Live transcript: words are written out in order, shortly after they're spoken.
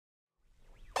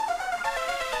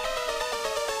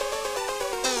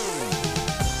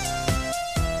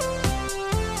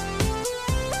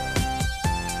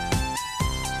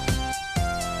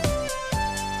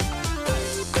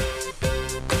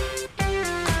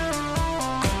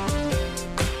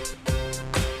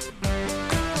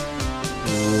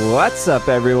What's up,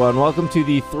 everyone? Welcome to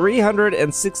the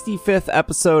 365th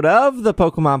episode of the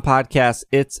Pokemon Podcast.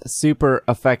 It's super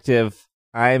effective.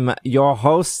 I'm your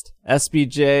host,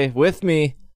 SBJ. With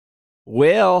me,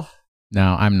 Will.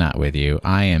 No, I'm not with you.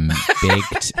 I am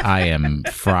baked. I am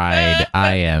fried.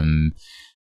 I am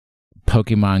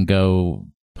Pokemon Go.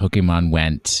 Pokemon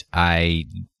went.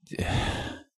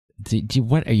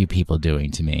 What are you people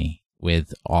doing to me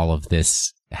with all of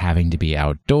this having to be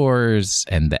outdoors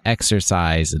and the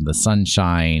exercise and the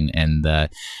sunshine and I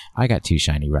got 2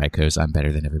 shiny Raikos. I'm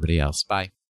better than everybody else.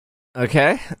 Bye.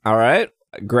 Okay. All right.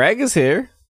 Greg is here.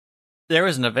 There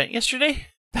was an event yesterday?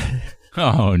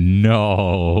 Oh,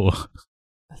 no.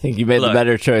 I think you made the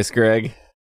better choice, Greg.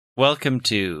 Welcome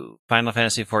to Final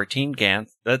Fantasy XIV Gantz.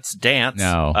 That's Dance.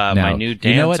 No, my new dancer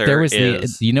you know what? There was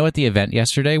is... you know what the event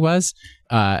yesterday was?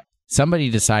 Somebody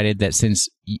decided that since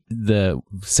the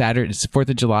Saturday 4th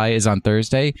of July is on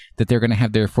Thursday, that they're going to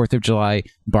have their 4th of July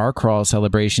bar crawl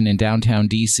celebration in downtown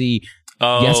DC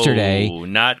yesterday. Oh,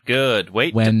 not good.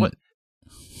 Wait, what?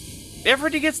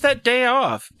 Everybody gets that day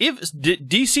off. If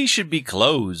DC should be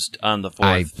closed on the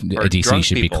 4th. DC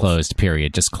should be closed,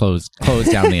 period. Just close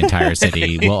down the entire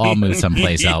city. We'll all move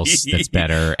someplace else that's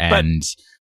better. And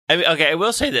I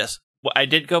will say this. I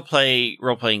did go play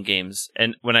role-playing games,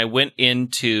 and when I went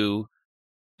into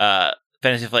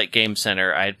Fantasy Flight Game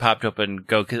Center, I had popped open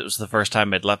Go because it was the first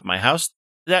time I'd left my house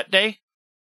that day,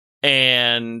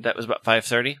 and that was about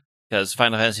 5:30 because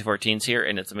Final Fantasy XIV's here,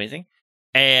 and it's amazing.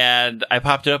 And I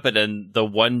popped it open, and the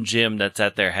one gym that's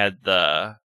at there had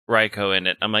the Raikou in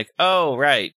it. I'm like, oh,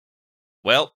 right.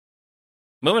 Well,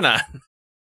 moving on.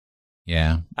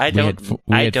 Yeah. I don't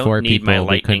need my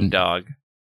lightning dog.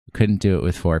 We couldn't do it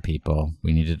with 4 people.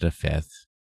 We needed a 5th.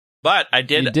 But I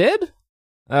did. You did?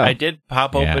 Oh. I did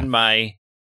pop open my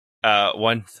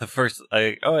first.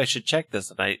 I should check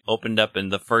this. And I opened up, and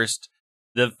the first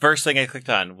thing I clicked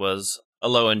on was a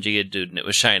Alolan Geodude, and it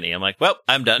was shiny. I'm like, well,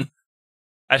 I'm done.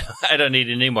 I don't need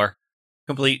it anymore.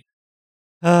 Complete.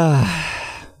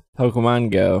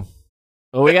 Pokemon Go.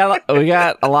 Well, we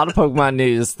got a lot of Pokemon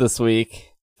news this week.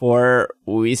 Before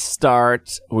we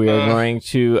start, we are going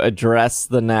to address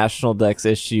the National Dex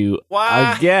issue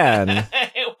again.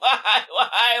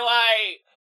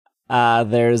 Why?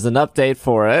 There's an update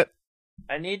for it.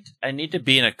 I need to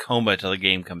be in a coma till the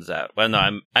game comes out. Well, no,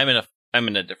 I'm in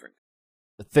a different.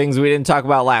 Things we didn't talk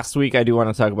about last week, I do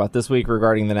want to talk about this week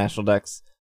regarding the National Dex.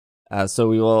 So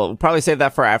we will probably save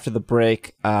that for after the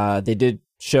break. They did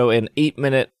show an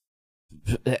 8-minute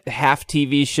half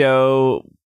TV show,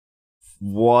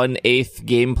 1/8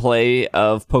 gameplay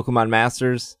of Pokemon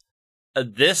Masters.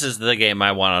 This is the game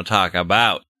I want to talk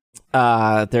about.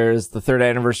 There's the 3rd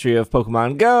anniversary of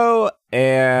Pokemon Go,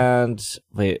 and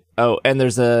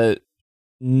there's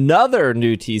another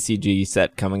new TCG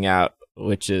set coming out,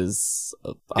 which is...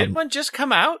 Did one just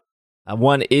come out?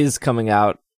 One is coming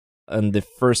out in the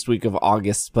first week of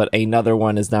August, but another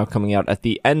one is now coming out at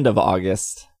the end of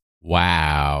August.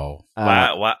 Wow.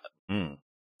 Wow.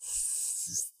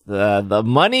 The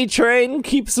money train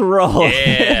keeps rolling.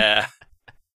 Yeah.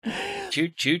 Choo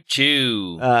choo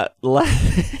choo. Let's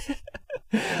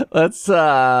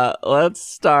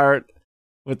start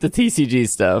with the TCG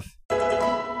stuff.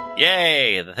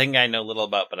 Yay! The thing I know little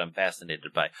about, but I'm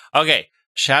fascinated by. Okay,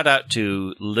 shout out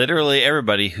to literally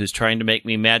everybody who's trying to make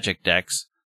me Magic decks.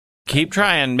 Keep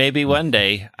trying. Maybe one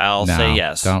day I'll say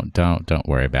yes. Don't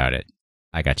worry about it.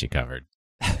 I got you covered.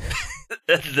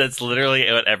 That's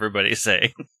literally what everybody's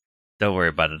saying. Don't worry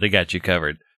about it. I got you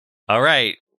covered. All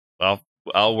right. Well,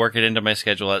 I'll work it into my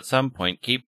schedule at some point.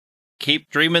 Keep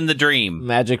dreaming the dream.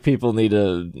 Magic people need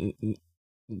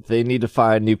to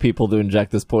find new people to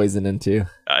inject this poison into.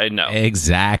 I know.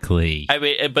 Exactly. I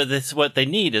mean, but this what they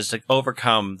need is to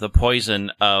overcome the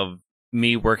poison of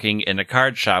me working in a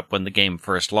card shop when the game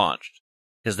first launched,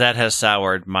 because that has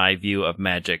soured my view of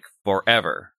Magic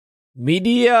forever.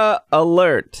 Media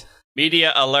alert.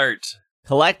 Media alert.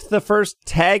 Collect the first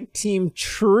tag team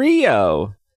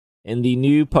trio in the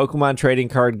new Pokemon trading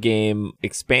card game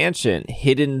expansion,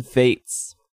 Hidden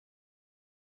Fates.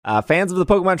 Fans of the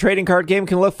Pokemon trading card game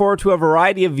can look forward to a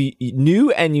variety of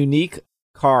new and unique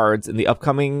cards in the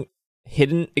upcoming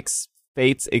Hidden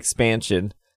Fates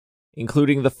expansion,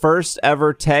 including the first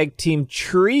ever tag team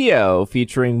trio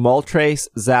featuring Moltres,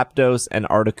 Zapdos, and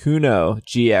Articuno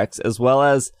GX, as well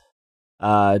as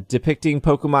depicting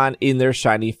Pokemon in their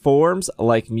shiny forms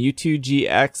like Mewtwo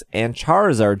GX and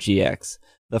Charizard GX.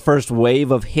 The first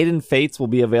wave of Hidden Fates will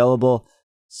be available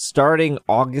starting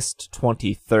August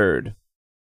 23rd.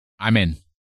 I'm in.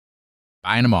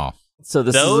 Buying them all. So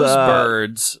those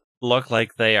birds look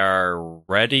like they are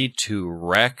ready to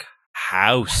wreck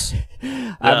house.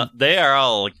 They are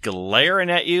all glaring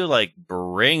at you like,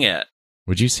 bring it.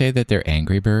 Would you say that they're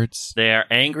Angry Birds? They are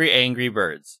angry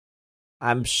birds.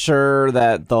 I'm sure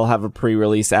that they'll have a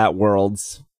pre-release at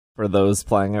Worlds for those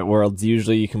playing at Worlds.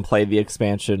 Usually you can play the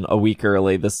expansion a week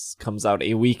early. This comes out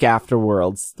a week after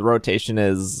Worlds. The rotation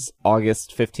is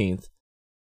August 15th.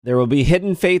 There will be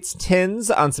Hidden Fates tins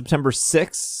on September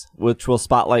 6th, which will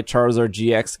spotlight Charizard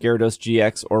GX, Gyarados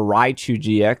GX, or Raichu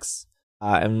GX,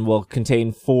 and will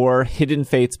contain 4 Hidden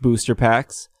Fates booster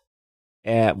packs.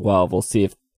 Well, we'll see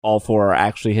if all 4 are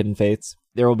actually Hidden Fates.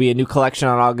 There will be a new collection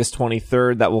on August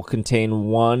 23rd that will contain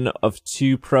 1 of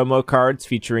 2 promo cards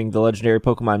featuring the legendary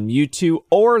Pokemon Mewtwo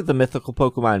or the mythical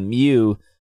Pokemon Mew,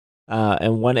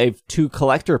 and 1 of 2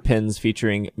 collector pins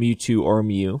featuring Mewtwo or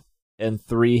Mew, and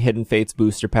 3 Hidden Fates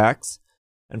booster packs.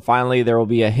 And finally, there will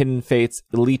be a Hidden Fates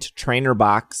Elite Trainer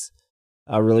box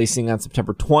releasing on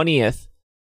September 20th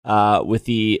with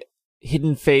the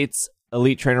Hidden Fates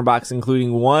Elite Trainer box,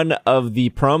 including 1 of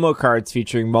the promo cards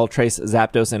featuring Moltres,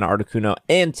 Zapdos, and Articuno,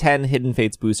 and 10 Hidden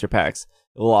Fates booster packs.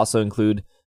 It will also include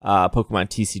Pokemon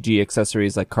TCG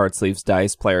accessories like card sleeves,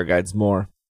 dice, player guides, more.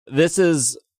 This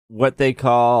is what they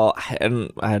call,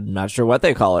 and I'm not sure what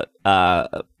they call it,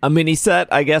 a mini set,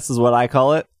 I guess is what I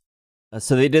call it.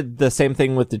 So they did the same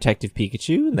thing with Detective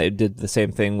Pikachu, and they did the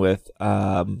same thing with,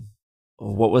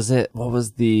 what was it? What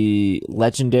was the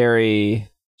legendary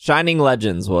Shining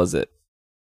Legends, was it?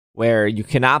 Where you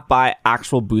cannot buy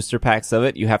actual booster packs of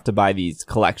it. You have to buy these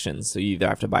collections. So you either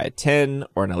have to buy a tin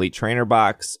or an Elite Trainer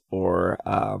box or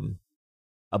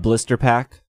a blister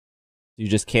pack. You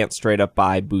just can't straight up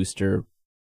buy booster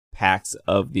packs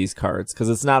of these cards because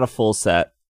it's not a full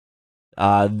set.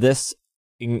 This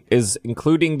is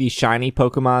including the shiny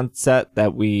Pokemon set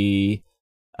that we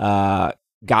got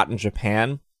in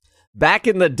Japan. Back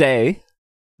in the day,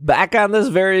 back on this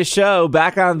very show,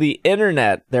 back on the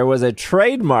internet, there was a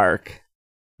trademark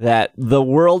that the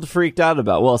world freaked out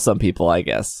about. Well, some people, I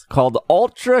guess, called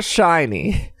Ultra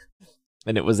Shiny.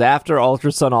 And it was after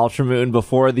Ultra Sun, Ultra Moon,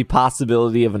 before the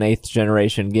possibility of an 8th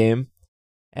generation game.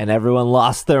 And everyone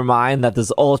lost their mind that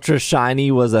this Ultra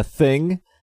Shiny was a thing.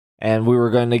 And we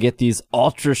were going to get these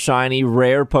Ultra Shiny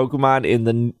rare Pokemon in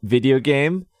the video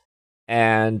game.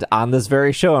 And on this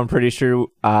very show, I'm pretty sure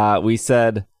we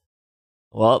said,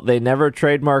 well, they never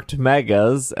trademarked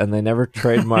Megas, and they never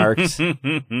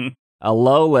trademarked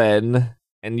Alolan.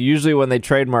 And usually when they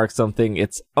trademark something,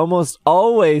 it's almost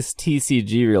always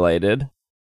TCG related.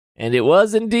 And it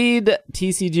was indeed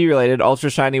TCG related. Ultra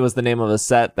Shiny was the name of a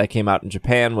set that came out in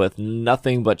Japan with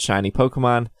nothing but shiny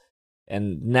Pokemon.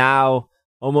 And now,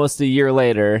 almost a year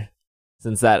later,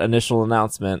 since that initial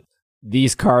announcement,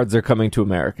 these cards are coming to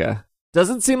America.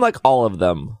 Doesn't seem like all of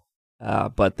them.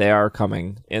 But they are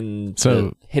coming in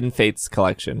the Hidden Fates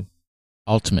collection.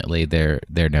 Ultimately, they're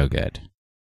no good.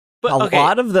 But, a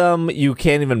lot of them you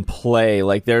can't even play.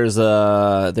 Like there's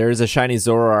a shiny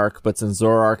Zoroark, but since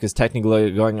Zoroark is technically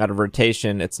going out of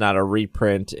rotation, it's not a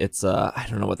reprint. It's I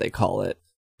don't know what they call it.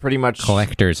 Pretty much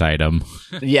collector's item.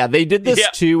 Yeah, they did this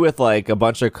too with like a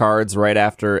bunch of cards right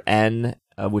after N,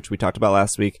 which we talked about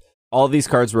last week. All these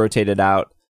cards rotated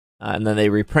out, and then they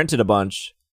reprinted a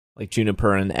bunch. Like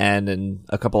Juniper and N and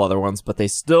a couple other ones, but they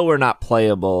still were not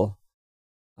playable.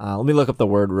 Let me look up the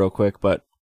word real quick, but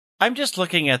I'm just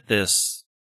looking at this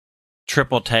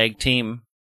triple tag team.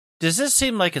 Does this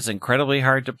seem like it's incredibly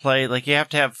hard to play? Like you have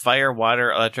to have fire, water,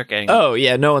 electric, and... Oh,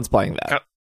 yeah, no one's playing that.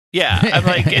 Yeah, I'm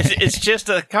like, it's just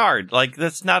a card. Like,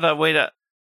 that's not a way to...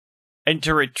 And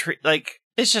to retreat, like,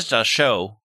 it's just a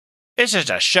show. It's just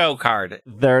a show card.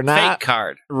 They're not fake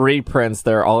card. Reprints.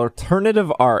 They're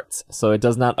alternative arts, so it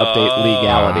does not update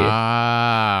legality.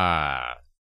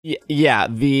 Yeah,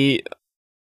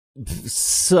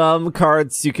 some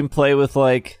cards you can play with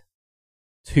like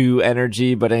 2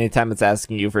 energy, but anytime it's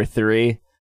asking you for 3,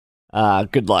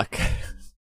 good luck.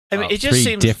 I mean, it just 3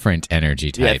 seems different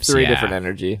energy types. Yeah, 3 different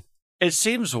energy. It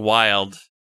seems wild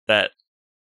that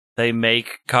they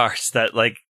make cards that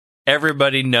like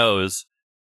everybody knows.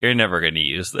 You're never going to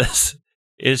use this.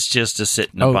 It's just to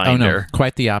sit in a binder. Oh, no.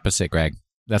 Quite the opposite, Greg.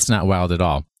 That's not wild at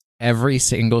all. Every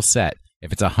single set,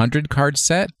 if it's a 100-card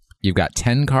set, you've got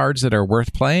 10 cards that are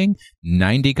worth playing,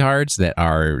 90 cards that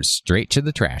are straight to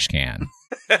the trash can.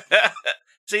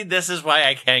 See, this is why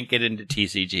I can't get into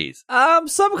TCGs.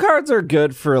 Some cards are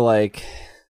good for, like...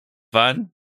 Fun?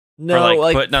 No, or,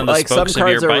 like putting on the like some spokes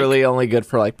cards of your are bike? really only good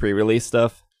for, like, pre-release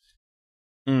stuff.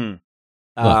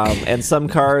 And some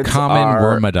cards Common are...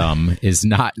 Wormadam is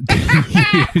not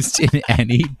used in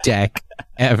any deck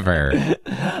ever.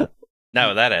 Not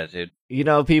with that attitude. You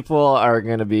know, people are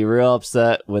going to be real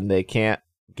upset when they can't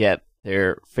get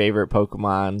their favorite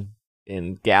Pokemon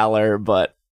in Galar,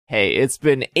 but hey, it's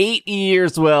been 8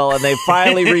 years, Will, and they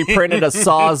finally reprinted a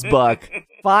Sawsbuck.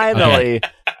 Finally,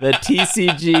 the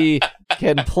TCG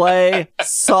can play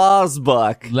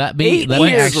Sawsbuck. Let me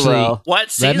actually. Will.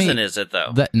 What season is it,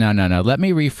 though? No. Let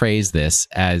me rephrase this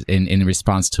as in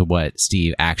response to what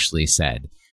Steve actually said.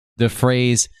 The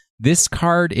phrase, "this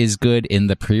card is good in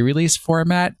the pre-release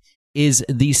format," is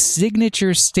the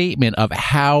signature statement of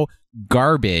how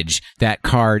garbage that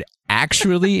card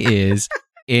actually is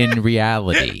in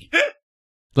reality.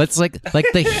 Let's like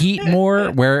the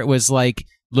Heatmore, where it was like,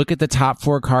 look at the top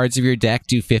 4 cards of your deck,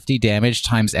 do 50 damage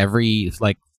times every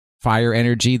like fire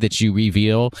energy that you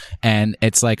reveal, and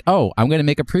it's like, oh, I'm going to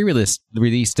make a pre-release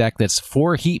deck that's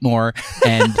 4 Heatmore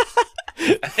and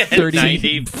 30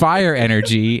 90 fire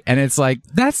energy, and it's like,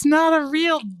 that's not a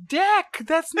real deck.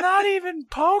 That's not even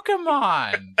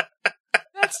Pokemon.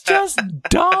 That's just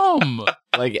dumb.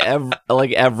 Like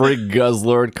every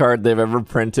Guzzlord card they've ever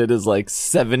printed is like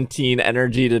 17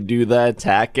 energy to do the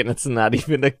attack, and it's not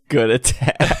even a good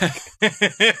attack.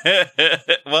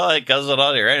 Well, it guzzled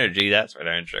all your energy, that's for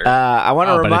darn sure. I want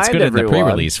to remind but it's good everyone. in the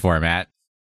pre-release format.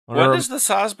 When is the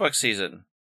Sawsbuck season?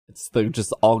 It's the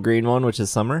just all green one, which is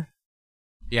summer.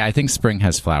 Yeah, I think spring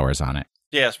has flowers on it.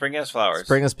 Yeah, spring has flowers.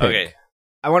 Spring is pink. Okay.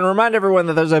 I want to remind everyone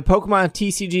that there's a Pokemon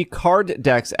TCG Card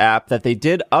Decks app that they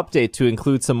did update to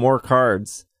include some more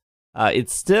cards. It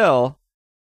still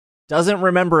doesn't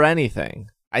remember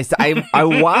anything. I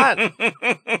want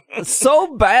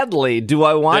so badly. Do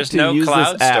I want There's to no use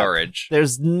cloud this app? storage.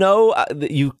 There's no.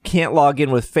 You can't log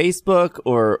in with Facebook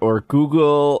or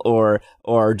Google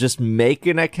or just make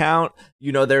an account.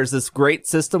 You know, there's this great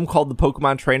system called the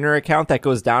Pokemon Trainer account that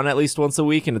goes down at least once a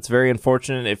week, and it's very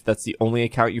unfortunate if that's the only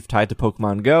account you've tied to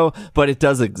Pokemon Go, but it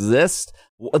does exist.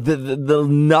 The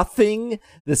nothing,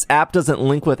 this app doesn't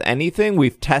link with anything.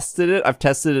 We've tested it. I've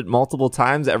tested it multiple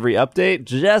times every update,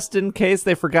 just in case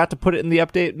they forgot to put it in the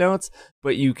update notes.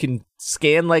 But you can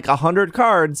scan like 100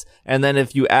 cards, and then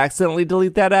if you accidentally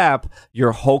delete that app,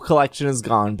 your whole collection is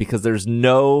gone because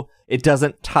it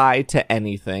doesn't tie to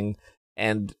anything.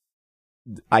 And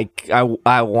I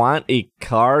want a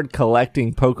card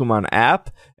collecting Pokemon app,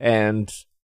 and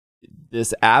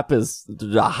this app is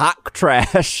the hot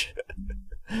trash.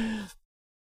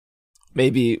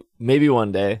 Maybe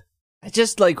one day. I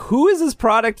just like, who is this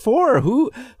product for?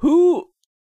 Who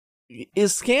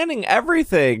is scanning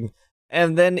everything?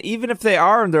 And then even if they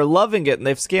are and they're loving it and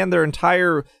they've scanned their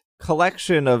entire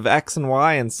collection of X and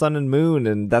Y and Sun and Moon,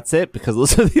 and that's it, because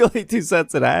those are the only 2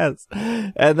 sets it has.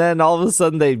 And then all of a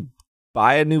sudden they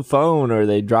buy a new phone, or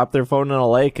they drop their phone in a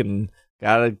lake and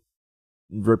got a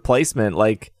replacement.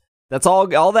 Like, that's all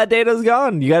that data is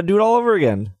gone. You got to do it all over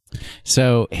again.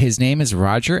 So his name is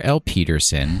Roger L.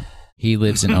 Peterson. He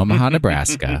lives in Omaha,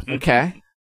 Nebraska. Okay.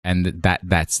 And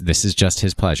this is just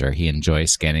his pleasure. He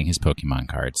enjoys scanning his Pokemon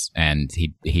cards, and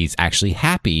he's actually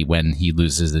happy when he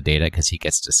loses the data because he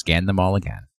gets to scan them all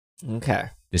again. Okay.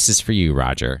 This is for you,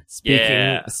 Roger.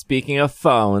 Speaking of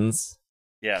phones,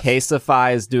 Yes.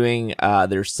 Caseify is doing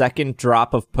their second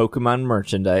drop of Pokemon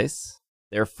merchandise.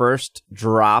 Their first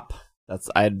drop,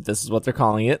 this is what they're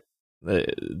calling it.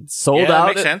 Sold out.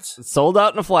 Makes sense. It sold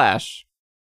out in a flash.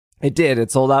 It did.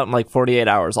 It sold out in like 48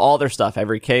 hours. All their stuff,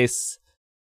 every case,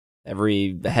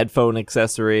 every headphone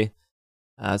accessory.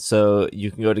 So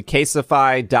you can go to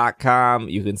caseify.com.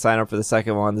 You can sign up for the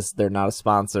second one. They're not a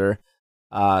sponsor.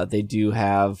 They do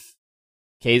have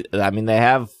they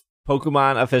have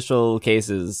Pokemon official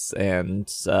cases and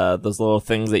those little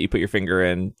things that you put your finger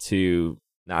in to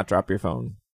not drop your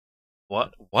phone.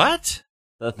 What?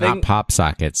 The thing, Not pop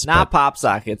sockets. not pop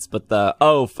sockets, but the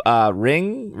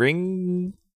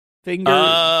ring finger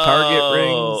target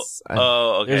rings.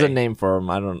 Okay. There's a name for them.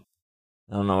 I don't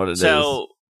know what it is. So,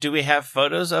 do we have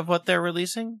photos of what they're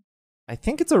releasing? I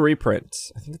think it's a reprint.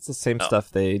 I think it's the same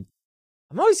stuff I'm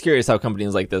always curious how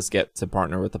companies like this get to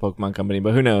partner with the Pokemon Company,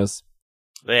 but who knows?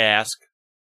 They ask.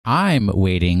 I'm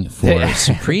waiting for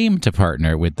Supreme to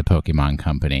partner with the Pokemon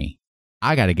Company.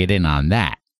 I got to get in on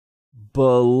that.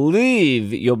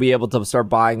 Believe you'll be able to start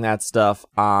buying that stuff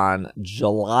on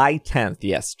July 10th.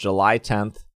 Yes, July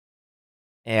 10th.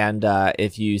 And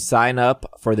if you sign up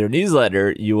for their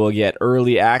newsletter, you will get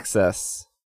early access.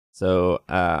 So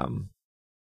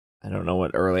I don't know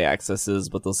what early access is,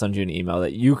 but they'll send you an email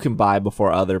that you can buy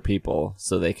before other people,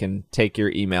 so they can take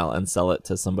your email and sell it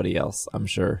to somebody else, I'm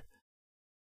sure.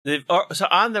 So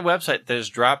on their website, there's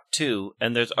Drop 2,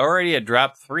 and there's already a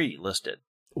Drop 3 listed.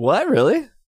 What, really?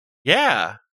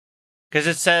 Yeah. Because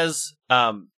it says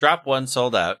Drop 1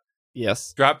 sold out.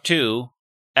 Yes. Drop 2,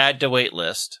 add to wait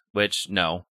list, which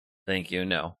no. Thank you,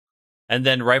 no. And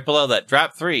then right below that,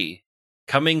 Drop 3,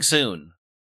 coming soon.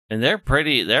 And they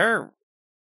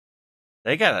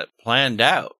got it planned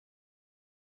out.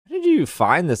 How did you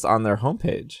find this on their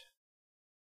homepage?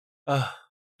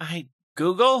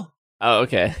 Google? Oh,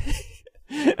 okay.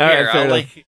 Here,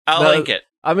 I'll link it.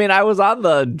 I mean, I was on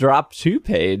the Drop 2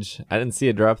 page. I didn't see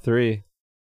a Drop 3.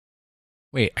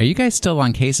 Wait, are you guys still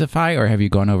on Caseify, or have you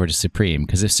gone over to Supreme?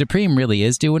 Because if Supreme really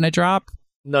is doing a drop,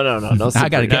 No. I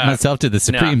got to get myself to the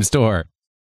Supreme store.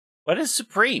 What is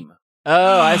Supreme?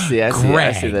 Oh, I see. I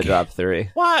Greg. see the Drop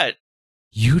 3. What?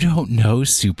 You don't know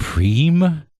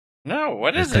Supreme? No,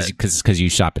 what is it? Because you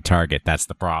shop at Target. That's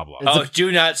the problem.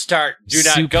 Do not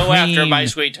go after my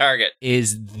sweet Target.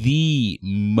 Is the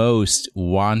most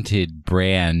wanted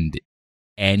brand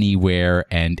anywhere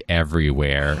and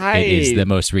everywhere. It is the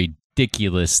most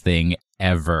ridiculous thing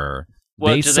ever.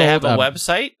 Well, do they have a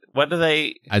website? What do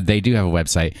they? They do have a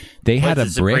website. They had a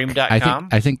brick. Supreme.com?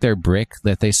 I think their brick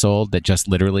that they sold that just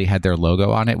literally had their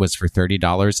logo on it was for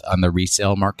 $30. On the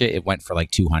resale market, it went for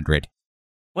like $200.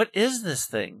 What is this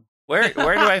thing? Where do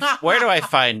I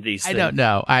find these things?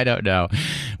 I don't know.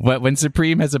 When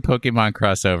Supreme has a Pokemon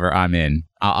crossover, I'm in.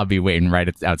 I'll be waiting right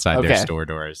outside their store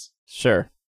doors.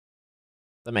 Sure.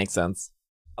 That makes sense.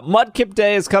 Mudkip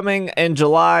Day is coming in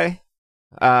July.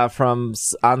 On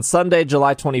Sunday,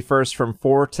 July 21st, from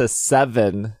 4 to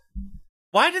 7.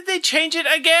 Why did they change it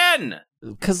again?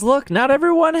 Because look, not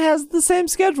everyone has the same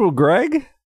schedule, Greg.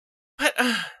 What?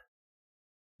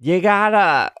 You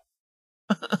gotta.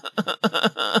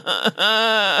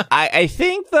 I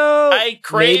think though. I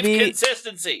crave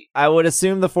consistency. I would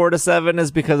assume the 4 to 7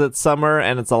 is because it's summer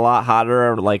and it's a lot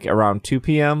hotter, like around 2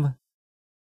 p.m.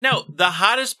 No, the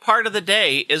hottest part of the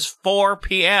day is 4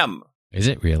 p.m. Is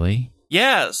it really?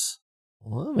 Yes.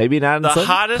 Well, maybe not in the some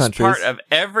hottest countries. part of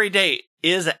every day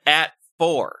is at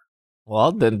 4.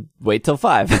 Well, then wait till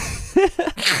 5. It's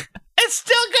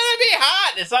still gonna be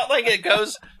hot. It's not like it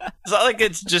goes. It's not like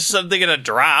it's just something gonna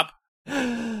drop.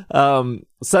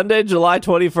 Sunday, July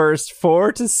 21st,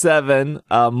 4 to 7.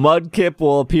 Mudkip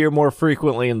will appear more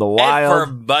frequently in the wild.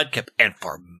 And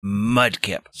for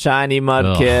Mudkip. Shiny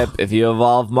Mudkip. Ugh. If you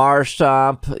evolve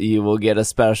Marshtomp, you will get a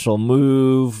special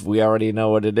move. We already know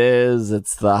what it is.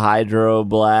 It's the Hydro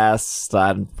Blast,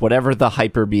 whatever the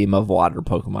Hyper Beam of water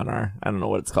Pokemon are. I don't know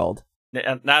what it's called.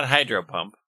 Not Hydro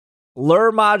Pump.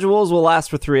 Lure modules will last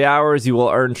for 3 hours. You will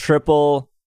earn triple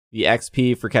the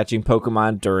XP for catching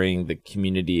Pokemon during the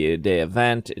Community Day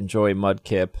event. Enjoy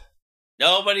Mudkip.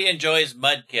 Nobody enjoys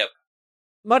Mudkip.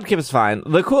 Mudkip is fine.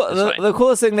 The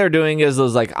coolest thing they're doing is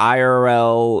those like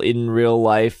IRL in real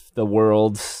life, the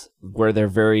worlds where they're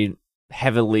very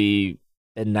heavily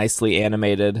and nicely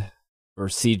animated, or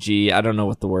CG. I don't know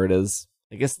what the word is.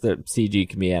 I guess the CG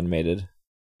can be animated.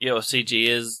 CG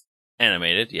is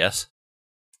animated, yes.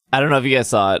 I don't know if you guys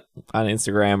saw it on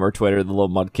Instagram or Twitter, the little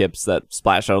Mudkips that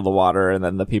splash out of the water, and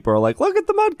then the people are like, look at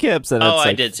the Mudkips. And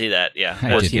I did see that, yeah.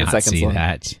 I did not see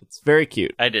that. It's very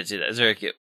cute. I did see that. It's very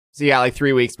cute. So you got like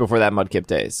 3 weeks before that Mudkip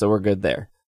Day, so we're good there.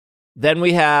 Then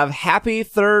we have happy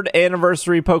 3rd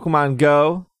anniversary Pokemon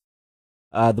Go.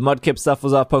 The Mudkip stuff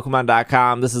was off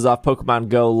Pokemon.com. This is off Pokemon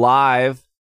Go Live.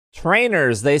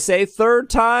 Trainers, they say 3rd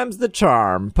time's the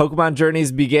charm. Pokemon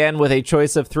journeys began with a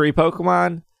choice of 3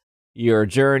 Pokemon. Your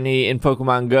journey in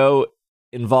Pokemon Go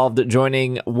involved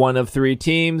joining one of 3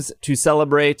 teams to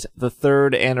celebrate the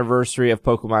 3rd anniversary of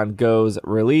Pokemon Go's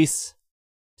release.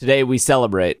 Today, we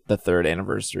celebrate the 3rd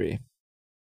anniversary.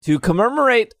 To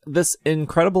commemorate this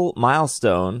incredible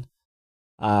milestone,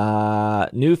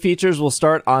 new features will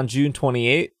start on June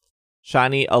 28th.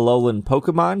 Shiny Alolan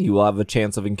Pokemon. You will have a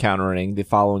chance of encountering the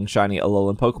following Shiny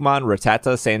Alolan Pokemon: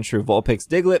 Rattata, Sandshrew, Vulpix,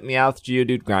 Diglett, Meowth,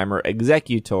 Geodude, Grimer,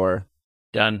 Exeggutor.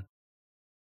 Done.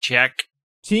 Check.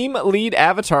 Team lead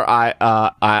avatar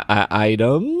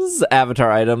items.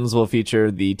 Avatar items will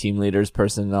feature the team leader's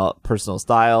personal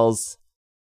styles,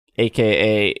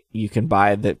 aka you can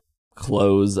buy the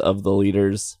clothes of the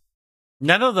leaders.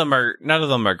 None of them are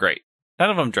great. None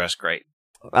of them dress great.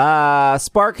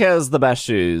 Spark has the best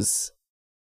shoes.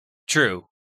 True.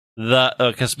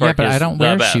 Because Spark but is I don't the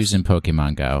wear best. shoes in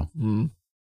Pokemon Go.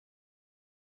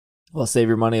 Well, save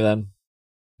your money then.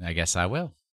 I guess I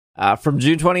will. From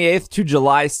June 28th to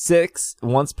July 6th,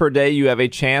 once per day, you have a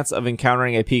chance of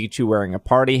encountering a Pikachu wearing a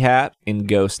party hat in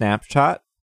Go Snapshot.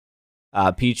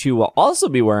 Pichu will also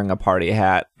be wearing a party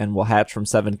hat and will hatch from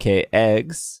 7k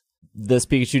eggs. This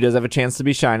Pikachu does have a chance to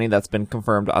be shiny. That's been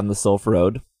confirmed on the Sylph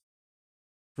Road.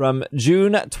 From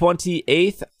June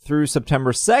 28th through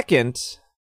September 2nd,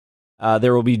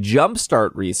 there will be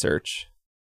Jumpstart research.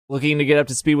 Looking to get up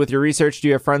to speed with your research? Do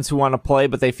you have friends who want to play,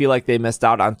 but they feel like they missed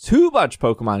out on too much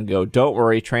Pokemon Go? Don't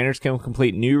worry. Trainers can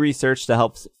complete new research to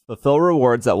help fulfill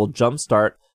rewards that will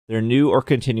jumpstart their new or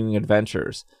continuing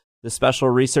adventures. This special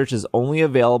research is only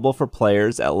available for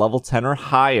players at level 10 or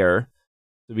higher,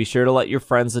 so be sure to let your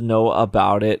friends know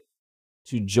about it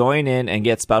to join in and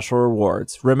get special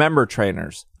rewards. Remember,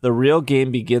 trainers, the real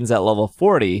game begins at level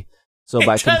 40, so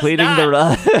by completing the...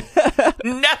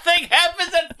 Nothing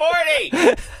happens at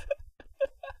 40!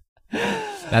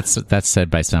 That's said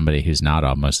by somebody who's not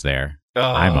almost there. Oh.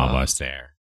 I'm almost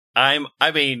there. I'm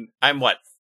what,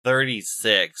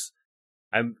 36.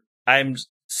 I'm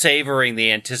savoring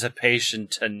the anticipation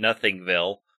to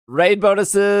Nothingville. Raid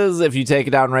bonuses. If you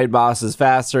take down raid bosses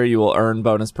faster, you will earn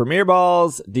bonus Premier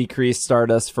Balls. Decreased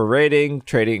Stardust for trading.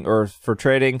 Trading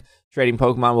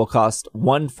Pokemon will cost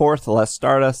 1/4 less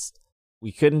Stardust.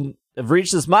 We couldn't have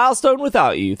reached this milestone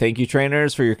without you. Thank you,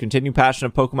 trainers, for your continued passion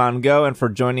of Pokemon Go and for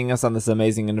joining us on this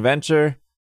amazing adventure.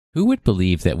 Who would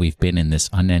believe that we've been in this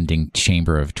unending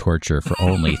chamber of torture for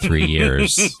only 3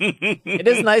 years? It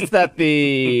is nice that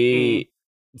the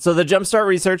Jumpstart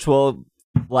research will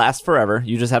last forever.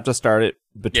 You just have to start it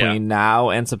between now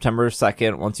and September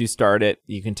 2nd. Once you start it,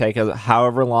 you can take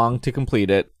however long to complete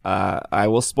it. I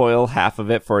will spoil half of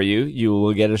it for you. You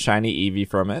will get a shiny Eevee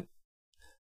from it.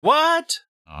 What?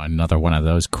 Oh, another one of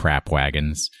those crap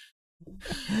wagons.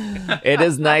 It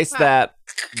is nice that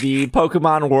the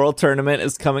Pokemon World Tournament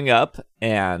is coming up,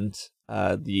 and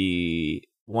the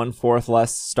 1/4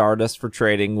 less Stardust for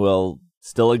trading will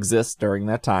still exist during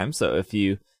that time. So if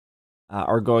you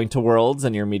are going to Worlds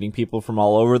and you're meeting people from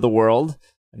all over the world,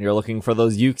 and you're looking for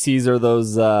those Uxies or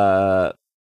those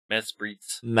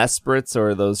Mesprits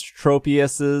or those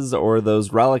Tropiuses or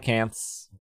those Relicanths,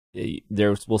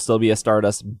 there will still be a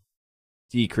Stardust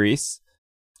decrease.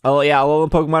 Oh yeah, Alolan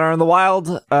Pokemon are in the wild.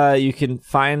 You can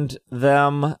find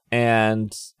them,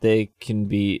 and they can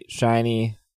be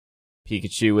shiny.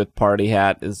 Pikachu with Party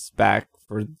Hat is back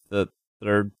for the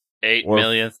third 8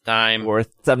 millionth time.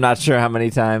 I'm not sure how many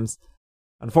times.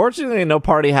 Unfortunately, no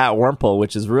Party Hat Wurmple,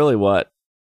 which is really what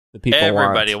the people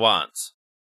everybody wants.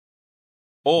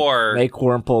 Or make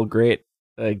Wurmple great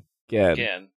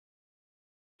again.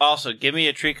 Also, give me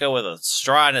a Trico with a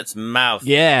straw in its mouth.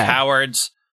 Yeah, cowards.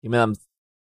 Give me them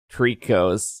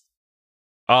Tricos.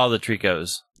 All the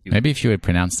Tricos. Maybe if you would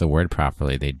pronounce the word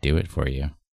properly, they'd do it for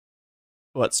you.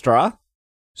 What, straw?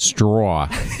 Straw.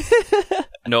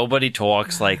 Nobody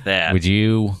talks like that. Would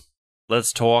you?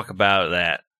 Let's talk about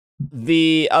that.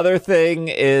 The other thing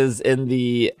is in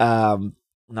the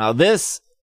now this.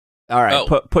 All right,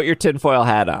 put your tinfoil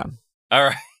hat on. All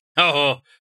right. Oh,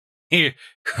 here.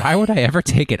 Why would I ever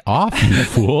take it off, you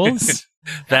fools?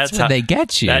 That's how they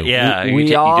get you.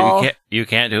 You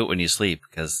can't do it when you sleep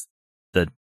because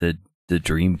the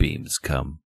dream beams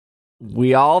come.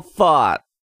 We all thought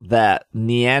that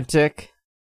Niantic,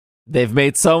 they've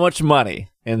made so much money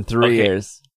in 3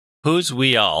 years. Who's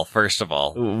we all? First of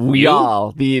all, we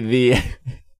all the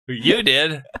you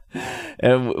did,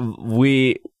 and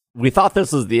we thought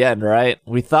this was the end, right?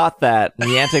 We thought that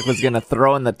Niantic was going to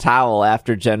throw in the towel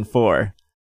after Gen 4.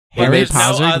 Harry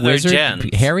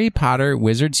Potter,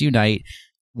 Wizards Unite.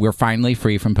 We're finally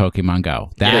free from Pokemon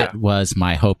Go. That was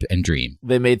my hope and dream.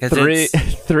 They made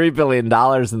 $3 billion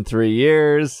in 3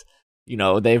 years. You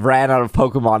know, they've ran out of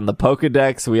Pokemon in the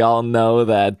Pokedex. We all know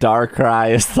that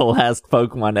Darkrai is the last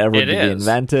Pokemon ever to be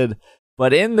invented.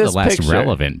 But in this the last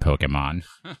relevant Pokemon.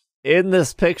 In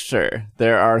this picture,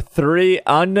 there are 3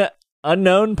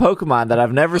 unknown Pokemon that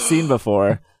I've never seen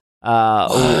before.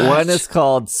 One is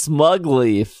called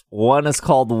Smugleaf, one is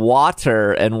called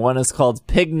Water, and one is called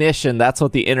Pignition. That's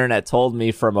what the internet told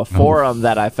me from a forum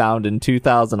that I found in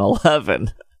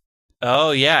 2011.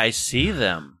 Oh yeah, I see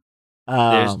them.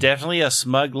 There's definitely a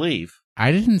Smugleaf.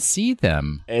 I didn't see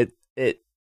them.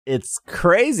 It's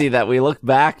crazy that we look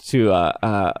back to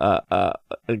a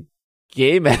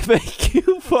game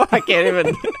FAQ for.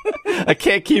 I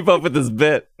can't keep up with this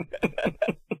bit.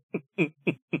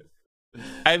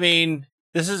 I mean,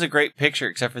 this is a great picture,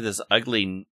 except for this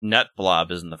ugly nut blob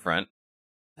is in the front.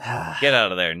 Get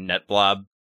out of there, nut blob.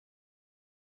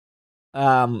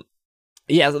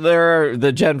 Yeah, so there are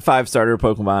the Gen 5 starter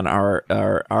Pokemon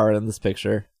are in this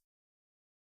picture.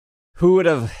 Who would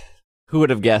have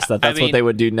guessed that that's what they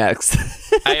would do next?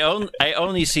 I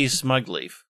only see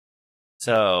Smugleaf.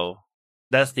 So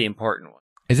that's the important one.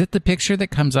 Is it the picture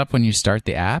that comes up when you start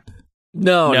the app?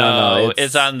 No.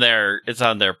 It's on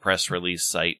their press release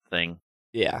site thing.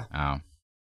 Yeah. Oh.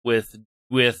 With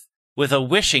a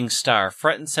wishing star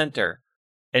front and center.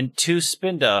 And 2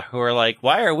 Spinda who are like,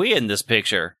 why are we in this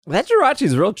picture? That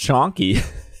Jirachi's real chonky.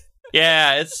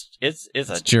 Yeah, it's a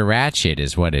Jiratchit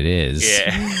is what it is.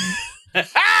 yeah.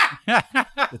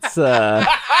 It's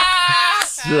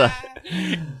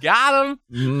Got him.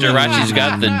 Jirachi's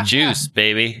got the juice,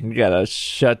 baby. You gotta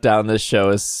shut down this show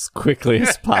as quickly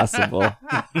as possible.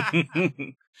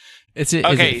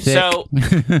 Okay, so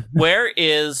where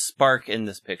is Spark in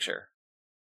this picture?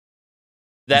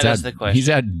 That is the question. He's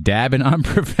out dabbing on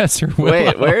Professor Willow.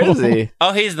 Wait, where is he?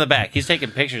 Oh, he's in the back. He's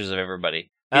taking pictures of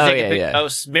everybody. He's Oh, taking yeah. Oh,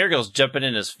 Smeargle's jumping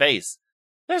in his face.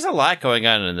 There's a lot going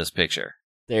on in this picture.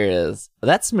 There it is.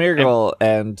 That's Smeargle,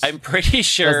 and I'm pretty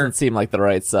sure. doesn't seem like the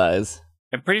right size.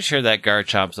 I'm pretty sure that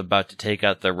Garchomp's about to take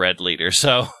out the red leader.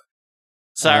 So,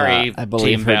 sorry, I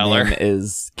believe Team her Valor. name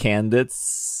is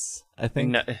Candace, I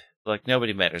think. No, like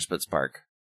nobody matters but Spark.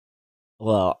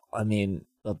 Well, I mean,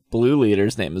 the blue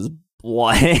leader's name is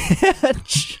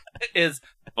Blanche. Is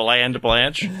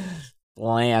Blanche?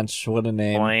 Blanche, what a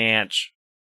name. Blanche.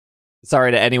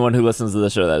 Sorry to anyone who listens to the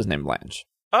show that is named Blanche.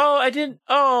 Oh,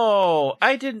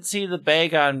 I didn't see the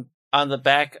bag on the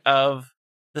back of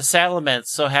the Salamence.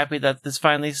 So happy that this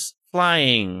finally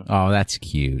flying. Oh, that's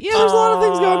cute. Yeah, there's a lot of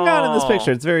things going on in this Oh.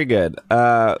 picture. It's very good.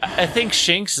 I think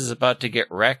Shinx is about to get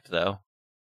wrecked, though.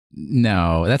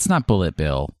 No, that's not Bullet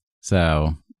Bill.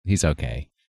 So he's okay.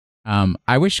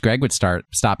 I wish Greg would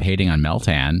stop hating on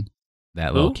Meltan,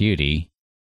 that little Who? cutie.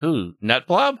 Who?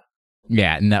 Nutblob?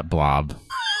 Yeah, Nut Blob.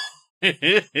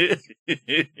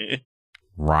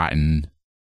 Rotten.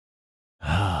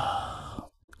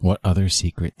 What other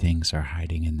secret things are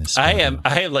hiding in this? I photo?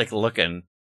 am like looking.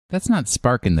 That's not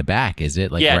Spark in the back, is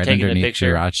it? Like Yeah, right taking the underneath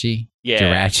picture. Jirachi? Yeah.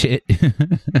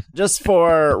 Jiratchit. Just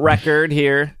for record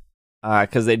here,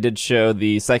 because they did show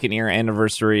the second year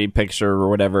anniversary picture or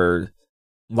whatever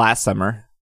last summer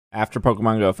after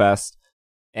Pokemon Go Fest,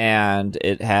 and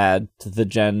it had the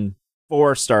Gen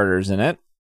 4 starters in it.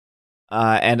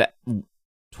 And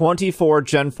 24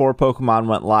 Gen 4 Pokemon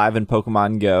went live in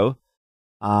Pokemon Go.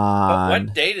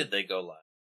 What day did they go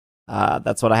live?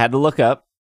 That's what I had to look up.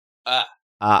 Ah.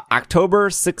 October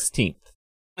 16th.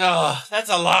 Oh, that's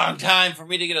a long time for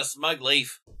me to get a smug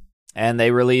leaf. And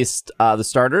they released the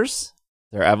starters,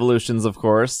 their evolutions, of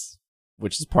course,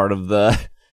 which is part of the...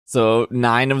 So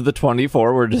 9 of the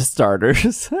 24 were just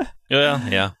starters. Well,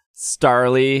 yeah.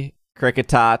 Starly,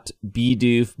 Kricketot,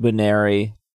 Bidoof,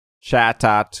 Baneri,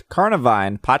 Chatot,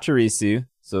 Carnivine, Pachirisu,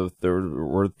 so there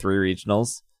were 3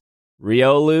 regionals,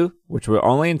 Riolu, which were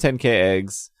only in 10k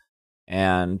eggs,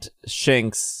 and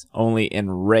Shinx only in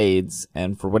raids,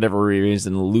 and for whatever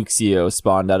reason, Luxio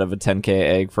spawned out of a 10k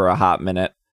egg for a hot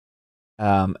minute,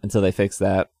 until they fixed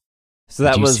that. So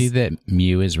that Did you was... see that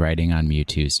Mew is riding on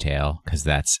Mewtwo's tail? Because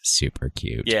that's super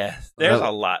cute. Yeah, there's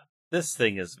a lot. This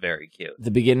thing is very cute.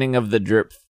 the beginning of the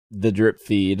drip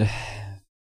feed.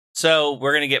 So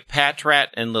we're going to get Patrat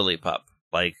and Lillipup.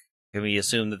 Like, can we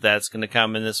assume that that's going to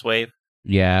come in this wave?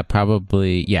 Yeah,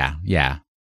 probably. Yeah.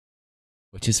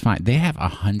 Which is fine. They have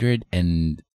 100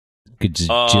 and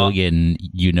gajillion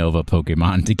Unova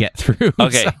Pokemon to get through.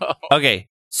 Okay. so- Okay,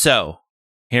 so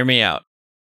hear me out.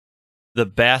 The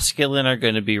Basculin are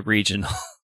going to be regional.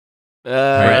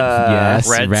 Yes,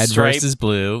 Red red stripe, versus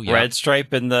blue. Yep. Red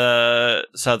stripe in the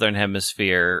southern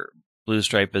hemisphere, blue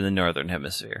stripe in the northern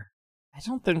hemisphere. I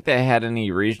don't think they had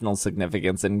any regional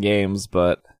significance in games,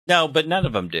 but No, but none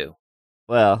of them do.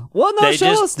 no, They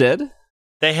Shellos did.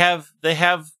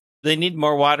 They need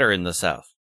more water in the south.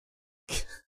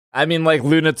 I mean, like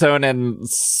Lunatone and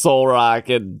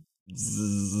Solrock and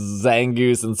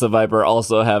Zangoose and Seviper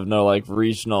also have no like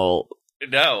regional.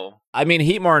 No. I mean,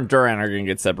 Heatmore and Duran are going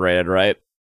to get separated, right?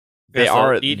 They Because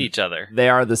are they'll eat each other. They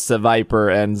are the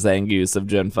Seviper and Zangoose of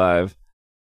Gen 5.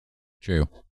 True.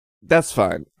 That's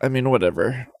fine. I mean,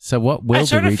 whatever. So what will the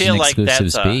sort of region feel like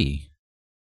exclusives that's be?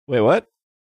 Wait, what?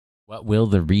 What will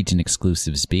the region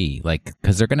exclusives be? Like,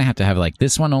 because they're going to have like,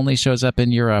 this one only shows up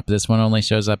in Europe, this one only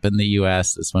shows up in the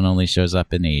US, this one only shows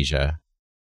up in Asia.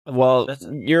 Well, That's-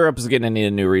 Europe's going to need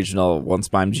a new regional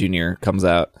once Mime Jr. comes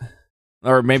out.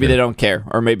 Or maybe True. they don't care.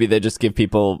 Or maybe they just give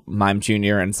people Mime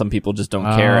Jr. and some people just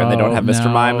don't care and they don't have Mr.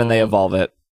 no. Mime and they evolve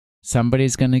it.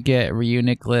 Somebody's going to get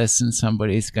Reuniclus and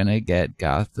somebody's going to get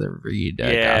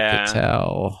Gotharita, Yeah.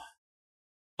 Gothitelle.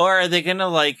 Or are they gonna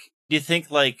like? Do you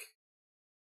think like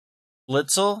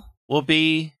Blitzel will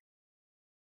be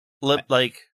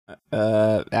like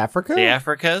Africa? the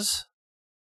Africas?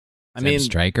 I mean,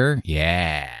 Striker?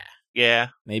 Yeah. Yeah.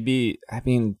 maybe,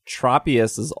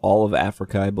 Tropius is all of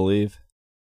Africa, I believe.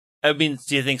 I mean,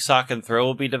 do you think Sock and Throw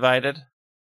will be divided?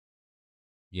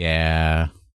 Yeah.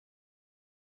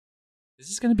 This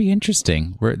is going to be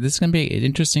interesting. This is going to be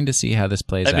interesting to see how this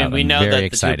plays out. I mean, we know very that the two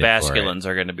excited for it. basculins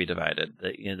are going to be divided.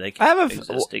 They can't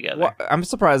exist together. I'm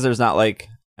surprised there's not like.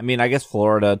 I mean, I guess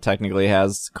Florida technically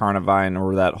has Carnivine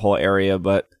or that whole area,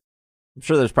 but I'm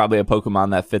sure there's probably a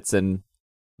Pokemon that fits in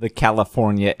the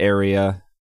California area.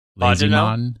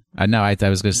 Lazymon? No, I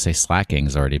was going to say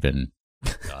Slacking's already been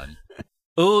done.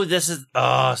 Ooh, this is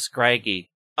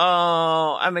Scraggy.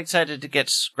 Oh, I'm excited to get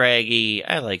Scraggy.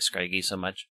 I like Scraggy so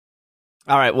much.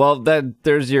 All right, well,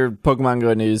 there's your Pokemon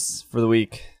Go news for the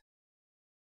week.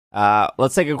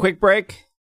 Let's take a quick break.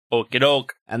 Okie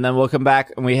doke. And then we'll come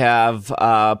back and we have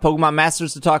Pokemon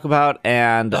Masters to talk about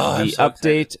and the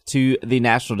update to the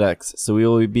National Dex. So we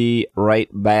will be right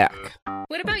back.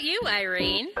 What about you,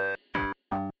 Irene?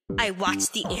 I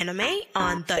watched the anime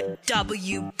on the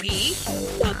WB.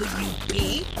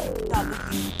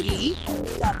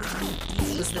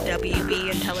 This was the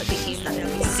WB until it became the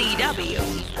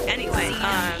CW. Anyway,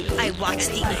 I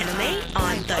watched the anime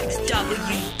on the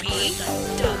WB.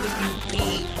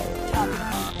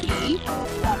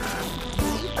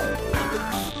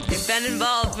 I've been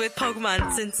involved with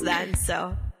Pokemon since then,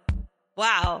 so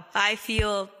wow, I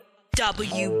feel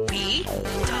WB.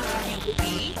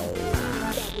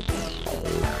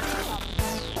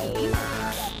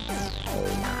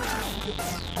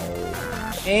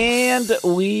 And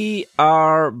we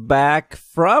are back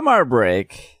from our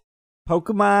break.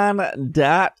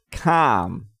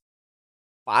 Pokemon.com.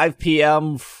 5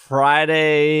 p.m.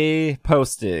 Friday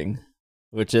posting,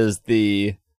 which is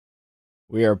we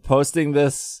are posting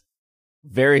this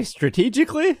very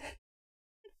strategically.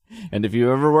 And if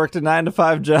you ever worked a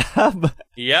 9-to-5 job,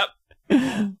 yep,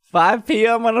 5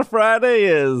 p.m. on a Friday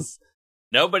is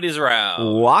nobody's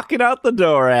around. Walking out the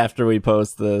door after we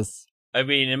post this. I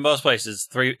mean, in most places,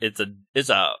 it's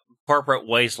a corporate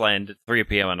wasteland at 3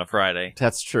 p.m. on a Friday.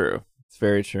 That's true. It's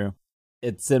very true.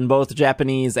 It's in both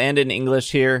Japanese and in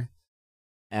English here.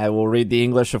 I will read the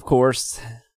English, of course.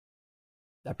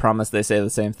 I promise they say the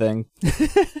same thing.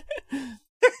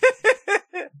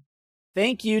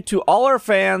 Thank you to all our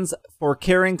fans for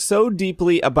caring so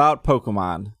deeply about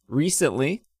Pokemon.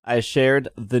 Recently, I shared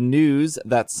the news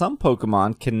that some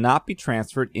Pokemon cannot be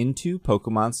transferred into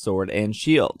Pokemon Sword and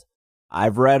Shield.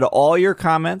 I've read all your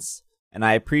comments, and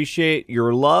I appreciate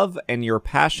your love and your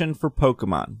passion for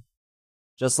Pokemon.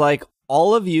 Just like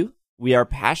all of you, we are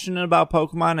passionate about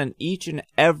Pokemon, and each and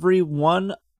every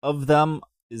one of them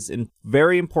is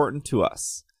very important to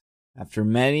us. After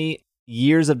many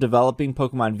years of developing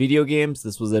Pokemon video games,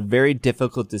 this was a very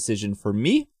difficult decision for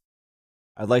me.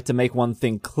 I'd like to make one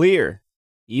thing clear.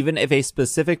 Even if a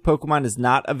specific Pokemon is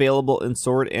not available in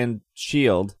Sword and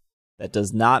Shield, that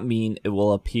does not mean it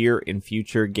will appear in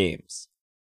future games.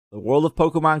 The world of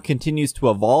Pokemon continues to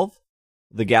evolve.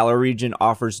 The Galar region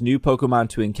offers new Pokemon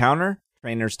to encounter,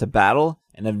 trainers to battle,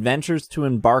 and adventures to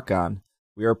embark on.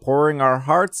 We are pouring our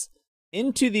hearts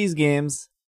into these games,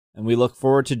 and we look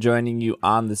forward to joining you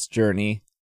on this journey.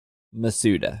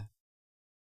 Masuda.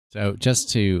 So just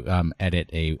to edit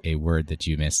a word that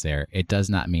you missed there, it does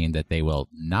not mean that they will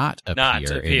not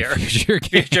appear in future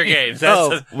games.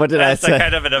 What did I say? That's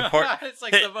kind of an important. It's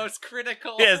like the most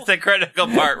critical. Yeah, it's the critical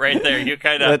part right there. You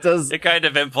kind of it kind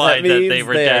of implied that they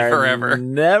were dead forever,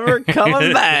 never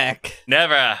coming back.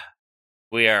 Never.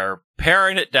 We are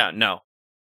paring it down. No.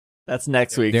 That's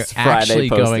next week's They're Friday actually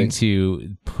posting. going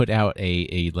to put out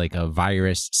a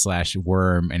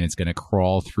virus/worm, and it's going to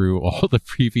crawl through all the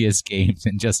previous games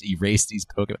and just erase these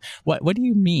Pokemon. What do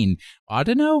you mean?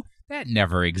 Audino? That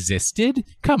never existed.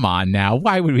 Come on now.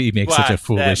 Why would we make such a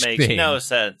foolish thing? That makes no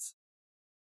sense.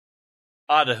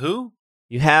 Who?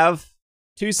 You have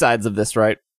two sides of this,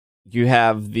 right? You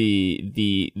have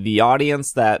the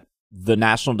audience that the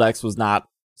National Dex was not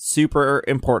super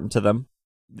important to them.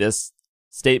 This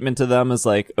statement to them is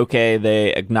like, okay,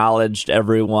 they acknowledged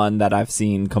everyone that I've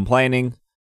seen complaining.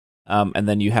 And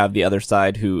then you have the other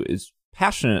side who is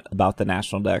passionate about the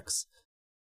National Dex.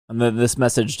 And then this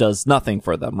message does nothing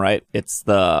for them, right? It's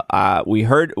the, we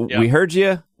heard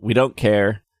you, we don't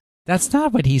care. That's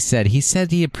not what he said. He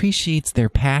said he appreciates their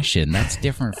passion. That's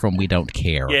different from we don't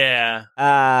care.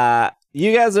 Yeah.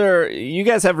 You guys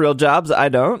have real jobs. I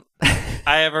don't.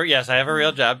 I have a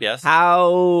real job. Yes.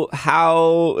 How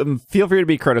feel free to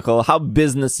be critical. How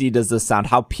businessy does this sound?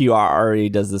 How PR-y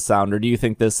does this sound? Or do you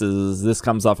think this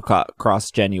comes off across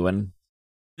genuine?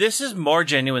 This is more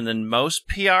genuine than most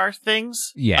PR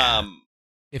things. Yeah.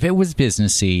 If it was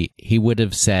businessy, he would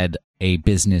have said a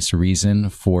business reason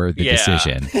for the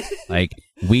decision. Like,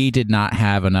 we did not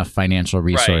have enough financial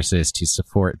resources to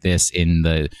support this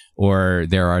or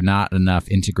there are not enough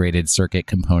integrated circuit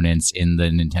components in the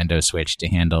Nintendo Switch to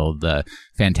handle the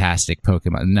fantastic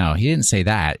Pokemon. No, he didn't say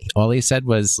that. All he said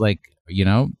was like,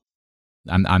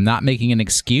 I'm not making an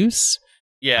excuse.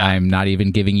 Yeah. I'm not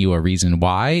even giving you a reason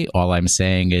why. All I'm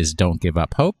saying is don't give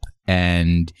up hope,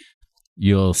 and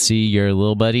you'll see your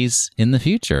little buddies in the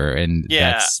future, and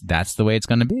that's the way it's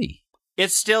going to be.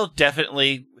 It's still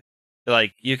definitely,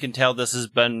 like, you can tell this has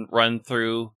been run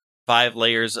through 5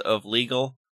 layers of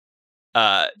legal,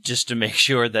 just to make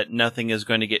sure that nothing is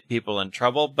going to get people in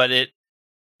trouble, but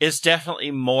it's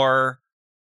definitely more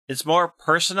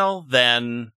personal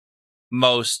than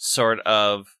most sort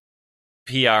of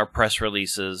PR press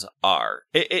releases are.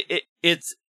 At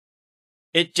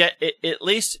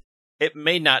least it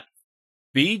may not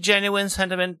be genuine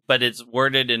sentiment, but it's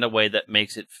worded in a way that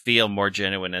makes it feel more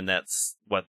genuine, and that's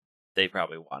what they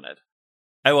probably wanted.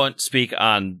 I won't speak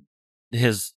on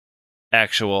his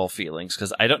actual feelings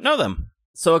because I don't know them.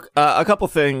 So a couple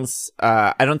things.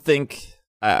 I don't think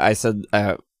I said.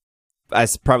 I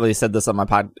probably said this on my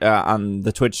on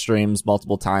the Twitch streams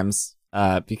multiple times.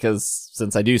 Because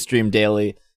since I do stream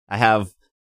daily, I have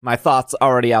my thoughts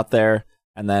already out there,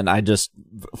 and then I just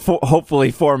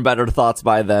hopefully form better thoughts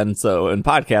by then. So in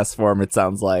podcast form, it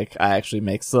sounds like I actually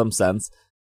make some sense.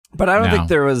 But I don't think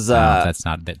there was... that's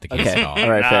not the case okay, at all. all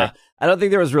right, fair. I don't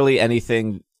think there was really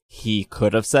anything he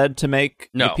could have said to make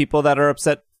the people that are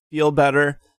upset feel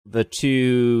better. The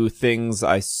two things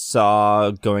I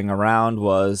saw going around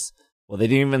was, well, they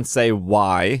didn't even say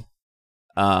why.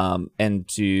 And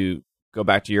to go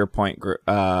back to your point,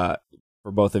 for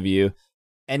both of you,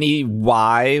 any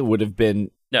why would have been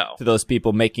to those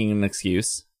people making an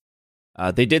excuse.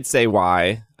 They did say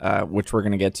why, which we're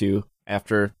going to get to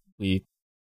after we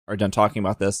are done talking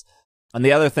about this. And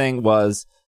the other thing was,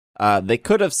 they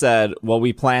could have said, well,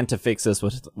 we plan to fix this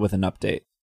with an update.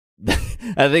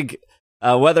 I think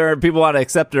whether people want to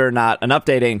accept it or not, an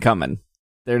update ain't coming.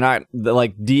 They're not,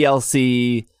 like,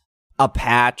 DLC, a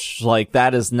patch, like,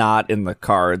 that is not in the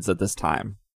cards at this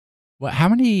time. Well, how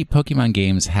many Pokemon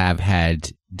games have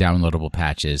had downloadable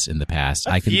patches in the past?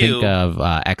 I can think of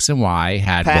X and Y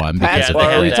had one. Because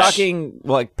are we talking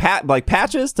like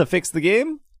patches to fix the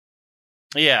game?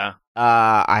 Yeah.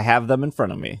 I have them in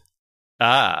front of me.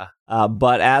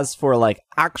 But as for like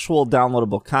actual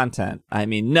downloadable content, I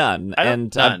mean none. None.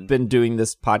 I've been doing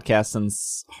this podcast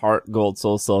since Heart Gold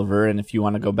Soul Silver, and if you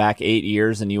want to go back 8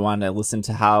 years and you want to listen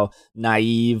to how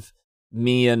naive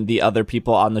me and the other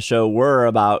people on the show were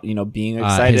about, being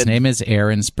excited. His name is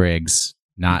Aaron Spriggs,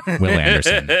 not Will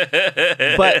Anderson.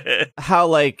 But how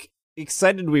like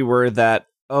excited we were that,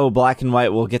 oh, Black and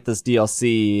White will get this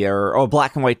DLC, or, oh,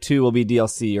 Black and White 2 will be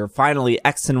DLC, or finally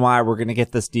X and Y, we're going to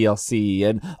get this DLC,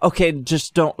 and okay,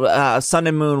 just don't, Sun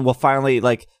and Moon will finally,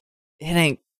 like, it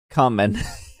ain't coming.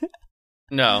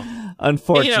 No.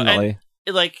 Unfortunately.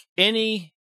 And, like,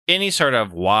 any sort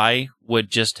of why would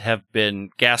just have been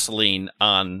gasoline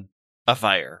on a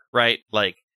fire, right?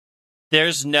 Like,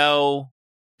 there's no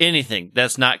anything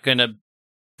that's not going to,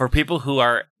 for people who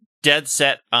are dead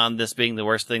set on this being the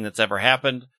worst thing that's ever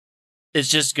happened, it's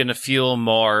just going to fuel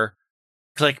more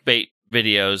clickbait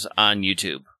videos on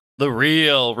YouTube. The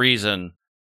real reason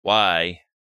why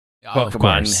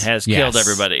Pokemon has killed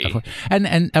everybody.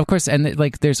 And of course, and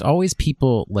like there's always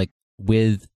people like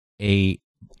with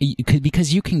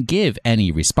because you can give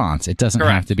any response. It doesn't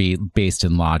have to be based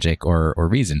in logic or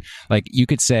reason. Like you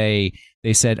could say,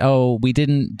 they said, oh, we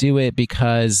didn't do it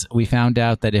because we found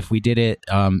out that if we did it,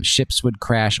 ships would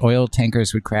crash, oil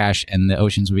tankers would crash, and the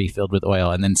oceans would be filled with oil.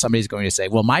 And then somebody's going to say,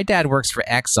 well, my dad works for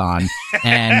Exxon,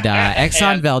 and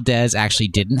Exxon Valdez actually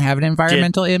didn't have an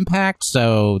environmental impact,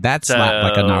 so that's not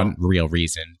like a non-real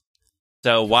reason.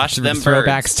 So wash them birds.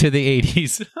 Throwbacks to the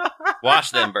 80s.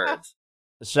 Wash them birds.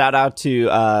 Shout out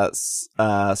to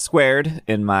Squared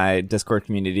in my Discord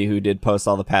community who did post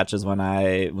all the patches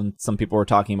when some people were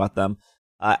talking about them.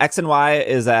 X and Y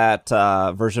is at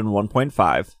version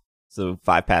 1.5, so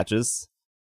 5 patches,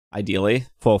 ideally,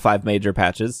 full 5 major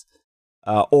patches.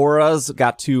 Auras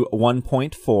got to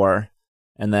 1.4,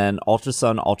 and then Ultra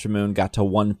Sun, Ultra Moon got to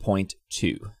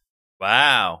 1.2.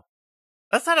 Wow,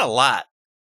 that's not a lot.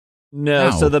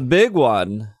 No, so the big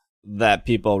one that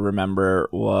people remember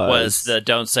was the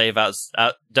don't save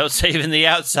in the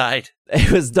outside. It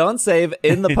was don't save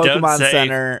in the Pokemon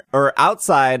Center, or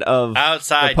outside of the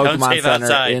Pokemon Center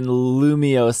outside. In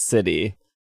Lumio City,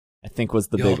 I think was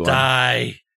the big one.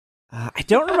 Die. I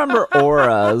don't remember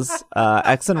Auras.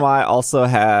 X and Y also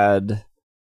had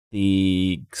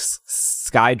the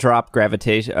Skydrop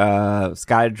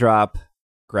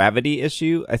gravity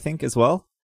issue, I think, as well.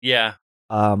 Yeah.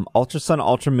 Ultra Sun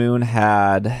Ultra Moon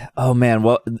had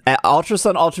Ultra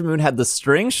Sun Ultra Moon had the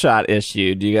string shot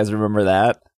issue. Do you guys remember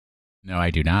that? No,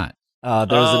 I do not. There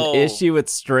was an issue with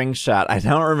string shot. I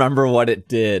don't remember what it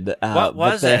did. What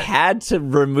was but they it? had to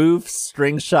remove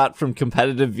string shot from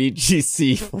competitive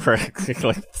VGC for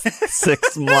like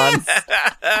 6 months.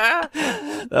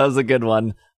 That was a good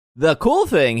one. The cool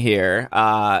thing here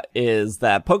is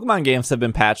that Pokemon games have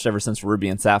been patched ever since Ruby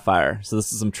and Sapphire. So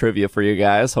this is some trivia for you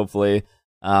guys. Hopefully,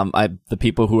 the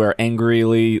people who are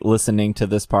angrily listening to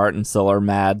this part and still are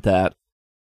mad that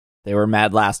they were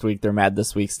mad last week, they're mad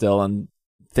this week still, and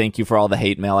thank you for all the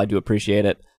hate mail. I do appreciate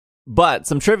it. But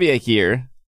some trivia here,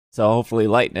 so hopefully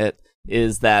lighten it,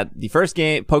 is that the first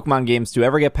Pokemon games to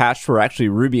ever get patched were actually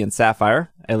Ruby and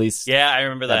Sapphire, at least Yeah, I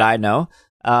remember that. I know.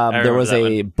 There was remember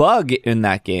that a bug in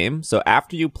that game. So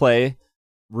after you play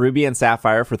Ruby and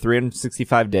Sapphire for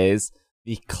 365 days,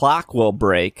 the clock will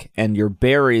break and your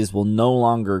berries will no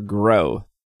longer grow.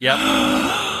 Yep.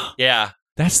 Yeah.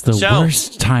 That's the So-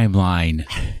 worst timeline.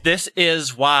 This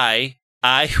is why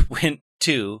I went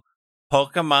to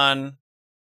Pokemon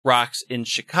Rocks in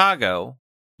Chicago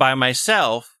by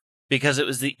myself, because it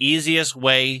was the easiest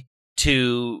way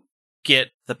to get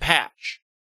the patch.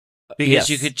 Because Yes.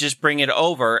 you could just bring it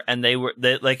over, and they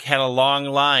like had a long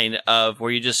line of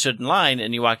where you just stood in line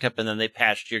and you walked up, and then they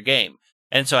patched your game.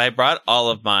 And so I brought all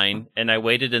of mine, and I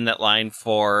waited in that line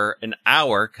for an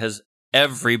hour because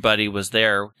everybody was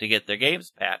there to get their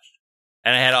games patched.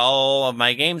 And I had all of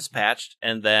my games patched,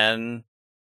 and then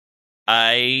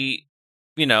I,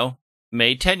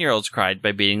 made 10-year-olds cry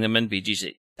by beating them in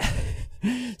VGC.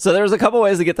 So there was a couple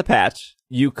ways to get the patch.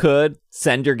 You could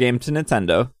send your game to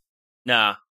Nintendo.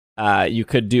 Nah. You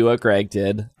could do what Greg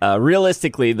did.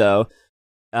 Realistically, though,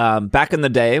 back in the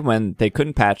day when they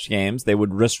couldn't patch games, they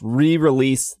would just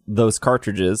re-release those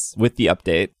cartridges with the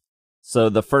update. So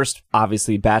the first,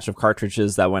 obviously, batch of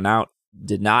cartridges that went out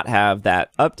did not have that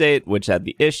update, which had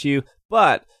the issue.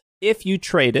 But if you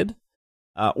traded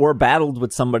or battled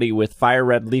with somebody with Fire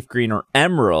Red, Leaf Green, or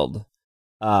Emerald,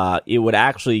 it would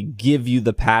actually give you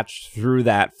the patch through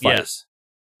that fight. Yes.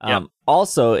 Yep.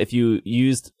 Also, if you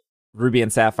used Ruby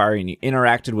and Sapphire and you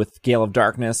interacted with Gale of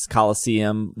Darkness,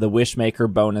 Coliseum, the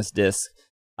Wishmaker bonus disc,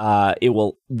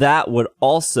 that would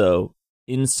also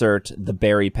insert the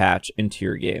berry patch into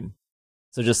your game.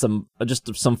 So just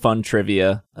some fun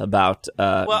trivia about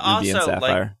Ruby and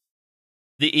Sapphire.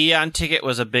 The Eon ticket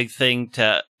was a big thing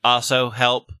to also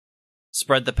help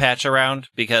spread the patch around,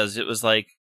 because it was like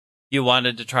you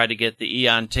wanted to try to get the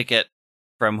Eon ticket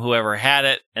from whoever had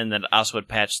it, and then also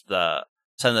would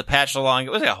send the patch along.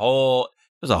 It was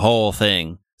a whole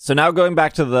thing. So now going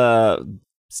back to the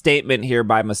statement here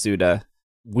by Masuda,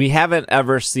 we haven't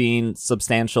ever seen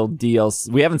substantial DLC.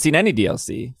 We haven't seen any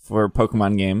DLC for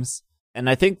Pokemon games. And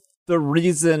I think the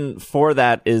reason for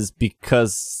that is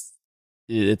because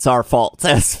it's our fault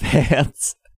as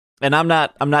fans. And I'm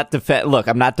not defending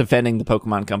the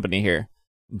Pokemon Company here,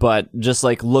 but just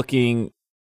like looking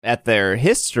at their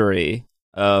history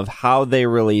of how they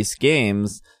release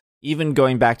games, even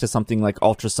going back to something like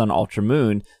Ultra Sun, Ultra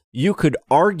Moon, you could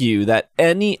argue that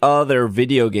any other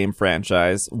video game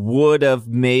franchise would have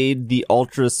made the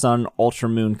Ultra Sun, Ultra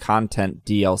Moon content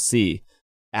DLC,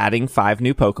 adding 5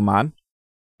 new Pokemon,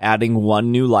 adding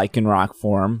 1 new Lycanroc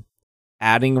form,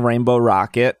 adding Rainbow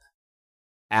Rocket,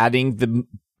 adding the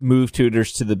Move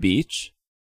Tutors to the beach,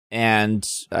 and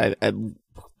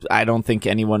I don't think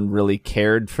anyone really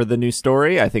cared for the new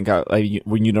story. I think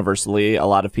universally, a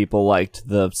lot of people liked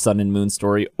the Sun and Moon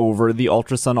story over the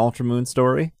Ultra Sun, Ultra Moon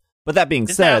story. But that being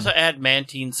Did they said... also add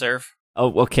Mantine Surf?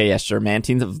 Oh, okay, yeah, sure.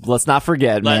 Mantine... Let's not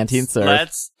forget Mantine Surf.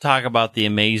 Let's talk about the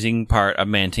amazing part of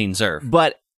Mantine Surf.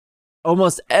 But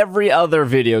almost every other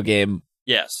video game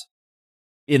Yes.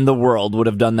 in the world would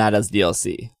have done that as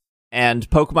DLC. And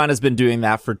Pokemon has been doing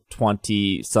that for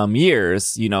 20-some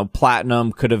years.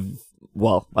 Platinum could have...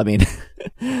 Well, I mean,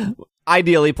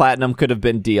 ideally, Platinum could have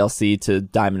been DLC to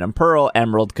Diamond and Pearl.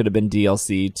 Emerald could have been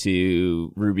DLC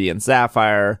to Ruby and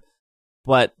Sapphire.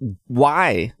 But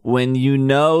why? When you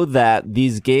know that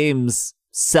these games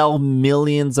sell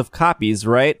millions of copies,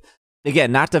 right?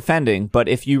 Again, not defending, but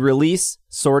if you release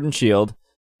Sword and Shield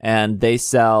and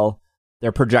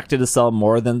they're projected to sell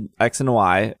more than X and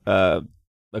Y,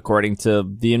 according to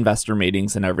the investor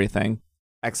meetings and everything.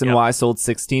 X and Y sold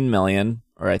 16 million,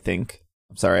 or I think...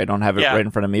 I'm sorry, I don't have it right in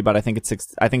front of me, but I think it's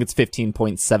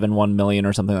 15.71 million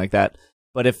or something like that.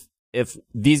 But if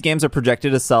these games are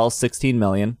projected to sell 16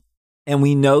 million, and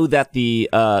we know that the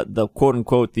quote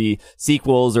unquote the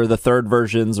sequels or the third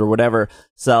versions or whatever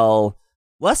sell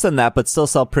less than that, but still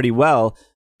sell pretty well.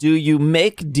 Do you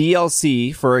make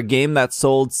DLC for a game that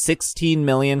sold 16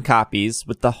 million copies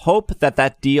with the hope that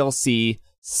that DLC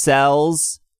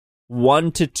sells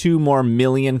 1 to 2 more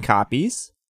million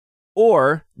copies?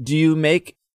 Or do you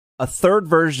make a third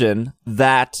version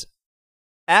that,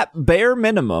 at bare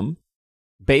minimum,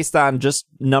 based on just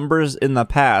numbers in the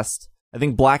past, I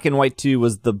think Black and White 2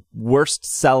 was the worst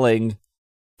selling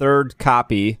third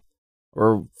copy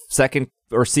or second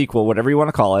or sequel, whatever you want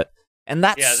to call it. And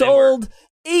that sold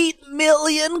 8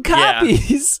 million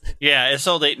copies. Yeah, it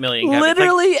sold 8 million copies.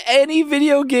 Literally any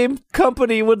video game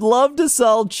company would love to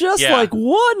sell just like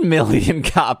 1 million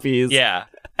copies. Yeah.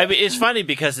 I mean, it's funny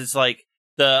because it's like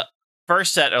the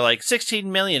first set are like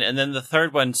 16 million, and then the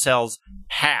third one sells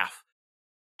half.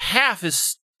 Half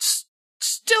is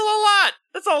still a lot.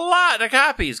 That's a lot of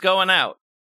copies going out.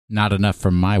 Not enough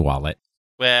for my wallet.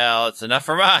 Well, it's enough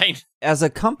for mine. As a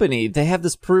company, they have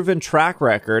this proven track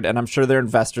record, and I'm sure their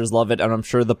investors love it, and I'm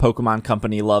sure the Pokemon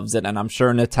company loves it, and I'm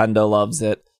sure Nintendo loves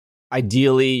it.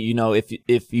 Ideally, you know, if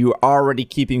you're already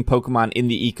keeping Pokemon in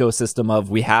the ecosystem of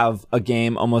we have a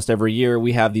game almost every year,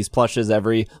 we have these plushes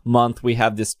every month, we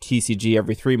have this TCG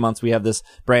every 3 months, we have this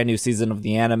brand new season of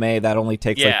the anime that only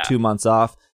takes like 2 months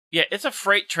off. Yeah, it's a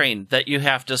freight train that you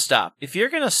have to stop. If you're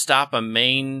going to stop a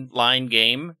mainline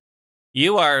game,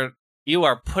 you are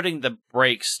putting the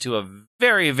brakes to a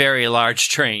very, very large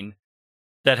train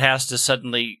that has to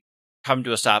suddenly come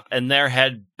to a stop, and there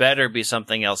had better be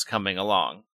something else coming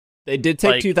along. They did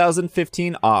take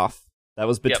 2015 off. That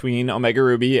was between Omega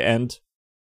Ruby and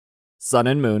Sun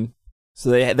and Moon. So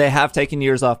they have taken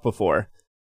years off before.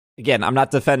 Again, I'm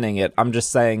not defending it. I'm just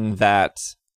saying that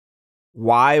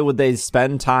why would they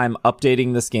spend time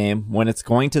updating this game when it's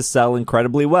going to sell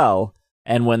incredibly well,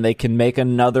 and when they can make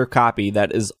another copy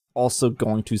that is also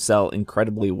going to sell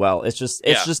incredibly well? It's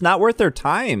just not worth their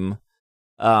time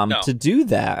to do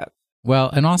that. Well,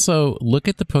 and also look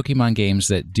at the Pokemon games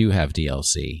that do have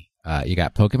DLC. You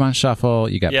got Pokemon Shuffle,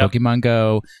 you got Pokemon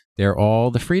Go. They're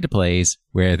all the free-to-plays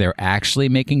where they're actually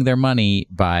making their money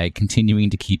by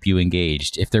continuing to keep you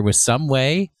engaged. If there was some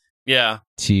way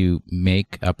to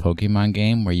make a Pokemon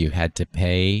game where you had to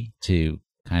pay to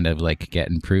kind of like get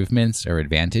improvements or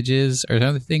advantages or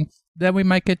another thing, then we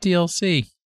might get DLC.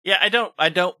 Yeah, I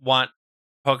don't want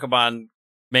Pokemon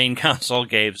main console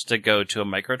games to go to a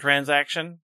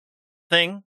microtransaction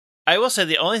thing. I will say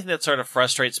the only thing that sort of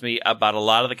frustrates me about a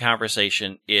lot of the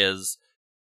conversation is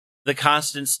the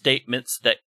constant statements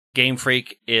that Game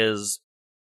Freak is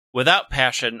without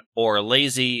passion or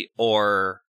lazy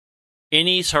or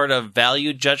any sort of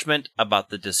value judgment about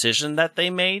the decision that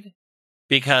they made.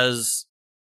 Because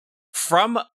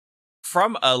from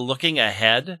a looking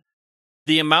ahead,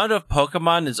 the amount of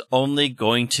Pokemon is only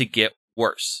going to get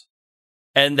worse.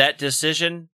 And that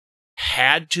decision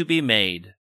had to be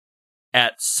made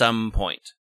at some point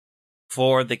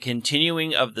for the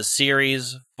continuing of the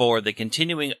series, for the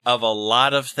continuing of a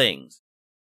lot of things.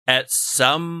 At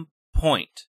some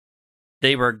point,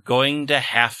 they were going to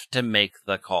have to make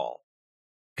the call.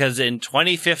 Because in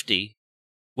 2050,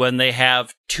 when they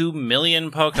have 2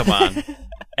 million Pokemon,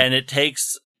 and it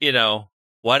takes,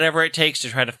 whatever it takes to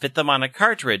try to fit them on a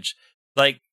cartridge,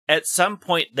 like, at some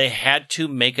point, they had to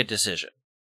make a decision.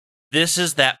 This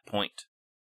is that point.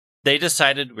 They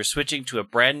decided we're switching to a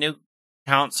brand new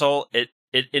console. It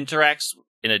interacts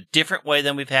in a different way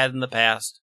than we've had in the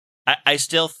past. I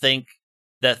still think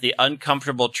that the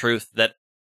uncomfortable truth that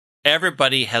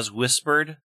everybody has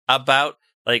whispered about,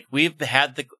 like we've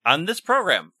had on this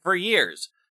program for years,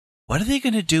 what are they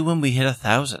going to do when we hit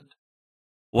 1,000?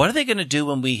 What are they going to do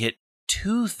when we hit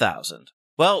 2,000?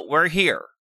 Well, we're here,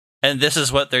 and this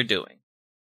is what they're doing.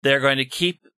 They're going to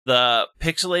keep the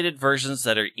pixelated versions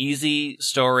that are easy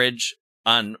storage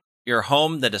on your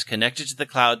home, that is connected to the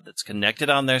cloud, that's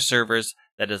connected on their servers,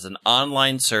 that is an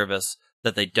online service,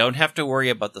 that they don't have to worry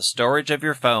about the storage of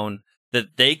your phone,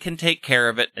 that they can take care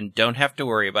of it and don't have to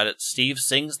worry about it. Steve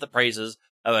sings the praises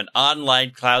of an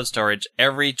online cloud storage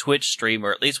every Twitch stream,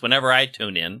 or at least whenever I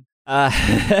tune in.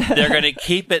 They're going to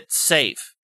keep it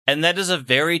safe. And that is a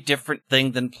very different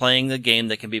thing than playing the game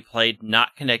that can be played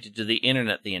not connected to the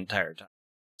internet the entire time.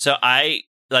 So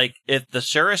if the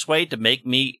surest way to make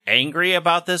me angry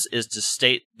about this is to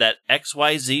state that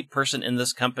XYZ person in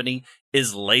this company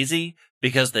is lazy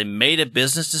because they made a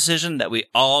business decision that we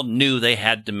all knew they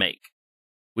had to make.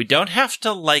 We don't have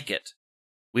to like it.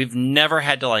 We've never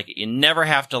had to like it. You never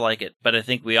have to like it. But I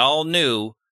think we all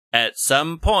knew at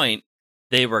some point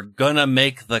they were gonna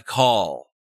make the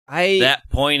call. That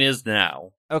point is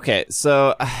now. Okay,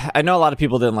 so I know a lot of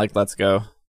people didn't like Let's Go,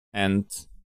 and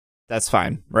that's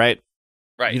fine, right?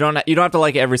 Right. You don't have to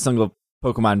like every single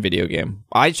Pokemon video game.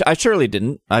 I surely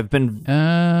didn't. I've been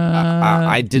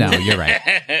I didn't. No, you're right.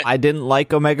 I didn't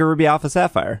like Omega Ruby Alpha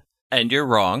Sapphire. And you're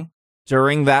wrong.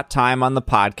 During that time on the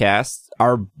podcast,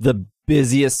 the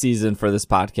busiest season for this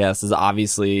podcast is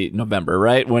obviously November,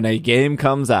 right? When a game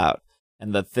comes out,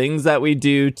 and the things that we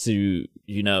do to,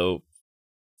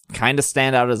 kind of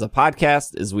stand out as a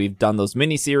podcast is we've done those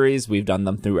mini-series. We've done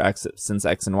them through since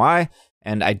X and Y,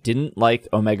 and I didn't like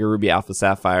Omega Ruby Alpha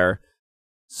Sapphire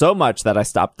so much that I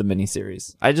stopped the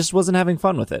mini-series. I just wasn't having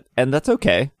fun with it, and that's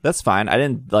okay. That's fine. I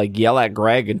didn't yell at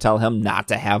Greg and tell him not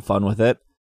to have fun with it.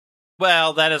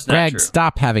 Well, that is not Greg, true.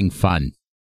 stop having fun.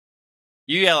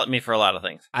 You yell at me for a lot of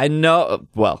things. I know.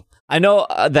 Well, I know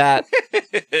that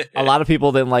a lot of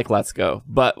people didn't like Let's Go,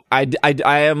 but I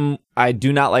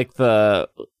do not like the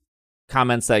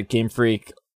comments that Game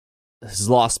Freak has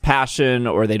lost passion,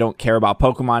 or they don't care about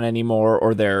Pokemon anymore,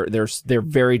 or they're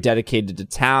very dedicated to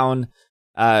Town,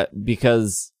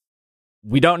 because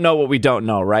we don't know what we don't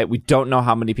know, right? We don't know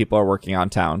how many people are working on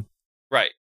Town.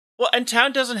 Right. Well, and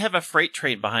Town doesn't have a freight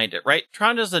train behind it, right?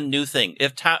 Town is a new thing.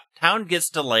 If Town gets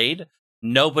delayed,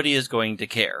 nobody is going to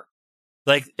care.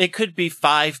 Like, it could be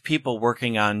 5 people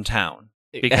working on Town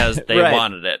because they Right.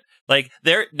 wanted it. Like,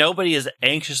 nobody is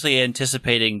anxiously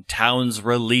anticipating Town's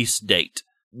release date.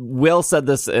 Will said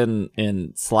this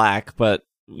in Slack, but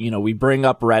we bring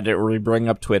up Reddit or we bring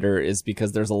up Twitter is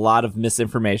because there's a lot of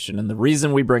misinformation, and the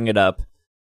reason we bring it up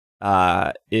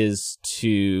is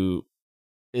the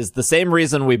same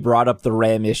reason we brought up the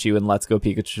RAM issue in Let's Go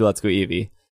Pikachu, Let's Go Eevee.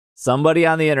 Somebody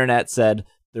on the internet said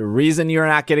the reason you're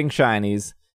not getting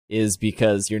shinies is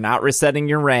because you're not resetting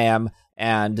your RAM,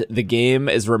 and the game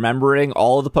is remembering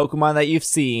all of the Pokemon that you've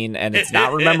seen, and it's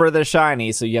not remember the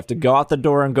shiny, so you have to go out the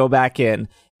door and go back in,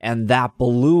 and that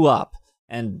blew up,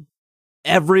 and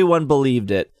everyone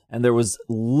believed it, and there was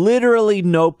literally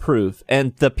no proof,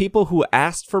 and the people who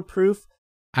asked for proof,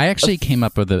 I actually came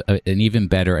up with an even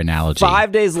better analogy.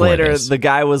 5 days for later, this. the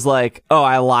guy was like, "Oh,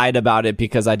 I lied about it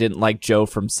because I didn't like Joe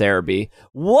from Cerebi."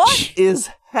 What is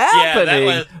happening?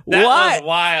 Yeah, that was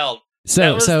wild.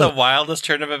 That was the wildest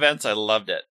turn of events. I loved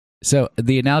it. So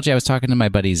the analogy, I was talking to my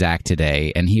buddy Zach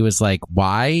today, and he was like,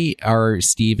 "Why are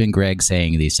Steve and Greg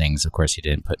saying these things?" Of course, he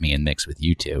didn't put me in mix with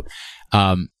you two.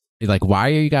 Like, why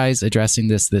are you guys addressing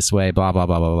this way? Blah blah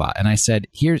blah blah blah. And I said,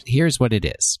 here's what it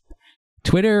is.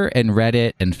 Twitter and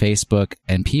Reddit and Facebook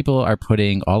and people are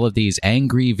putting all of these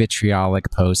angry,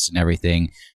 vitriolic posts and everything.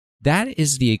 That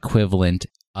is the equivalent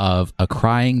of a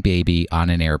crying baby on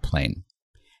an airplane.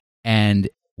 And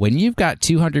when you've got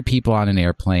 200 people on an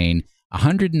airplane,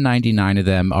 199 of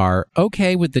them are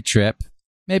okay with the trip,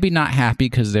 maybe not happy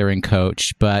because they're in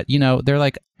coach, but, they're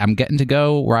like, I'm getting to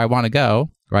go where I want to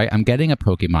go, right? I'm getting a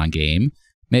Pokemon game.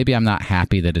 Maybe I'm not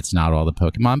happy that it's not all the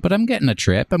Pokemon, but I'm getting a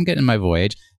trip. I'm getting my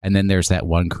voyage. And then there's that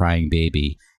one crying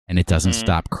baby, and it doesn't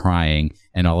stop crying.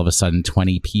 And all of a sudden,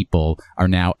 20 people are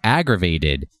now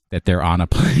aggravated that they're on a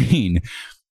plane.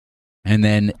 And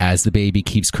then as the baby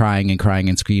keeps crying and crying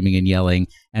and screaming and yelling,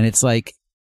 and it's like,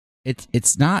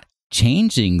 it's not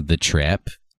changing the trip.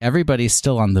 Everybody's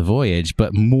still on the voyage,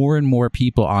 but more and more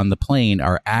people on the plane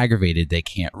are aggravated. They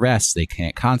can't rest. They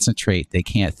can't concentrate. They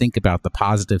can't think about the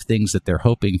positive things that they're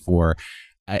hoping for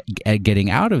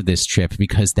getting out of this trip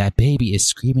because that baby is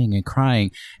screaming and crying.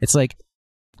 It's like,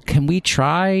 can we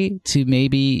try to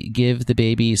maybe give the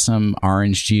baby some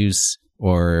orange juice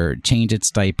or change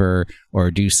its diaper or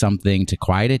do something to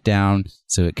quiet it down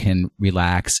so it can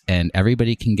relax and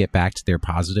everybody can get back to their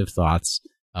positive thoughts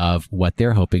of what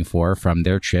they're hoping for from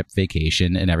their trip,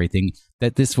 vacation, and everything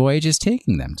that this voyage is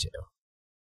taking them to.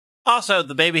 Also,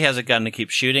 the baby has a gun to keep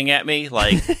shooting at me.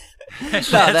 Like,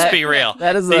 let's be real.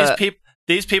 That is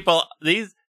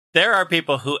there are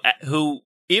people who,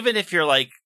 even if you're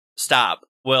like, stop,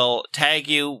 will tag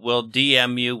you, will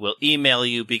DM you, will email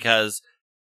you because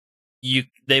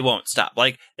they won't stop.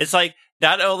 Like, it's like,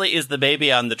 not only is the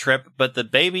baby on the trip, but the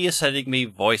baby is sending me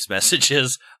voice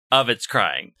messages of its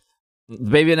crying. The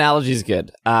baby analogy is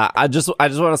good. I just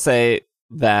want to say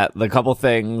that the couple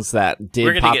things that did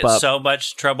We're pop gonna get up. so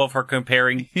much trouble for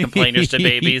comparing complainers to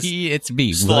babies. It's me,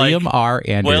 It's William like, R.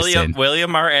 Anderson.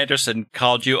 William R. Anderson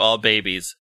called you all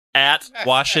babies. At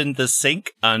Wash in the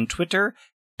Sink on Twitter.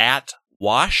 At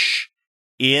Wash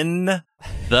in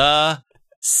the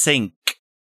Sink.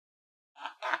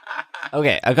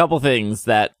 Okay, a couple things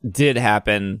that did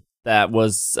happen that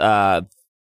was that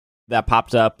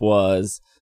popped up was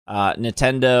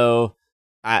Nintendo.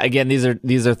 Again, these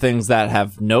are things that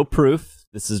have no proof.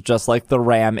 This is just like the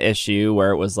RAM issue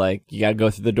where it was like, you got to go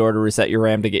through the door to reset your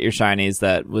RAM to get your shinies.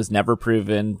 That was never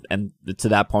proven. And to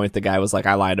that point, the guy was like,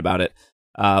 I lied about it.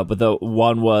 But the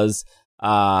one was,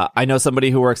 I know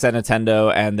somebody who works at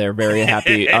Nintendo and they're very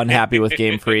unhappy with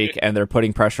Game Freak, and they're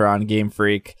putting pressure on Game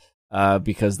Freak,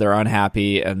 because they're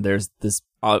unhappy, and there's this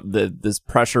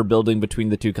pressure building between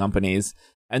the two companies.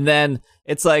 And then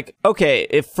it's like, okay,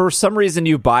 if for some reason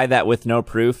you buy that with no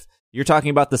proof, you're talking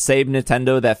about the same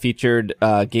Nintendo that featured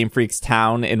Game Freak's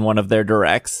town in one of their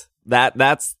directs.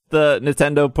 That's the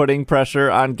Nintendo putting pressure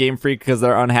on Game Freak because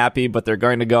they're unhappy, but they're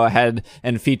going to go ahead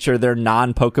and feature their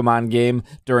non-Pokemon game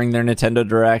during their Nintendo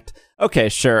Direct. Okay,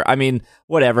 sure. I mean,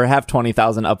 whatever. Have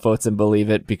 20,000 upvotes and believe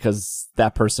it because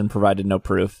that person provided no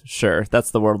proof. Sure,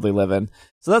 that's the world we live in.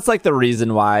 So that's like the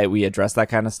reason why we address that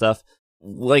kind of stuff.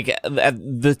 Like,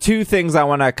 the two things I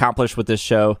want to accomplish with this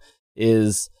show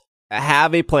is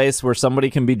have a place where somebody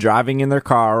can be driving in their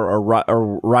car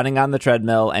or running on the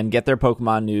treadmill and get their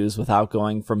Pokemon news without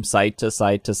going from site to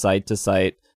site to site to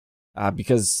site.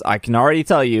 Because I can already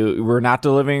tell you, we're not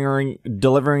delivering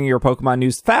your Pokemon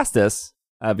news fastest,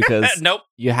 because Nope.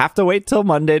 You have to wait till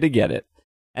Monday to get it.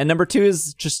 And number two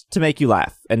is just to make you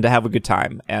laugh and to have a good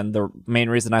time. And the main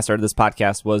reason I started this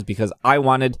podcast was because I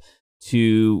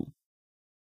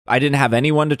didn't have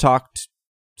anyone to talk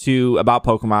to about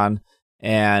Pokemon,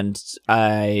 and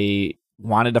I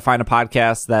wanted to find a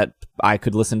podcast that I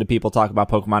could listen to people talk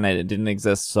about Pokemon, and it didn't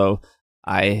exist, so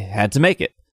I had to make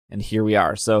it, and here we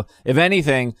are. So, if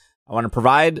anything, I want to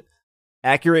provide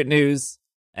accurate news,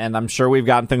 and I'm sure we've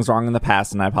gotten things wrong in the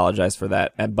past, and I apologize for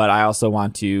that, but I also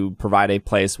want to provide a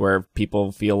place where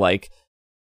people feel like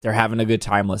they're having a good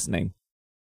time listening.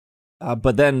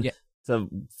 But then, to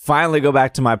finally go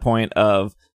back to my point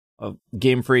of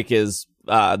Game Freak is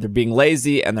they're being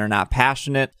lazy and they're not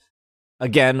passionate.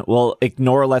 Again, we'll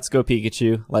ignore Let's Go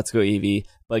Pikachu, Let's Go Eevee,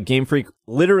 but Game Freak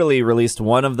literally released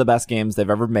one of the best games they've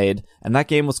ever made, and that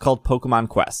game was called Pokemon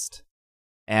Quest.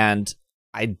 And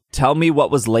tell me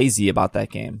what was lazy about that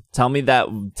game. Tell me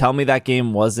that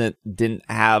game didn't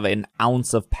have an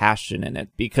ounce of passion in it,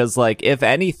 because like, if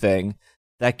anything,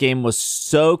 that game was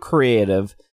so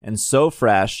creative and so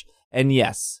fresh. And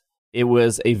yes, it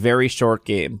was a very short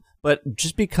game. But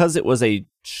just because it was a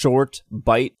short,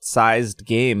 bite-sized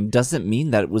game doesn't mean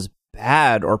that it was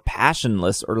bad or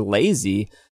passionless or lazy.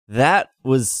 That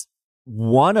was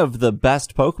one of the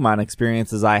best Pokemon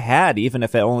experiences I had, even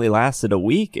if it only lasted a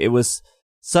week. It was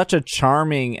such a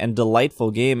charming and delightful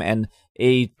game, and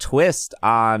a twist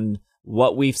on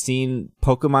what we've seen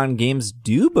Pokemon games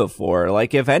do before.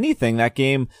 Like, if anything, that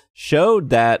game showed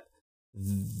that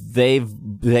they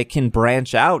can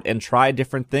branch out and try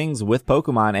different things with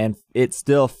Pokemon and it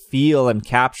still feel and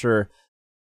capture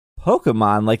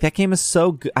Pokemon. Like, that game is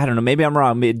so good. I don't know, maybe I'm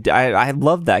wrong. I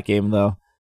love that game though.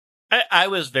 I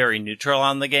was very neutral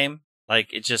on the game. Like,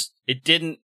 it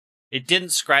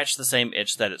didn't scratch the same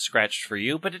itch that it scratched for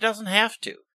you, but it doesn't have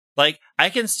to. Like, I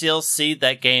can still see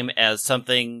that game as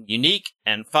something unique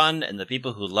and fun, and the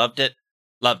people who loved it.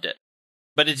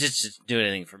 But it just didn't do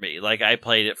anything for me. Like, I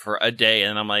played it for a day,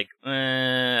 and I'm like,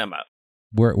 I'm out.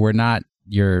 We're not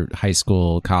your high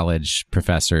school, college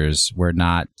professors. We're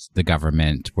not the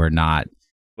government. We're not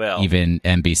even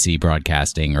NBC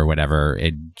Broadcasting or whatever,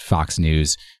 Fox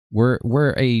News. We're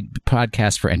a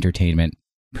podcast for entertainment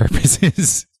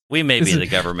purposes. We may be the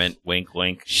government. Wink,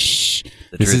 wink. Shh.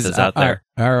 The truth is out there.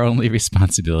 Our only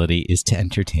responsibility is to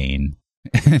entertain.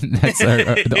 That's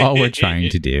all we're trying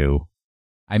to do.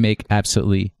 I make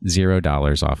absolutely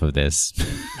 $0 off of this.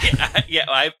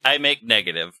 I make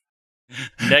negative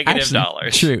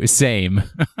dollars. True, same.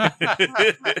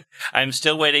 I'm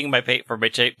still waiting my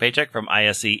paycheck from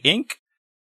ISE Inc.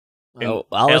 Oh,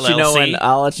 I'll let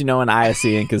you know when ISE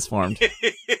Inc. is formed.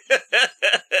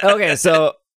 Okay,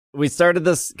 so we started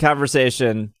this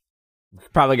conversation,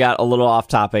 probably got a little off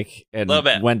topic and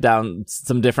went down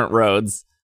some different roads.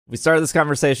 We started this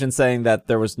conversation saying that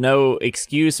there was no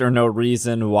excuse or no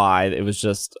reason why. It was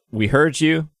just, we heard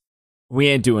you, we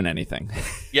ain't doing anything.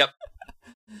 Yep.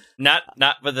 Not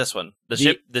with this one. The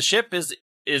ship is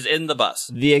in the bus.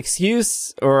 The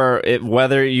excuse, or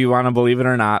whether you want to believe it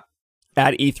or not,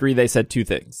 at E3 they said two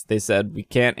things. They said we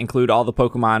can't include all the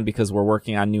Pokemon because we're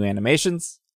working on new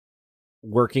animations,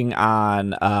 working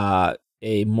on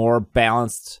a more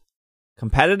balanced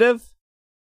competitive,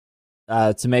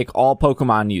 to make all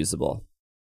Pokemon usable.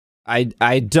 I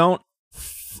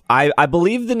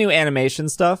believe the new animation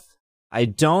stuff. I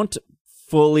don't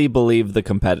fully believe the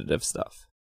competitive stuff.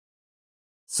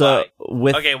 So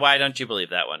why don't you believe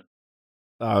that one?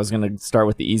 I was gonna start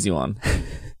with the easy one.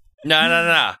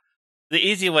 No. The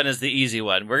easy one is the easy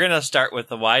one. We're going to start with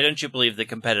the why don't you believe the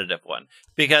competitive one.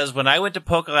 Because when I went to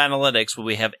Poke Analytics, when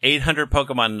we have 800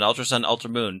 Pokemon in Ultra Sun, Ultra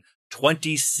Moon,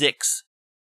 26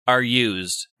 are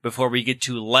used before we get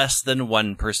to less than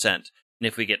 1%. And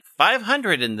if we get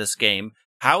 500 in this game,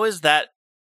 how is that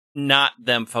not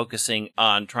them focusing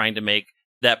on trying to make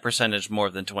that percentage more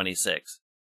than 26?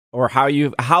 Or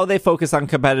how they focus on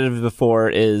competitive before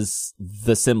is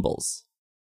the symbols.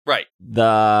 Right.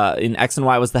 In X and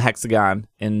Y was the hexagon.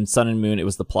 In Sun and Moon, it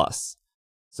was the plus.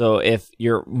 So if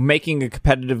you're making a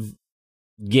competitive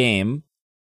game,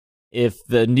 if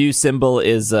the new symbol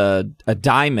is a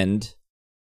diamond,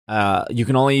 you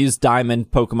can only use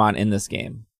diamond Pokemon in this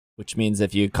game. Which means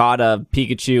if you caught a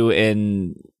Pikachu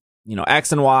in,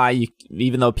 X and Y,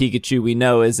 even though Pikachu we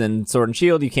know is in Sword and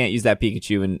Shield, you can't use that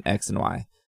Pikachu in X and Y.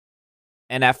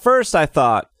 And at first I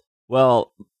thought,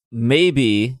 well,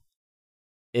 maybe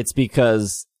it's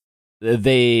because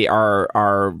they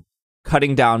are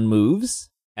cutting down moves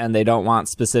and they don't want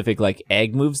specific like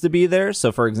egg moves to be there.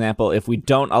 So for example, if we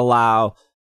don't allow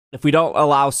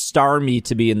Starmie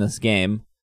to be in this game,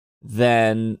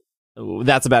 then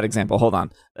that's a bad example. Hold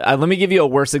on. Let me give you a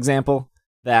worse example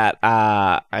that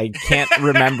I can't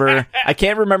remember. I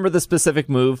can't remember the specific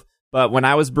move, but when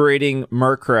I was breeding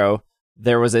Murkrow,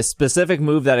 there was a specific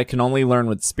move that it can only learn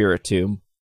with Spiritomb.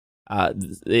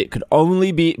 It could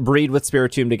only breed with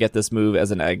Spiritomb to get this move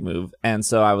as an egg move. And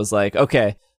so I was like,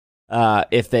 okay,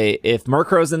 if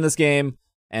Murkrow's in this game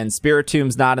and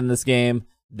Spiritomb's not in this game,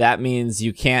 that means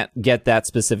you can't get that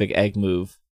specific egg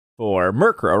move for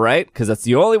Murkrow, right? Because that's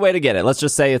the only way to get it. Let's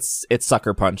just say it's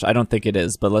Sucker Punch. I don't think it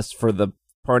is, but let's for the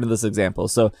part of this example.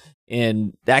 So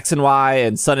in X and Y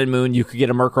and Sun and Moon, you could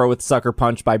get a Murkrow with Sucker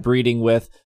Punch by breeding with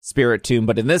Spiritomb,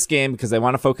 but in this game, because they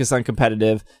want to focus on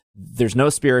competitive, there's no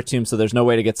Spiritomb, so there's no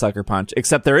way to get Sucker Punch.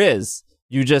 Except there is.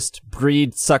 You just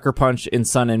breed Sucker Punch in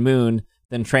Sun and Moon,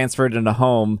 then transfer it into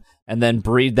Home, and then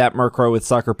breed that Murkrow with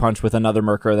Sucker Punch with another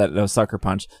Murkrow that knows Sucker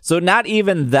Punch. So not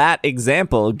even that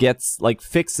example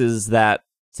fixes that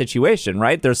situation,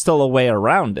 right? There's still a way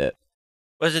around it.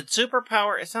 Was it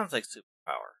Superpower? It sounds like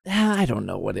Superpower. I don't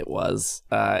know what it was.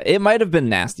 It might have been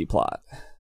Nasty Plot.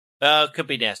 Could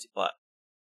be Nasty Plot.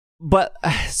 But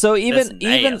so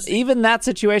even that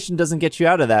situation doesn't get you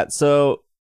out of that. So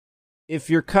if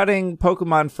you're cutting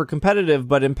Pokemon for competitive,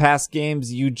 but in past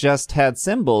games you just had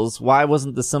symbols, why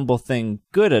wasn't the symbol thing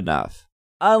good enough?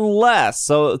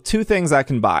 So two things I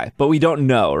can buy, but we don't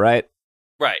know, right?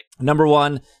 Right. Number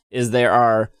one is they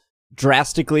are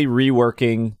drastically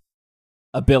reworking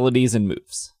abilities and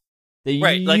moves. They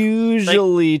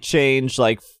usually change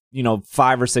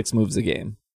 5 or 6 moves a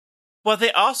game. Well,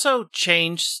 they also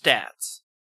change stats.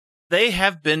 They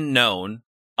have been known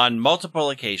on multiple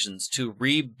occasions to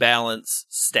rebalance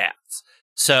stats.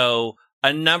 So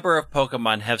a number of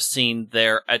Pokemon have seen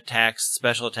their attacks,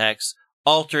 special attacks,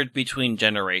 altered between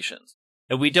generations.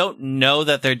 And we don't know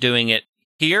that they're doing it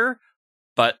here,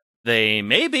 but they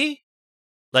may be.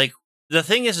 The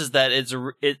thing is that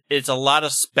it's a lot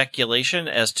of speculation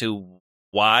as to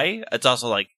why. It's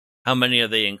also how many are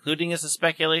they including as a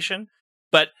speculation?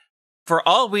 But for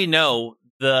all we know,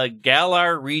 the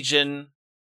Galar region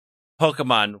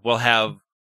Pokemon will have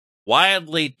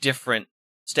wildly different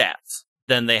stats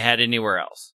than they had anywhere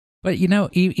else. But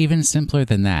even simpler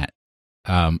than that,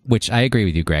 which I agree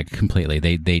with you, Greg, completely.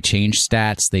 They change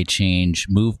stats, they change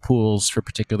move pools for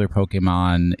particular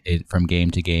Pokemon from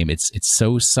game to game. It's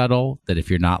so subtle that if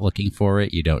you're not looking for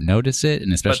it, you don't notice it,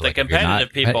 and especially but the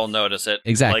competitive people notice it.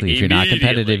 Exactly. If you're not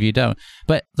competitive, you don't.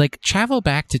 But travel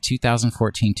back to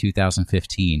 2014,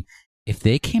 2015. If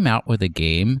they came out with a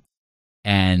game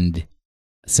and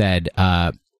said,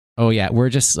 "Oh yeah, we're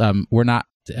not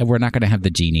going to have the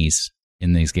genies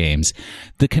in these games,"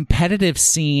 the competitive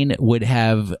scene would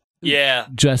have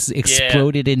just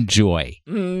exploded in joy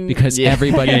because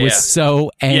everybody was so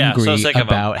angry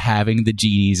about having the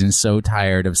genies and so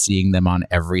tired of seeing them on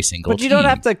every single team. But you don't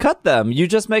have to cut them. You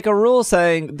just make a rule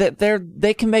saying that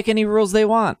they can make any rules they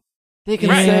want. They can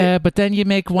say, but then you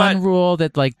make one rule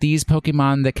that these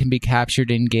Pokemon that can be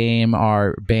captured in game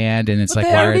are banned, and it's why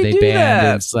are they banned?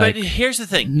 And it's but here's the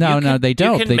thing: no, they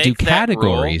don't. They do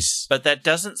categories, rule, but that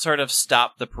doesn't sort of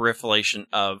stop the proliferation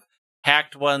of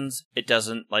hacked ones. It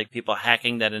doesn't people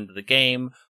hacking that into the game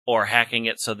or hacking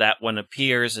it so that one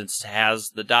appears and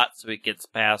has the dot so it gets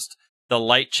past the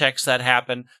light checks that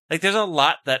happen. There's a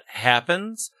lot that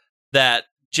happens that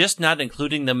just not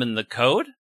including them in the code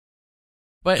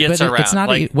But gets around. It's not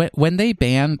when they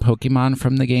ban Pokemon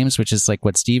from the games, which is like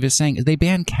what Steve is saying. They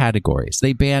ban categories.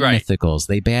 They ban mythicals.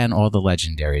 They ban all the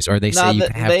legendaries, or they say you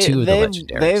can have two of the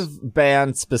legendaries. They've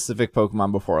banned specific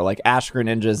Pokemon before, like Ash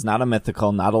Greninja is not a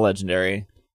mythical, not a legendary,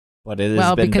 but it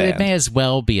has been because banned. It may as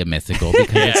well be a mythical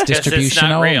because it's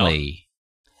distribution only.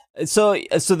 So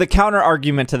the counter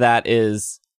argument to that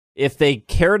is if they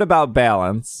cared about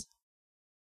balance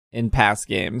in past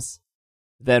games,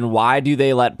 then why do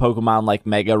they let Pokemon like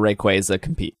Mega Rayquaza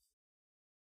compete?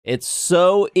 It's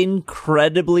so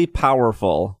incredibly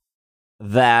powerful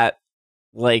that,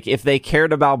 like, if they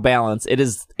cared about balance, it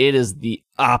is the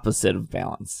opposite of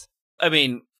balance. I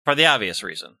mean, for the obvious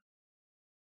reason.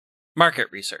 Market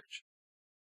research.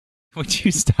 Would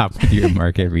you stop with your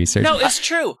market research? No, it's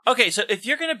true. Okay, so if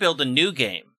you're going to build a new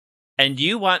game and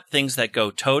you want things that go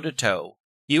toe-to-toe,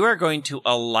 you are going to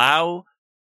allow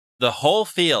the whole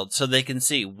field so they can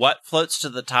see what floats to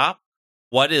the top,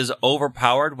 what is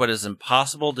overpowered, what is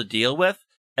impossible to deal with,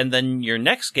 and then your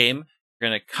next game, you're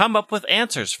going to come up with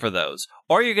answers for those.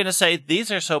 Or you're going to say,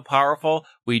 these are so powerful,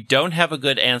 we don't have a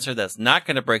good answer that's not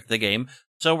going to break the game,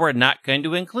 so we're not going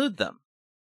to include them.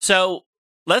 So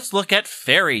let's look at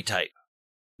Fairy type.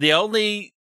 The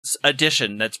only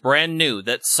addition that's brand new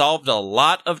that solved a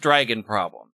lot of dragon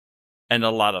problems, and a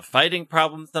lot of fighting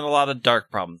problems, and a lot of dark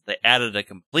problems. They added a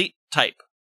complete type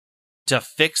to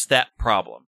fix that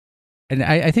problem. And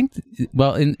I think,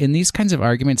 well, in these kinds of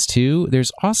arguments too,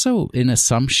 there's also an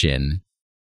assumption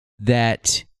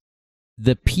that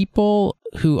the people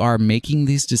who are making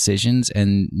these decisions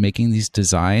and making these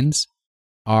designs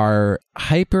are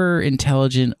hyper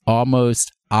intelligent,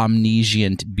 almost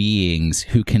omniscient beings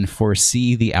who can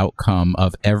foresee the outcome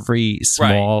of every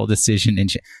small decision.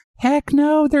 Heck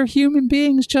no, they're human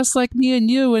beings just like me and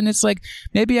you. And it's like,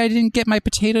 maybe I didn't get my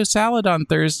potato salad on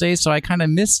Thursday, so I kind of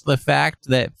missed the fact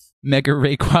that Mega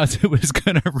Rayquaza was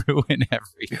going to ruin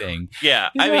everything. Yeah,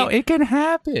 I mean, it can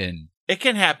happen. It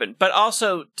can happen. But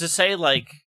also to say,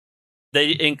 like,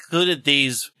 they included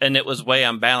these and it was way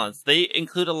unbalanced. They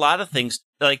include a lot of things.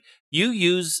 Like,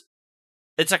 it's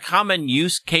a common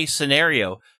use case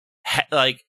scenario.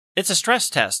 Like, it's a stress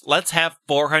test. Let's have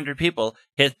 400 people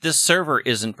hit this server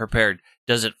isn't prepared.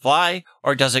 Does it fly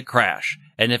or does it crash?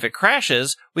 And if it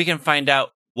crashes, we can find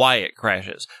out why it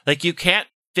crashes. Like, you can't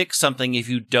fix something if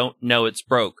you don't know it's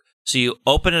broke. So you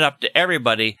open it up to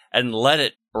everybody and let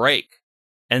it break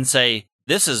and say,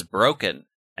 this is broken.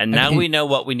 And now we know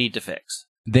what we need to fix.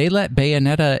 They let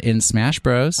Bayonetta in Smash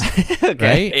Bros. Okay.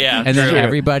 Right? Yeah. And then true.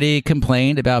 everybody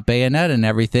complained about Bayonetta and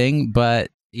everything. But,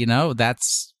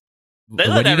 that's... They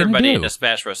let everybody into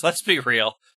Smash Bros. Let's be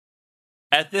real.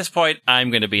 At this point, I'm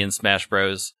going to be in Smash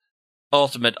Bros.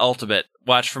 Ultimate.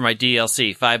 Watch for my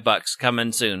DLC. $5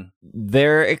 coming soon.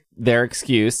 Their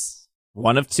excuse,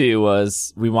 one of two,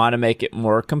 was we want to make it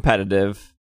more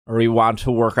competitive, or we want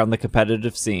to work on the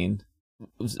competitive scene.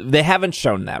 They haven't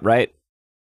shown that, right?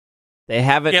 They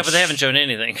haven't. Yeah, but they haven't shown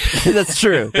anything. That's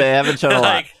true. They haven't shown a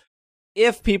lot.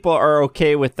 If people are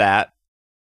okay with that,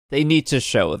 they need to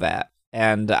show that.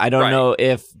 And I don't know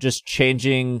if just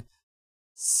changing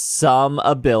some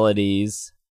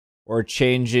abilities or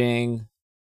changing...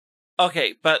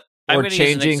 Okay, but or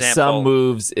changing some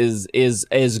moves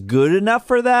is good enough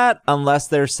for that, unless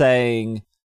they're saying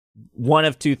one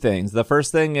of two things. The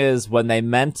first thing is when they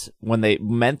meant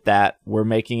that we're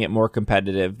making it more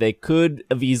competitive, they could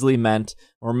have easily meant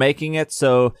we're making it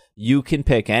so you can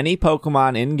pick any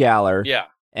Pokemon in Galar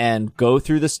and go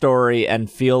through the story and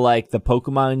feel like the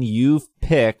Pokemon you've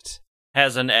picked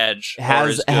has an edge,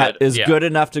 is good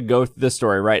enough to go through the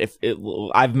story, right?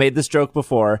 I've made this joke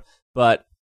before, but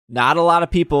not a lot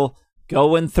of people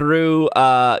going through,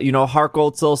 Heart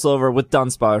Gold, Soul Silver with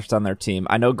Dunsparce on their team.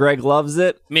 I know Greg loves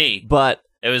it. Me. But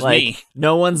it was me.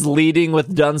 No one's leading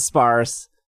with Dunsparce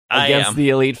against the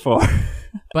Elite Four.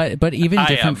 But even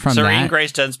different from Serene that,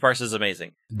 Grace Dunsparce is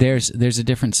amazing. There's a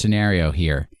different scenario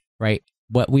here, right?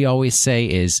 What we always say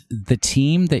is the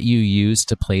team that you use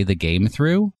to play the game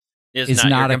through is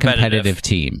not a competitive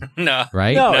team. No.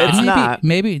 Right? No, it's not.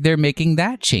 Maybe they're making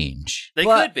that change. They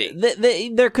could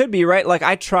be. There could be, right? Like,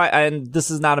 I try, and this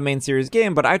is not a main series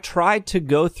game, but I tried to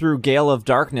go through Gale of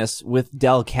Darkness with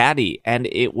Delcatty, and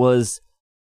it was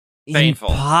painful.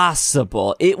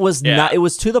 Impossible. It was not. It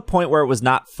was to the point where it was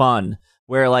not fun.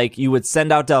 Where, like, you would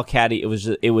send out Delcatty,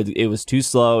 it was too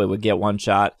slow. It would get one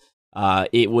shot.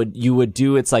 You would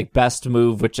do its like best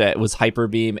move, which was Hyper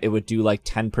Beam. It would do like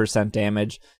 10%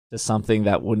 damage to something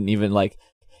that wouldn't even like.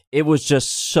 It was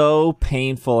just so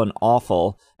painful and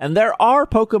awful. And there are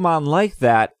Pokemon like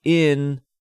that in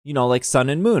like Sun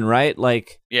and Moon, right?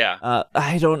 Like, Yeah.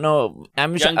 I don't know.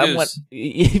 I'm Young Goose.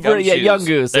 Young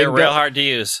Goose. They're real hard to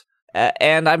use.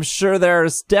 And I'm sure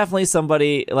there's definitely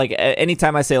somebody, like,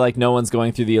 anytime I say, like, no one's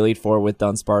going through the Elite Four with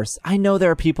Dunsparce, I know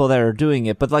there are people that are doing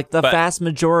it, but, like, the vast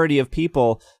majority of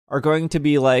people are going to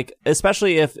be, like,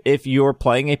 especially if you're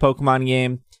playing a Pokemon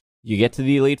game, you get to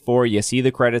the Elite Four, you see the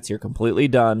credits, you're completely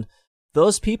done.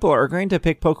 Those people are going to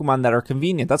pick Pokemon that are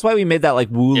convenient. That's why we made that, like,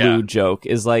 Wooloo joke,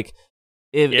 is, like,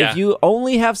 if you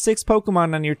only have 6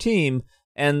 Pokemon on your team,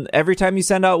 and every time you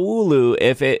send out Wooloo,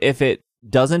 if it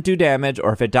doesn't do damage,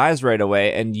 or if it dies right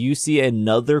away, and you see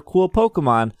another cool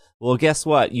Pokemon, well, guess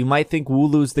what? You might think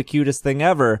Wooloo's the cutest thing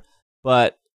ever,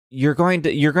 but you're going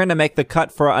to make the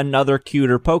cut for another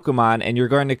cuter Pokemon, and you're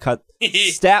going to cut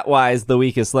stat-wise the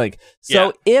weakest link.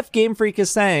 So if Game Freak is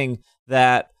saying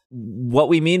that what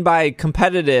we mean by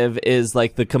competitive is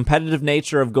like the competitive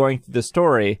nature of going through the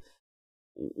story,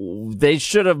 they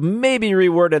should have maybe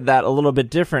reworded that a little bit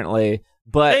differently.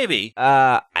 But maybe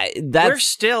we're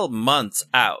still months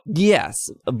out. Yes,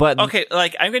 but okay.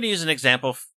 Like, I'm going to use an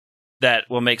example that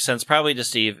will make sense probably to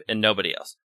Steve and nobody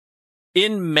else.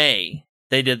 In May,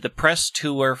 they did the press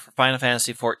tour for Final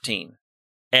Fantasy XIV,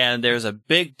 and there's a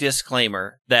big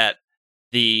disclaimer that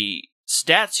the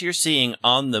stats you're seeing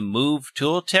on the move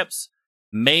tooltips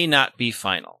may not be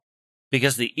final,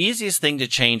 because the easiest thing to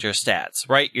change are stats,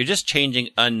 right? You're just changing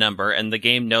a number, and the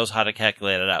game knows how to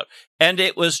calculate it out. And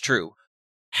it was true.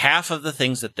 Half of the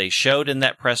things that they showed in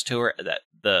that press tour that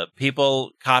the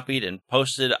people copied and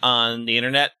posted on the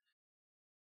internet,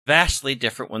 vastly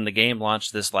different when the game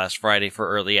launched this last Friday for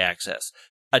early access.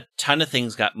 A ton of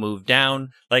things got moved down.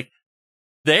 Like,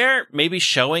 they're maybe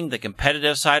showing the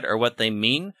competitive side or what they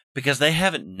mean because they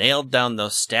haven't nailed down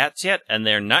those stats yet, and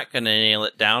they're not going to nail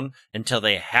it down until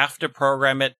they have to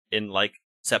program it in, like,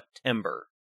 September.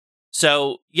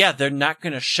 So, yeah, they're not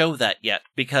going to show that yet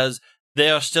because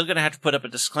they're still going to have to put up a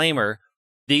disclaimer.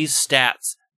 These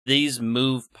stats, these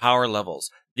move power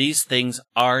levels, these things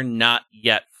are not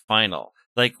yet final.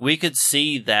 Like, we could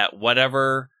see that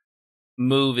whatever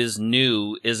move is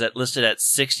new is listed at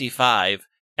 65,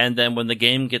 and then when the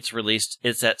game gets released,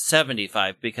 it's at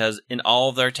 75, because in all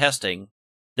of their testing,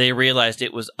 they realized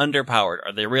it was underpowered,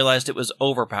 or they realized it was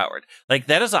overpowered. Like,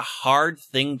 that is a hard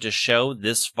thing to show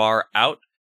this far out,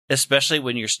 especially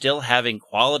when you're still having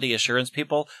quality assurance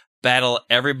people battle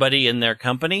everybody in their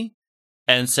company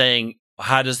and saying,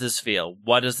 how does this feel?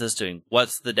 What is this doing?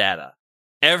 What's the data?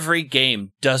 Every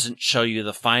game doesn't show you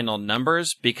the final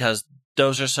numbers because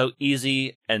those are so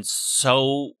easy and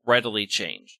so readily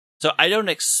changed. So I don't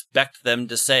expect them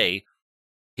to say,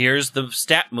 here's the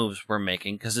stat moves we're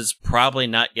making, because it's probably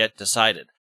not yet decided.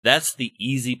 That's the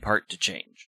easy part to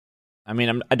change. I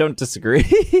mean, I don't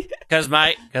disagree. Because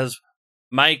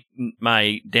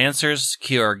my Dancer's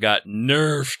Cure got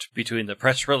nerfed between the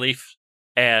press release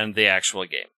and the actual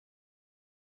game,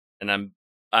 and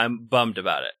I'm bummed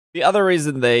about it. The other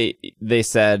reason they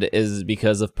said is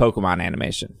because of Pokemon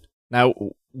animation. Now,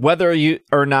 whether you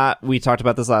or not, we talked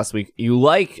about this last week, you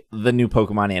like the new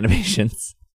Pokemon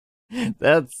animations,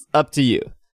 that's up to you.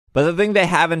 But the thing they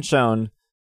haven't shown,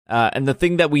 and the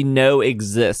thing that we know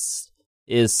exists,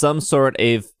 is some sort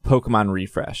of Pokemon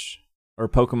refresh. Or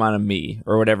Pokemon Me,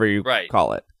 or whatever you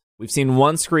call it. We've seen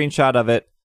one screenshot of it,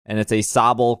 and it's a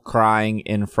Sobble crying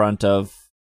in front of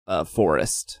a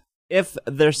forest. If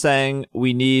they're saying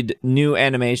we need new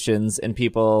animations and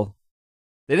people...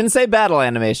 They didn't say battle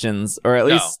animations, or at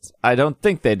least I don't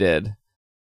think they did.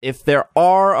 If there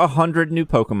are 100 new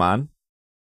Pokemon,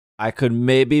 I could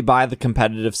maybe buy the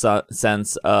competitive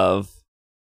sense of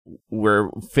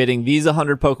we're fitting these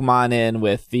 100 Pokemon in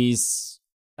with these...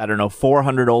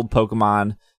 400 old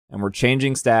Pokemon, and we're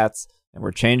changing stats, and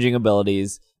we're changing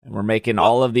abilities, and we're making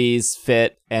all of these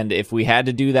fit. And if we had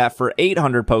to do that for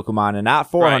 800 Pokemon and not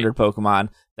 400 Pokemon,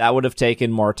 that would have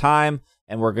taken more time.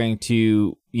 And we're going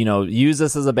to, use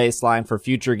this as a baseline for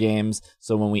future games.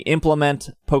 So when we implement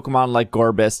Pokemon like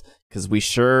Gorbis, because we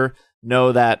sure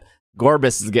know that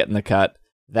Gorbis is getting the cut,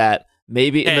 that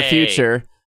maybe in the future,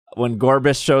 when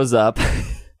Gorbis shows up...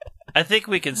 I think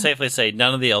we can safely say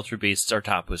none of the Ultra Beasts or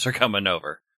Tapus are coming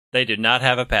over. They do not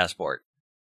have a passport.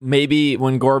 Maybe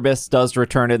when Gorbis does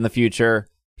return in the future,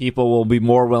 people will be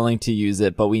more willing to use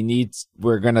it, but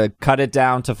we're going to cut it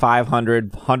down to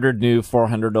 500, 100 new,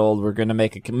 400 old. We're going to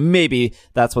make it, maybe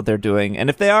that's what they're doing. And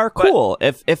if they are, cool.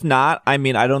 If not, I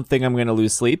mean, I don't think I'm going to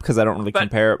lose sleep because I don't really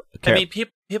care. I mean,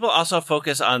 people also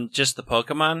focus on just the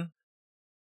Pokemon.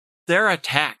 There are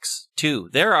attacks, too.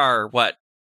 There are,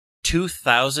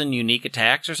 2,000 unique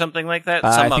attacks or something like that?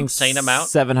 Some insane amount?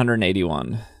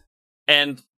 781.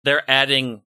 And they're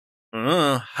adding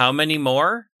How many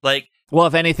more? Like, Well,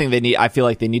 if anything, I feel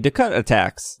like they need to cut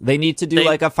attacks. They need to do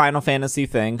like a Final Fantasy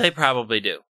thing they probably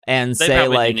do. and They say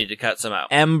probably like do need to cut some out.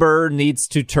 Ember needs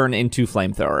to turn into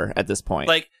Flamethrower at this point.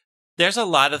 Like, there's a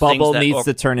lot of Bubble things that needs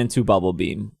to turn into Bubble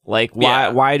Beam. Like, why? Yeah.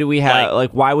 Why do we have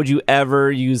like? Why would you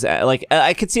ever use like?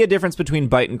 I could see a difference between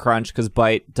Bite and Crunch because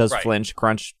Bite does Right. flinch,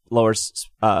 Crunch lowers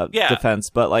Yeah. defense,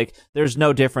 but like, there's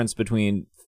no difference between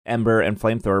Ember and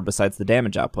Flamethrower besides the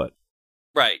damage output.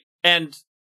 Right. And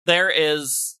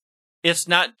it's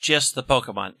not just the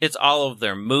Pokemon. It's all of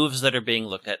their moves that are being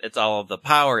looked at. It's all of the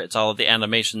power. It's all of the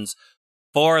animations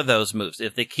for those moves.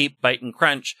 If they keep Bite and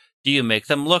Crunch, do you make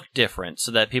them look different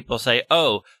so that people say,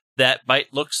 oh, that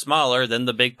Bite looks smaller than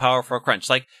the big powerful Crunch?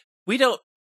 Like, we don't...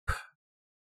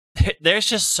 There's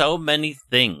just so many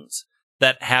things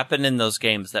that happen in those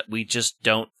games that we just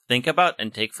don't think about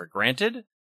and take for granted.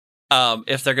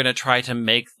 If they're going to try to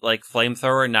make like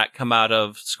Flamethrower not come out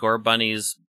of Score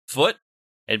Bunny's foot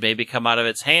and maybe come out of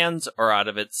its hands or out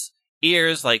of its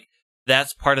ears, like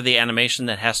that's part of the animation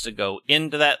that has to go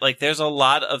into that. Like there's a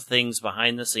lot of things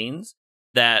behind the scenes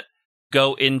that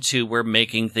go into we're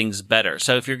making things better.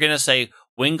 So if you're going to say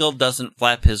Wingull doesn't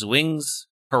flap his wings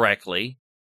correctly,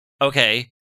 okay,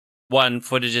 1,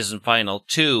 footage isn't final.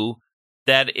 2,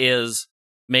 that is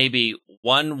maybe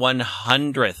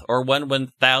 1/100th or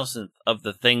 1/1000th of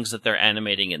the things that they're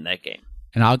animating in that game.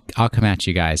 And I'll come at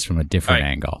you guys from a different All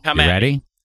right, angle. come You at me. ready?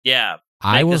 Yeah.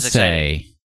 I make will this exciting. say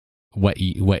what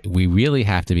we really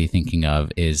have to be thinking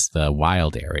of is the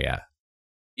wild area,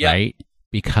 Yeah. right?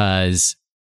 Because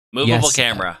Movable yes,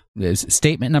 camera.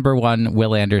 Statement number 1,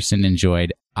 Will Anderson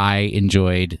enjoyed. I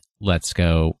enjoyed Let's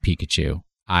Go Pikachu.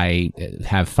 I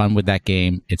have fun with that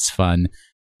game. It's fun.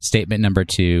 Statement number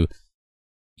 2,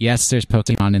 yes, there's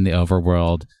Pokemon in the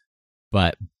overworld,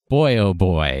 but boy, oh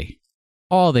boy,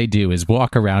 all they do is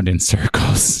walk around in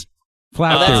circles,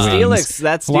 flap That's their wings, Steelix.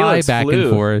 That's fly Steelix back flew.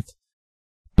 and forth.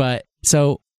 But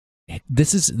so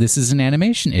this is an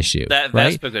animation issue, That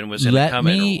right? Vespiquen was going to Let come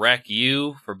me- and wreck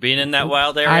you for being in that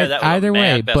wild area. That was Either a way,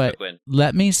 mad but Vespiquen.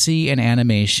 let me see an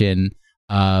animation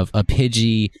of a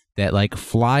Pidgey that like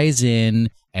flies in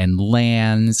and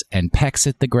lands and pecks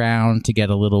at the ground to get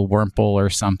a little Wurmple or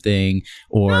something,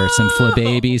 or some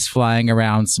Flababies flying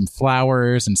around some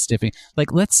flowers and stiffing.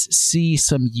 Like, let's see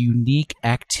some unique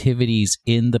activities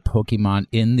in the Pokemon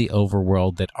in the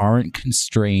overworld that aren't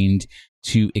constrained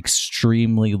to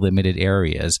extremely limited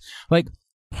areas. Like,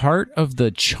 part of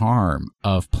the charm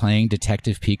of playing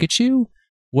Detective Pikachu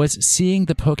was seeing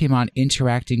the Pokemon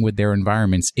interacting with their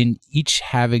environments in each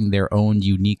having their own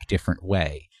unique different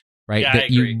way, right? Yeah, I that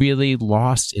you agree. really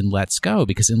lost in Let's Go,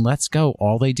 because in Let's Go,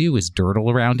 all they do is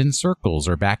dirtle around in circles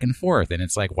or back and forth. And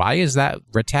it's like, why is that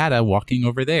Rattata walking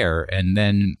over there? And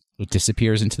then it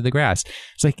disappears into the grass.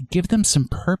 It's like, give them some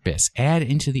purpose, add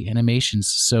into the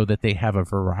animations so that they have a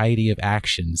variety of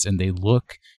actions and they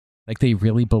look like they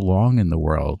really belong in the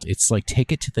world. It's like,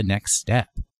 take it to the next step.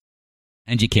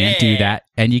 And you can't do that.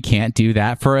 And you can't do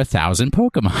that for 1,000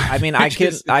 Pokemon. I mean, I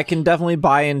can definitely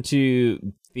buy into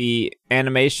the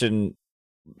animation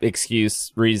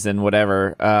excuse, reason,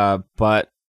 whatever. But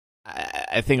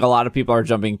I think a lot of people are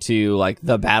jumping to like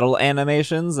the battle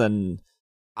animations, and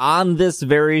on this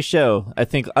very show, I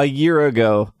think a year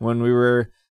ago when we were,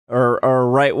 or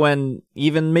right when,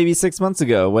 even maybe 6 months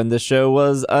ago when the show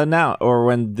was announced, or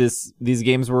when these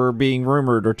games were being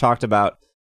rumored or talked about,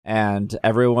 and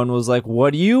everyone was like,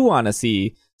 "What do you want to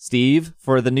see, Steve,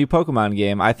 for the new Pokemon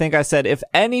game?" I think I said, if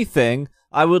anything,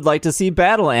 I would like to see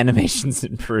battle animations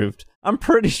improved. I'm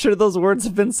pretty sure those words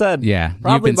have been said. Yeah,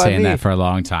 Probably you've been by saying me. that for a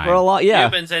long time. For a lot, yeah.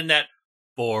 You've been saying that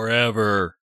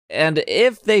forever. And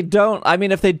if they don't,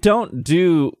 if they don't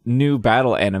do new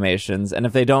battle animations, and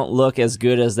if they don't look as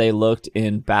good as they looked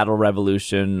in Battle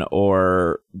Revolution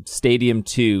or Stadium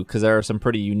 2, because there are some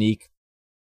pretty unique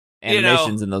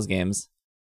animations in those games.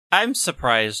 I'm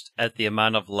surprised at the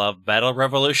amount of love Battle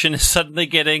Revolution is suddenly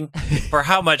getting for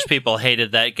how much people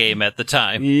hated that game at the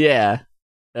time. Yeah.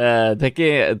 The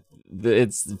game,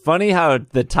 it's funny how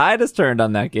the tide has turned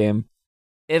on that game.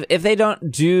 If they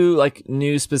don't do like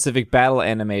new specific battle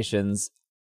animations,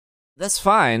 that's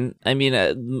fine. I mean,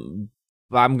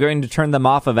 I'm going to turn them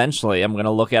off eventually. I'm going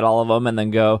to look at all of them and then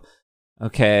go,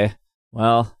 okay,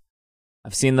 well,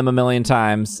 I've seen them a million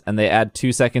times, and they add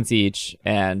 2 seconds each,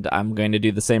 and I'm going to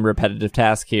do the same repetitive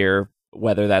task here,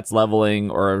 whether that's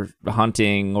leveling or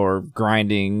hunting or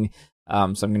grinding, so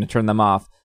I'm going to turn them off.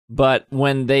 But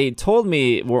when they told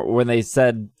me, when they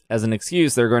said as an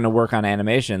excuse they're going to work on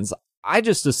animations, I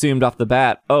just assumed off the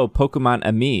bat, oh, Pokemon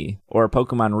Ami, or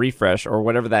Pokemon Refresh, or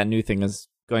whatever that new thing is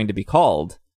going to be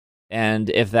called. and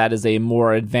if that is a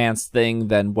more advanced thing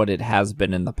than what it has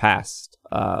been in the past.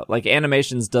 Like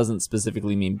animations doesn't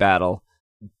specifically mean battle.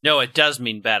 No, it does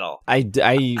mean battle.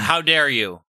 I How dare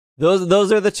you?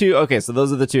 those are the two. Okay, so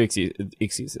those are the two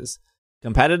excuses: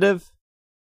 competitive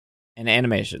and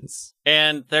animations.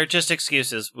 And they're just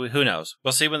excuses. Who knows?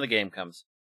 We'll see when the game comes.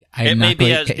 I'm It may not be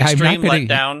going- an I'm not extreme gonna-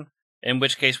 letdown, in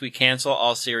which case we cancel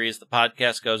all series, the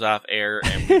podcast goes off air,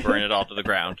 and we burn it all to the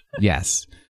ground. Yes.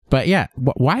 But yeah,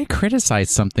 why criticize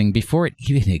something before it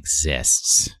even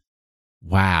exists?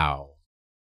 Wow.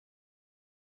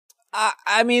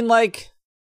 I mean, like,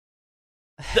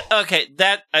 Okay,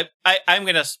 that I'm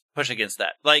gonna push against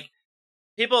that. Like,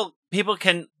 people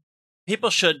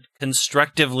should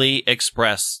constructively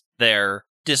express their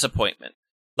disappointment.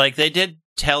 Like, they did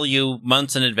tell you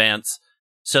months in advance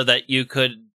so that you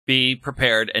could be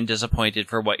prepared and disappointed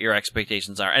for what your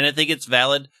expectations are. And I think it's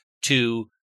valid to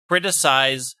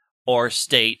criticize or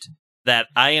state that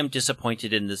I am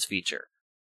disappointed in this feature.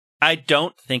 I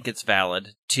don't think it's valid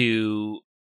to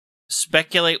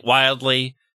speculate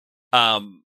wildly,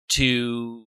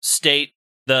 to state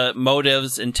the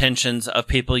motives, intentions of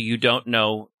people you don't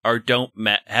know or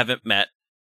haven't met,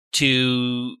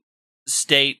 to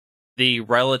state the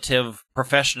relative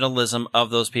professionalism of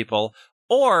those people,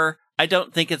 or I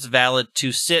don't think it's valid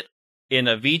to sit in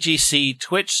a VGC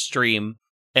Twitch stream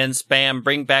and spam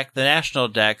bring back the national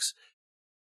decks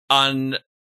on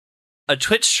a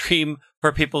Twitch stream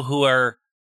for people who are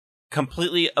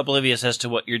completely oblivious as to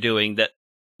what you're doing, that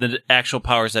the actual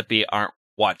powers that be aren't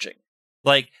watching.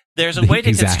 Like, there's a way to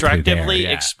Exactly constructively there,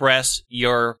 yeah. express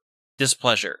your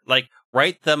displeasure. Like,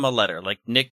 write them a letter. Like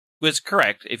Nick was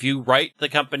correct. If you write the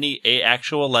company a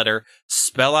actual letter,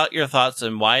 spell out your thoughts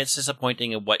and why it's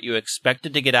disappointing and what you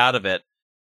expected to get out of it,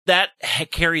 that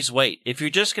carries weight. If you're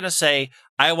just going to say,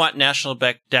 I want national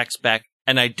decks back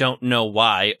and I don't know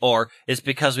why, or it's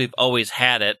because we've always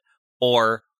had it,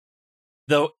 or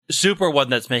the super one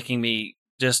that's making me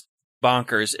just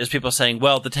bonkers is people saying,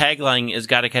 well, the tagline is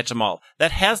gotta catch them all.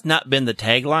 That has not been the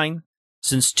tagline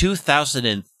since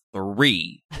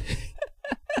 2003.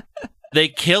 They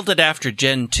killed it after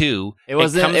Gen 2. it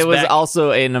was back,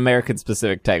 also an American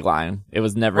specific tagline. It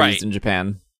was never Right. used in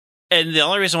Japan. and the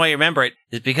only reason why you remember it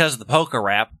is because of the polka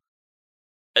rap,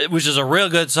 which is a real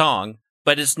good song,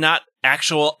 but it's not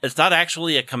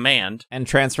actually a command. And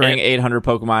transferring 800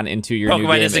 Pokemon into your new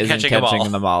Pokemon game isn't isn't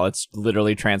catching them all. It's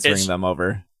literally transferring It's- them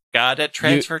over. Gotta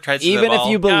transfer Even them if all.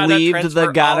 you Gotta believed transfer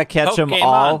the gotta all catch them Pokemon.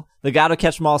 all, the gotta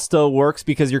catch them all still works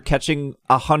because you're catching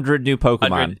 100 new Pokemon.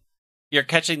 100. You're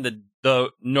catching the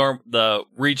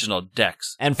regional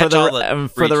decks. And for Catch all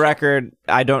for the regional. record,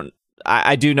 I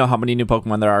do know how many new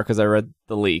Pokemon there are because I read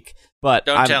the leak. But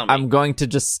Don't tell me. I'm going to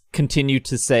just continue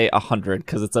to say 100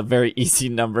 because it's a very easy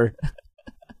number.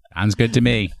 Sounds good to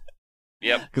me.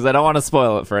 Yep. Because I don't want to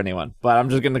spoil it for anyone. But I'm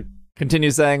just going to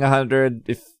continue saying 100.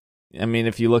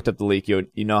 If you looked up the leak, you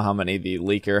know how many the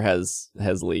leaker has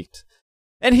leaked,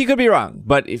 and he could be wrong.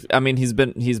 But he's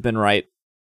been right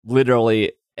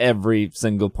literally every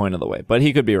single point of the way. But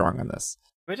he could be wrong on this.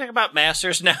 Can we talk about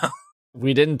Masters now?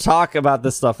 We didn't talk about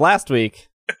this stuff last week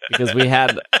because we have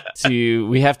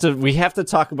to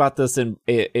talk about this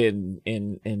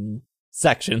in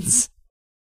sections.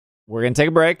 We're gonna take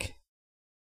a break.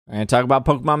 We're gonna talk about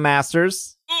Pokemon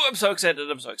Masters. Ooh, I'm so excited.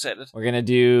 We're gonna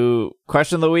do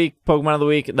Question of the Week, Pokemon of the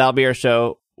Week. That'll be our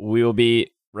show. We will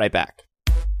be right back.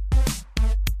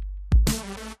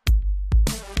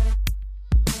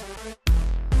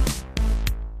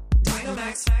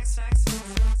 Dynamax.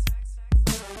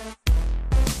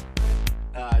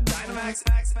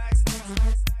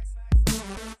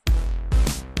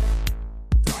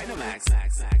 Dynamax.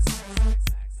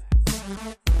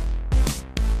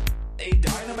 A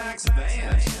Dynamax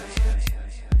van.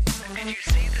 Did you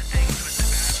see the things with the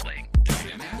battling?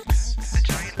 Dynamax. The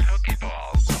giant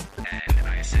Pokeballs. And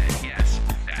I said, yes,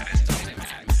 that is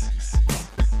Dynamax.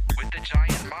 With the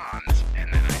giant Mons.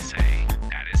 And then I say,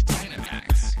 that is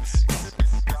Dynamax.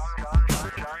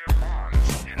 Giant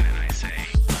Mons. And then I say,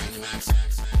 Dynamax.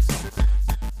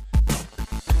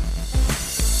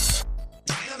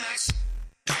 Dynamax.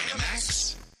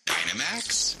 Dynamax.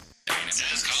 Dynamax. Dynamax.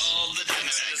 It's called the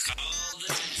Dynamax. It's called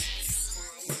the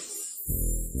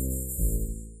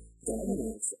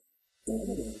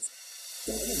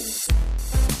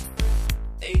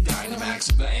A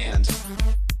Dynamax band.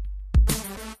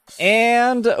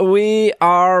 And we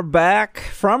are back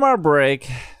from our break.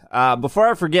 Before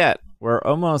I forget, we're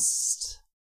almost...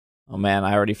 Oh man,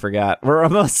 I already forgot. We're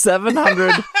almost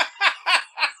 700...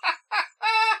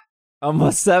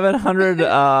 almost 700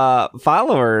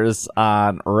 followers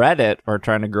on Reddit. We're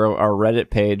trying to grow our Reddit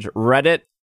page. Reddit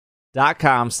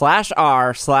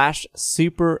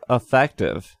reddit.com/r/super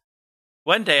effective.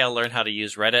 One day I'll learn how to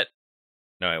use Reddit.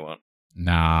 No, I won't.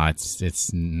 No,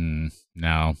 it's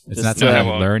no. It's Just, not something I you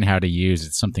won't. learn how to use.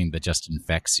 It's something that just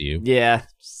infects you. Yeah,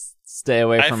 just stay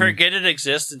away I from. forget it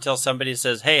exists until somebody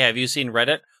says, "Hey, have you seen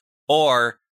Reddit?"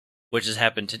 Or, which has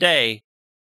happened today,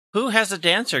 who has a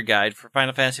dancer guide for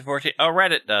Final Fantasy XIV? Oh,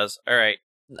 Reddit does. All right.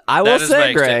 I That will is my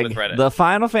say, extent Greg, with Reddit. the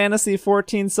Final Fantasy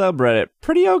 14 subreddit,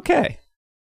 pretty okay.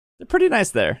 They're pretty nice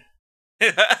there.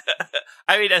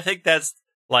 I mean, I think that's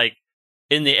like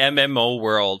in the MMO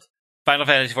world, Final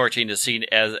Fantasy XIV is seen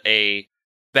as a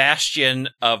bastion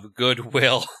of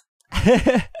goodwill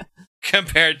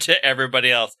compared to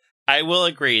everybody else. I will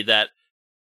agree that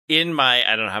in my,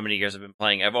 I don't know how many years I've been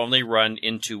playing, I've only run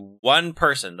into one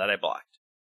person that I blocked.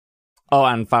 Oh,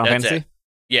 on Final That's Fantasy? it.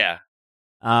 Yeah.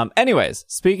 Anyways,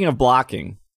 speaking of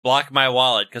blocking, Block my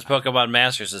wallet because Pokemon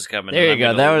Masters is coming. There and you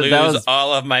I'm go. gonna That lose was-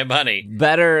 all of my money.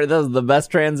 that was the best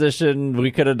transition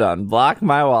we could have done. Block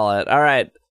my wallet. All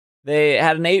right. They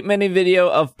had an 8-minute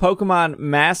video of Pokemon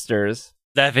Masters.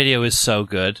 That video is so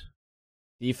good.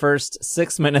 The first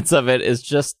 6 minutes of it is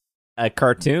just a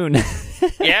cartoon.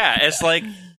 Yeah, it's like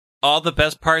all the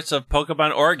best parts of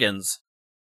Pokemon Origins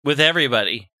with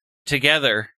everybody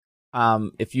together.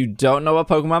 If you don't know what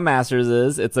Pokemon Masters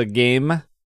is, it's a game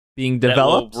being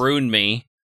developed That will ruin me.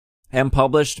 and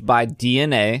published by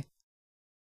DNA.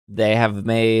 They have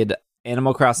made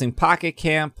Animal Crossing Pocket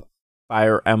Camp,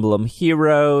 Fire Emblem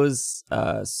Heroes,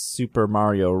 Super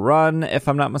Mario Run, if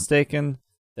I'm not mistaken.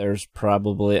 There's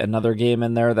probably another game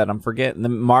in there that I'm forgetting. The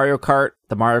Mario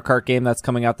Kart game that's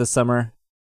coming out this summer.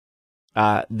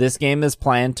 This game is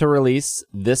planned to release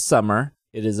this summer.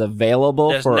 It is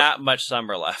available There's for not much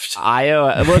summer left.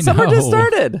 iOS. Well, I summer just know.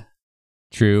 started.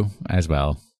 True as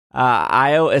well.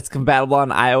 It's compatible on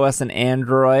iOS and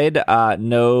Android.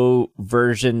 No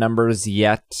version numbers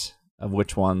yet of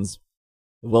which ones.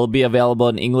 It will be available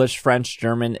in English, French,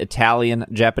 German, Italian,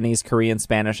 Japanese, Korean,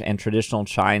 Spanish, and traditional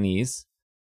Chinese.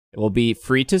 It will be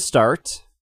free to start.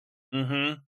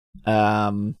 Mm-hmm.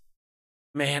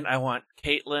 Man, I want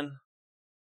Caitlin.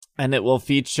 And it will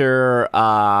feature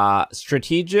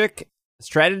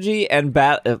strategy and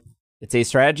it's a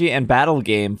strategy and battle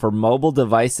game for mobile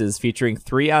devices featuring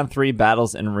 3-on-3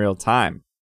 battles in real time.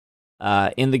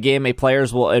 In the game,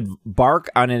 players will embark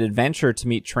on an adventure to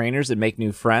meet trainers and make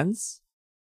new friends.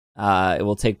 It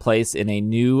will take place in a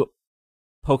new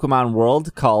Pokemon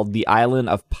world called the Island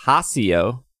of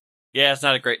Pasio. Yeah, it's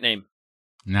not a great name.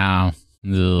 No.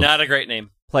 Ugh. Not a great name.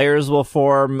 Players will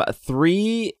form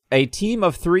a team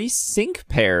of 3 sync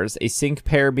pairs, a sync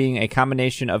pair being a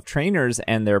combination of trainers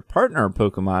and their partner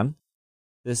Pokemon.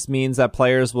 This means that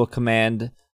players will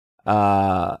command 3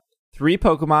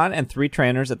 Pokemon and 3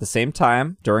 trainers at the same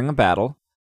time during a battle.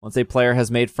 Once a player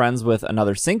has made friends with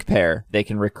another sync pair, they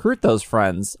can recruit those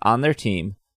friends on their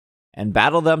team and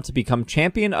battle them to become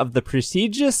champion of the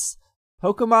prestigious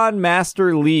Pokemon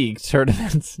Master League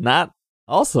tournament. Not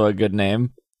also a good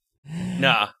name.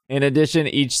 Nah. In addition,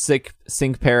 each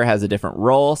sync pair has a different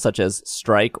role, such as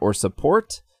strike or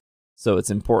support. So it's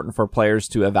important for players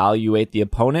to evaluate the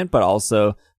opponent, but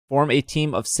also form a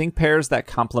team of sync pairs that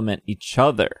complement each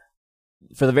other.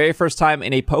 For the very first time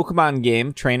in a Pokemon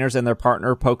game, trainers and their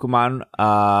partner Pokemon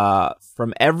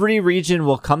from every region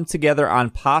will come together on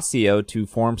Pasio to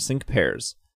form sync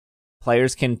pairs.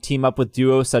 Players can team up with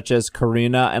duos such as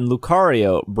Karuna and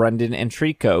Lucario, Brendan and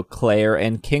Trico, Claire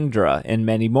and Kingdra, and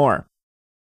many more.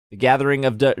 The gathering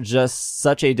of just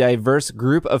such a diverse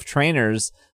group of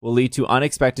trainers will lead to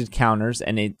unexpected counters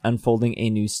and unfolding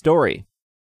a new story.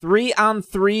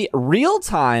 3-on-3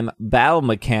 real-time battle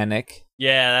mechanic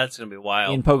Yeah, that's going to be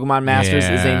wild. in Pokemon Masters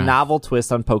is a Yeah. novel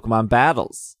twist on Pokemon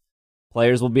battles.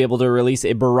 Players will be able to release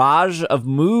a barrage of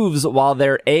moves while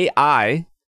their AI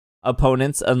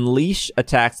opponents unleash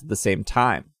attacks at the same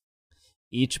time.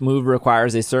 Each move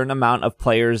requires a certain amount of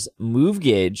players' move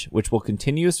gauge, which will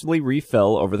continuously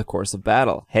refill over the course of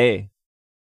battle. Hey,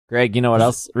 Greg, you know what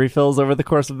else refills over the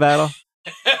course of battle?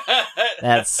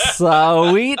 That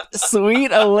sweet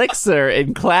elixir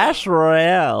in Clash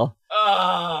Royale.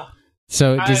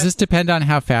 So does this depend on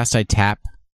how fast I tap?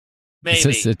 Is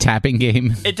this Maybe. a tapping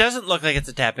game? It doesn't look like it's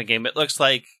a tapping game. It looks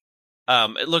like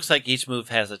each move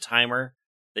has a timer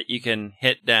that you can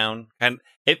hit down. And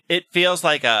it feels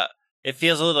like a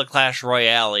little Clash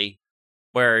Royale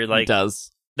where It like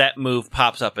does. that move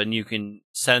pops up and you can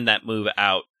send that move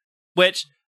out. Which,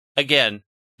 again,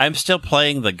 I'm still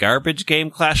playing the garbage game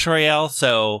Clash Royale,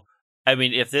 so I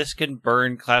mean, if this can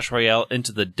burn Clash Royale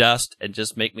into the dust and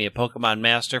just make me a Pokemon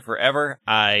master forever,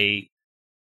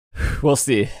 We'll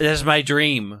see. this is my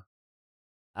dream.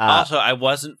 Also, I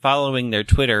wasn't following their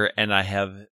Twitter, and I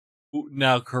have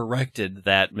now corrected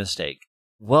that mistake.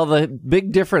 Well, the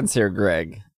big difference here,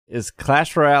 Greg, is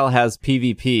Clash Royale has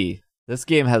PvP. This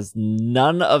game has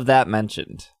none of that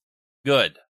mentioned.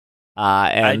 Good.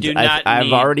 And I do not I've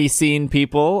need- already seen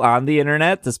people on the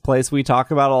internet, this place we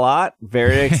talk about a lot,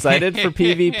 very excited for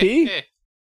PvP.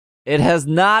 It has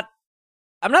not...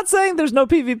 I'm not saying there's no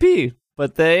PvP,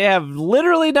 but they have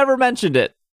literally never mentioned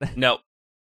it. No.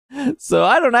 So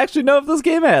I don't actually know if this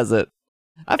game has it.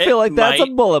 I feel like that's a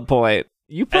might. bullet point.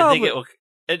 You I probably... think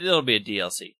it'll be a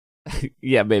DLC.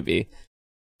 Yeah, maybe.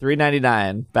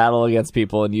 $3.99, battle against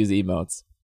people and use emotes.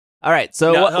 All right,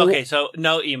 so... So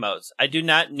no emotes. I do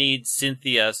not need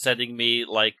Cynthia setting me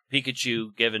like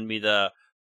Pikachu giving me the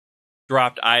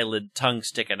dropped eyelid tongue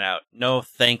sticking out. No,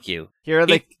 thank you. Here are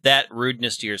Keep that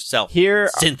rudeness to yourself, Here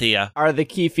Cynthia. are the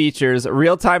key features.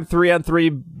 Real-time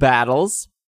 3-on-3 battles.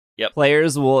 Yep.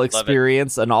 Players will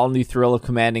experience an all-new thrill of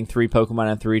commanding 3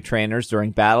 Pokemon and 3 trainers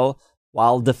during battle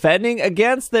while defending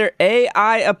against their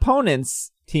AI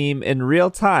opponents team in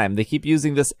real time. They keep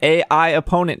using this AI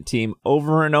opponent team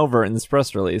over and over in this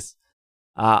press release.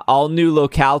 All new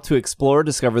locale to explore.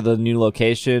 Discover the new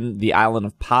location, the island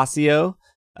of Pasio.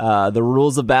 The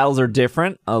rules of battles are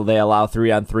different. They allow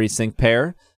 3-on-3 sync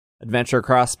pair. Adventure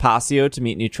across Pasio to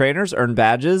meet new trainers, earn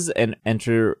badges, and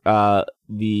enter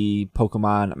the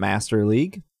Pokemon Master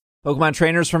League. Pokemon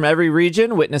trainers from every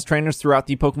region witness trainers throughout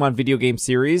the Pokemon video game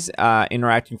series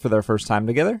interacting for their first time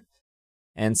together.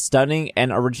 And stunning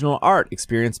and original art.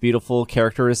 Experience beautiful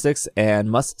characteristics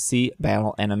and must-see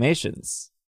battle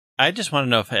animations. I just want to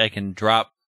know if I can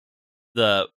drop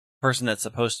the person that's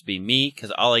supposed to be me,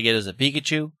 because all I get is a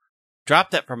Pikachu.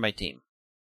 Drop that from my team.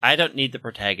 I don't need the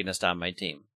protagonist on my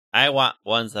team. I want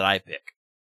ones that I pick.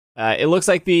 It looks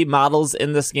like the models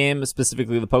in this game,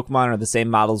 specifically the Pokemon, are the same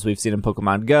models we've seen in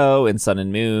Pokemon Go, in Sun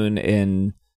and Moon,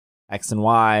 in X and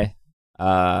Y.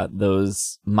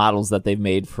 Those models that they've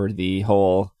made for the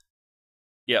whole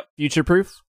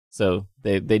future-proof. So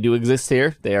they do exist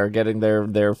here. They are getting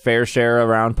their fair share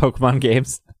around Pokemon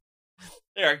games.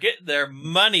 They are getting their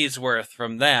money's worth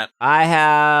from that. I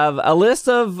have a list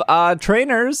of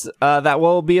trainers that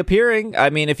will be appearing. I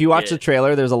mean, if you watch the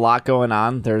trailer, there's a lot going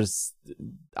on.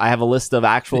 I have a list of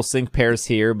actual sync pairs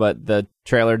here, but the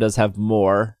trailer does have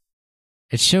more.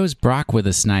 It shows Brock with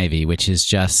a Snivy, which is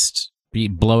just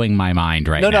blowing my mind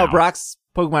right now. No, Brock's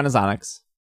Pokemon is Onix.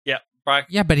 Yeah, Brock.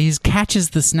 Yeah, but he catches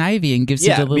the Snivy and gives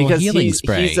it a little healing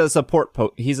spray. He's a support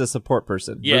he's a support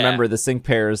person. Yeah. Remember, the sync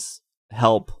pairs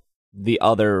help the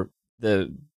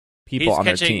people on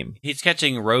their team. He's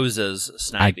catching Rose's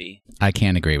Snivy. I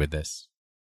can't agree with this.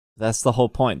 That's the whole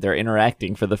point. They're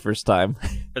interacting for the first time.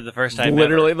 For the first time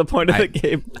Literally ever. the point of the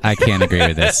game. I can't agree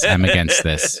with this. I'm against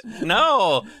this.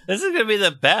 No, this is going to be the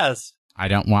best. I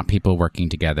don't want people working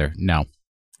together. No.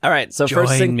 All right, so Join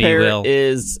first sync me, pair Will.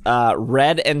 is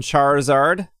Red and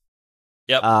Charizard.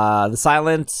 Yep. The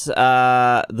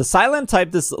silent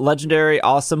type, this legendary,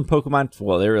 awesome Pokemon.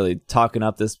 Well, they're really talking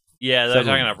up this. Yeah, they're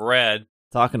talking up Red.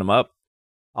 Talking him up.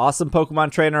 Awesome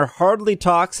Pokemon trainer. Hardly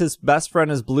talks. His best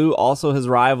friend is Blue, also his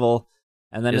rival.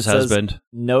 And then His it says, husband.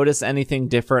 notice anything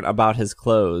different about his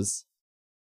clothes.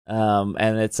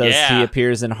 And it says Yeah. he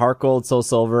appears in Heart Gold, Soul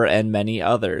Silver, and many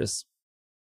others.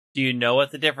 Do you know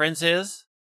what the difference is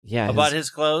Yeah, about his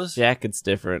clothes? jacket's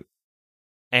different.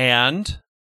 And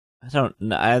I don't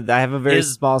know. I have a very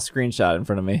His- small screenshot in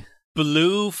front of me.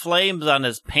 blue flames on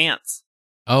his pants.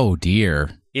 Oh,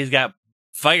 dear. He's got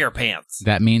fire pants.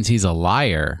 That means he's a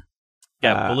liar.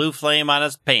 Got blue flame on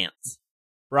his pants.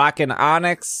 Brock and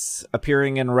Onyx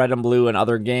appearing in Red and Blue and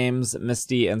other games.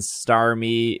 Misty and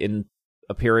Starmie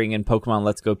appearing in Pokemon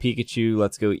Let's Go Pikachu,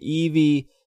 Let's Go Eevee.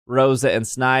 Rosa and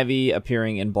Snivy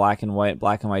appearing in Black and White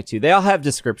 2. They all have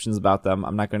descriptions about them.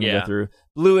 I'm not going to Yeah. go through.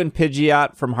 Blue and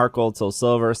Pidgeot from Heart Gold, Soul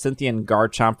Silver. Cynthia and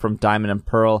Garchomp from Diamond and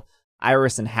Pearl.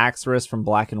 Iris and Haxorus from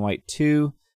Black and White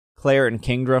 2. Claire and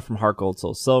Kingdra from Heart Gold,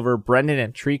 Soul Silver. Brendan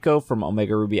and Trico from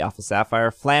Omega Ruby Alpha Sapphire.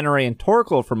 Flannery and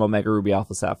Torkoal from Omega Ruby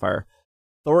Alpha Sapphire.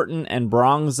 Thornton and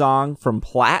Bronzong from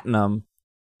Platinum.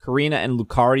 Karina and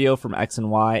Lucario from X and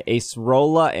Y.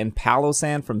 Acerola and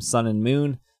Palosan from Sun and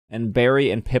Moon. And Barry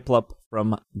and Piplup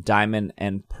from Diamond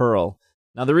and Pearl.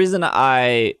 Now, the reason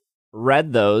I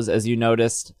read those, as you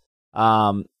noticed,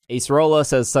 Acerola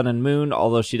says Sun and Moon,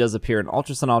 although she does appear in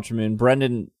Ultra Sun, Ultra Moon.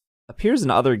 Brendan appears in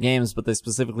other games, but they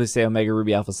specifically say Omega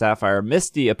Ruby Alpha Sapphire.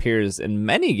 Misty appears in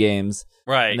many games,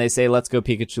 Right. and they say Let's Go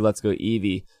Pikachu, Let's Go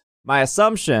Eevee. My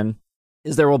assumption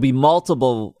is there will be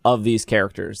multiple of these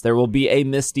characters. There will be a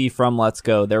Misty from Let's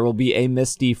Go. There will be a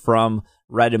Misty from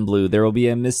Red and Blue. There will be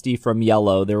a Misty from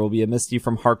Yellow. There will be a Misty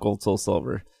from Heart Gold, Soul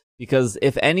Silver. because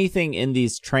if anything in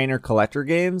these trainer collector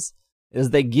games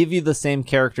is they give you the same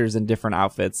characters in different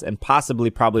outfits and probably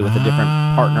with a different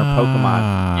partner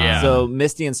Pokemon. Yeah. So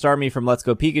Misty and Starmie from Let's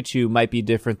Go Pikachu might be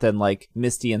different than like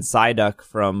Misty and Psyduck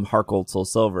from Heart Gold Soul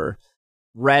Silver.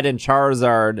 Red and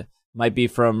Charizard might be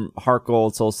from Heart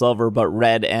Gold Soul Silver, but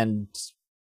Red and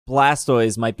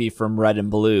Blastoise might be from Red and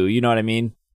Blue. You know what I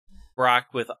mean? Brock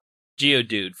with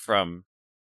Geodude from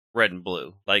Red and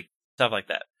Blue, like stuff like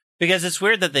that. Because it's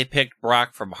weird that they picked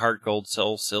Brock from Heart Gold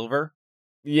Soul Silver.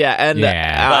 Yeah, and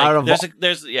Like,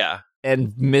 there's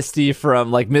and Misty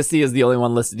from like Misty is the only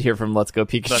one listed here from Let's Go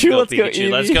Pikachu. Let's go Pikachu.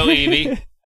 Let's go Eevee.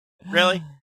 Really?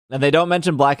 And they don't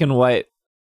mention Black and White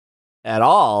at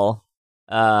all,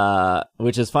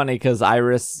 which is funny because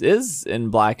Iris is in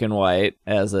Black and White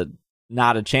as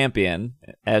not a champion.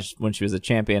 As when she was a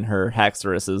champion, her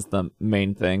Haxorus is the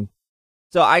main thing.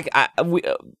 So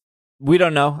we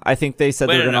don't know. I think they said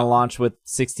they're going to launch with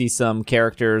 60 some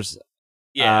characters.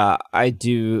 Yeah.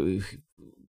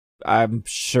 I'm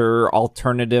sure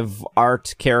alternative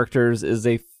art characters is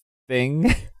a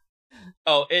thing.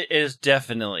 Oh, it is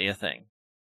definitely a thing.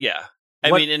 Yeah.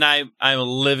 I mean, and I'm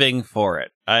living for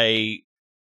it.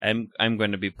 I'm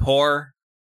going to be poor.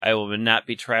 I will not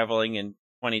be traveling in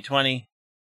 2020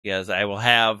 because I will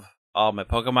have all my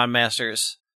Pokemon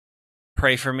Masters.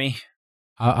 Pray for me.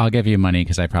 I'll give you money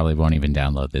because I probably won't even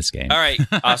download this game. All right.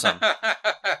 Awesome.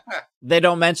 They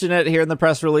don't mention it here in the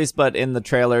press release, but in the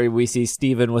trailer, we see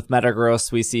Steven with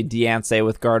Metagross. We see Diancie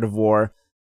with Gardevoir.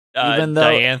 Even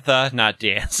though Diantha, not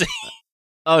Diancie.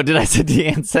 Oh, did I say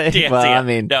Diancie? Diancie, Well, yeah. I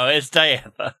mean, No, it's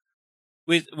Diantha.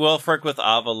 Wilfric with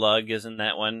Avalugg, isn't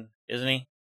that one? Isn't he?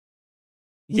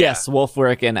 yes,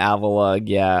 Wolfric and Avalugg.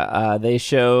 Yeah, they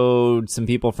showed some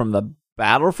people from the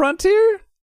Battle Frontier,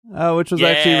 which was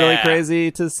actually really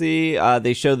crazy to see.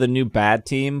 They show the new Bad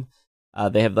Team.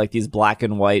 They have like these black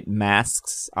and white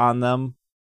masks on them.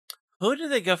 Who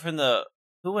did they go from the?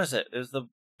 Who was it? It was the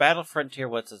Battle Frontier.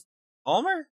 What's his?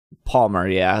 Palmer,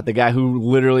 yeah, the guy who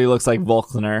literally looks like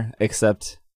Volkner,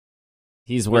 except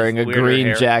he's wearing a weirder green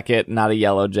hair. jacket, not a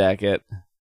yellow jacket.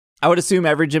 I would assume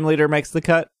every gym leader makes the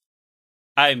cut.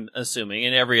 I'm assuming,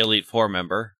 and every Elite Four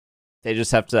member. They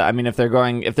just have to. I mean, if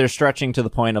they're stretching to the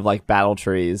point of like battle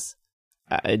trees,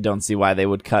 I don't see why they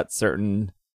would cut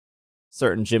certain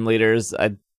gym leaders.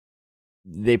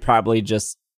 They probably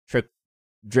just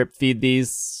drip feed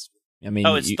these. I mean,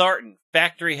 It's Thornton,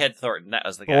 Factory Head Thornton. That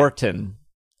was the guy. Thornton.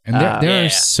 And there Yeah. are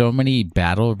so many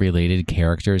battle-related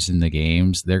characters in the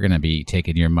games. They're going to be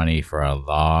taking your money for a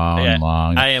long.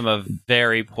 I am a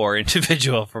very poor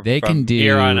individual from can do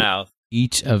here on out.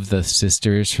 each of the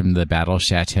sisters from the Battle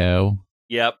Chateau.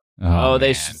 Yep. They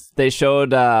man. they showed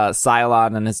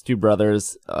Cylon and his two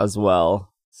brothers as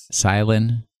well.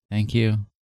 Silent. Thank you.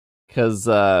 Because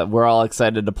we're all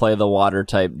excited to play the water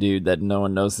type dude that no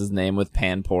one knows his name with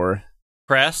Panpour.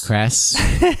 Cress.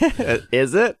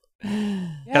 Is it? Because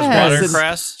Yes.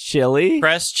 watercress, Chili?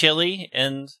 cress, chili,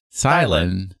 and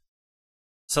Silent.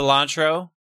 cilantro,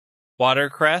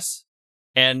 watercress,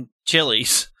 and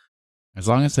chilies. As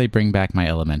long as they bring back my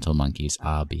elemental monkeys,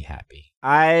 I'll be happy.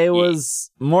 I was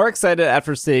more excited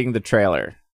after seeing the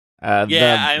trailer. I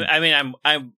mean,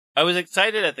 I was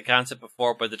excited at the concept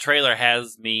before, but the trailer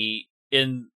has me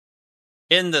in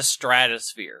the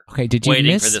stratosphere. Okay, did you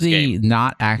waiting for miss this the game.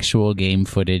 not actual game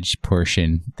footage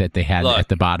portion that they had Look. at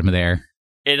the bottom there?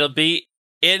 It'll be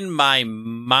in my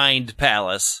mind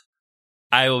palace.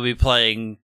 I will be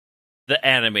playing the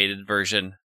animated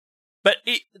version. But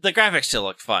the graphics still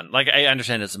look fun. Like, I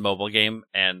understand it's a mobile game,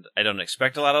 and I don't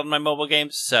expect a lot of my mobile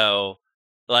games, so,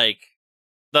 like,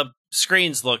 the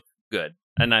screens look good,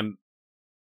 and I'm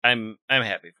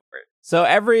happy for it. So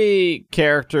every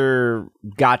character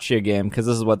gotcha game, because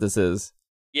this is what this is.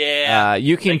 Yeah.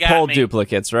 You can they got pull me.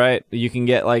 duplicates, right? You can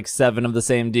get like 7 of the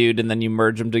same dude, and then you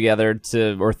merge them together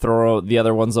or throw the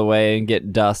other ones away and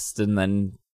get dust, and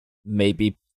then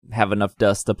maybe have enough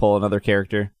dust to pull another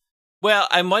character. Well,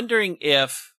 I'm wondering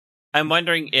if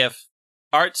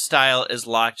art style is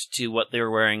locked to what they were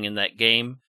wearing in that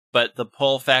game, but the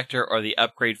pull factor or the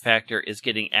upgrade factor is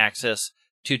getting access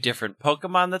to different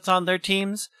Pokemon that's on their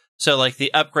teams. So, like,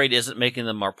 the upgrade isn't making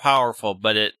them more powerful,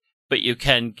 but you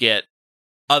can get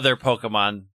other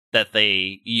Pokemon that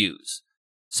they use.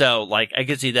 So, like, I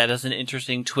could see that as an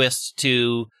interesting twist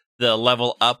to the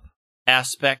level up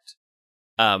aspect.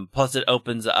 Plus, it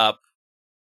opens up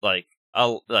like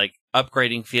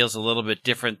upgrading feels a little bit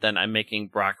different than I'm making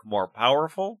Brock more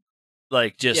powerful.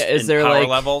 Like, just is in there, power like-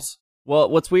 levels. Well,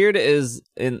 what's weird is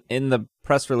in the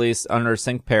press release under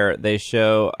Sync Pair, they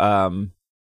show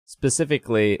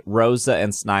specifically Rosa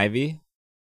and Snivy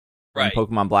from Right.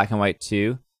 Pokemon Black and White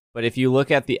 2. But if you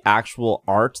look at the actual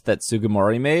art that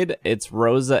Sugimori made, it's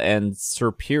Rosa and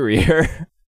Superior.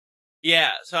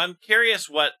 Yeah, so I'm curious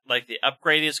what like the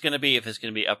upgrade is going to be, if it's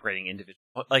going to be upgrading individual.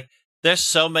 Like, there's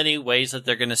so many ways that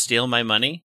they're going to steal my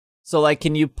money. So, like,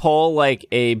 can you pull, like,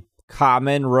 a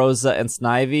common Rosa and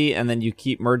Snivy, and then you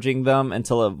keep merging them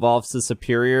until it evolves to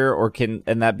Superior,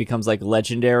 and that becomes, like,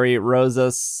 Legendary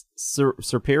Rosa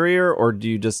Superior, or do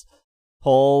you just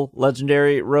pull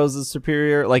Legendary Rosa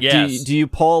Superior? Like, Yes. do you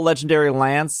pull Legendary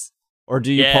Lance, or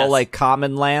do you Yes. pull, like,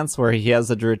 Common Lance, where he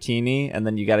has a Dratini, and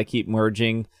then you gotta keep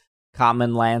merging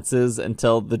Common Lances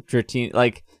until the Dratini,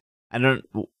 like, I'm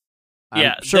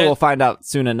sure we'll find out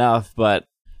soon enough, but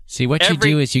See, what you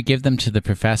do is you give them to the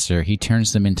professor. He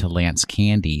turns them into Lance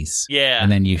candies. Yeah. And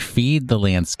then you feed the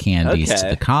Lance candies to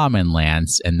the common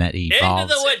Lance, and that evolves.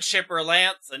 Into the wood chipper,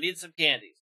 Lance. I need some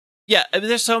candies. Yeah, I mean,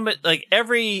 there's so much. Like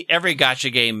every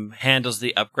gacha game handles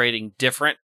the upgrading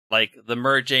different, like the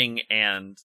merging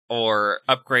or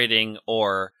upgrading,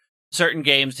 or certain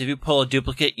games. If you pull a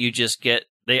duplicate,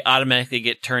 they automatically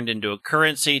get turned into a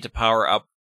currency to power up.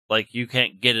 Like you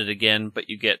can't get it again, but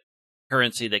you get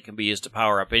currency that can be used to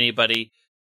power up anybody.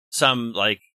 Some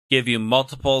like give you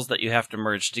multiples that you have to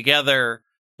merge together.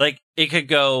 Like it could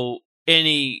go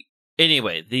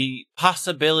anyway. The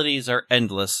possibilities are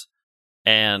endless,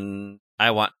 and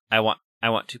I want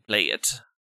to play it.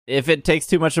 if it takes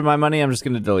too much of my money, I'm just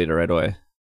going to delete it right away.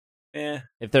 Yeah.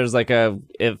 If there's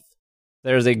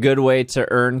a good way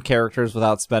to earn characters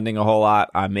without spending a whole lot,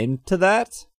 I'm into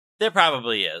that. There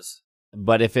probably is.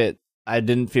 But I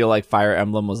didn't feel like Fire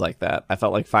Emblem was like that. I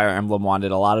felt like Fire Emblem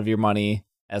wanted a lot of your money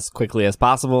as quickly as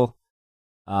possible.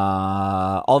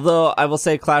 Although I will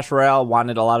say Clash Royale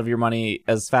wanted a lot of your money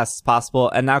as fast as possible,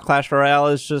 and now Clash Royale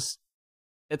is just,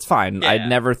 it's fine. Yeah. I'd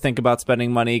never think about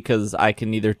spending money because I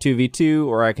can either 2v2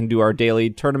 or I can do our daily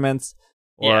tournaments,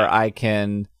 or I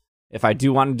can, if I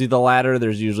do want to do the ladder,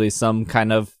 there's usually some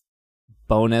kind of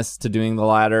bonus to doing the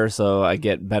ladder, so I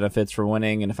get benefits for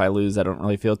winning, and if I lose, I don't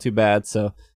really feel too bad,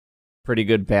 so pretty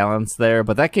good balance there.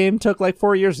 But that game took like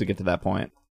 4 years to get to that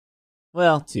point.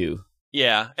 Well, 2.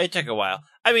 Yeah, it took a while.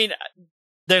 I mean,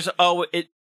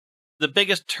 the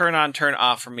biggest turn on, turn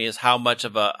off for me is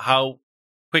how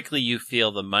quickly you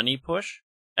feel the money push.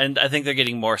 And I think they're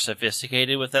getting more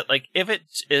sophisticated with it. Like if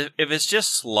it's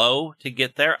just slow to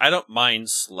get there, I don't mind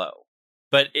slow.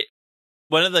 But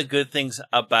one of the good things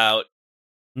about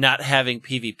not having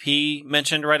PvP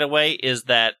mentioned right away is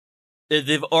that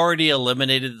they've already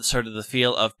eliminated sort of the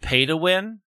feel of pay to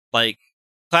win. Like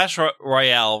Clash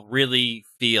Royale really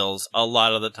feels a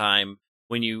lot of the time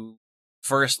when you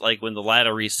first, like when the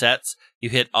ladder resets, you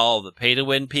hit all the pay to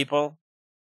win people.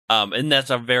 And that's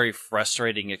a very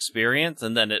frustrating experience,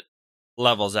 and then it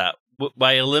levels out.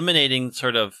 By eliminating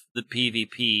sort of the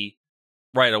PvP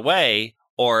right away,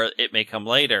 or it may come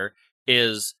later,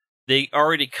 is they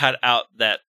already cut out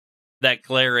that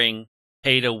glaring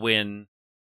pay-to-win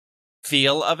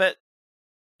feel of it,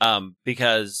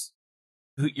 because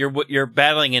you're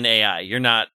battling an AI. You're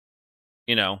not,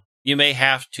 you may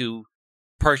have to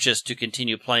purchase to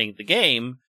continue playing the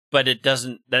game, but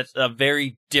that's a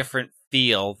very different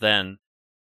feel than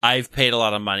I've paid a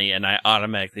lot of money and I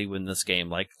automatically win this game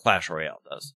like Clash Royale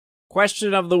does.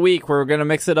 Question of the week. We're going to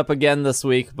mix it up again this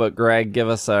week, but Greg, give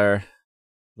us our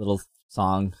little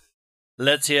song.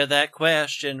 Let's hear that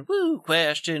question. Woo,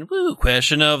 question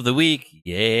of the week.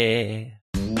 Yeah.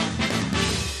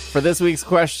 For this week's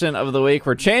question of the week,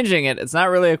 we're changing it. It's not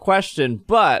really a question,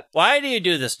 but why do you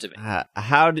do this to me?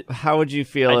 How would you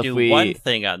feel I do one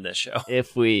thing on this show.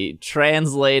 If we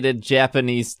translated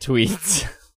Japanese tweets?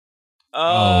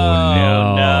 Oh,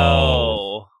 no.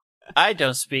 no. I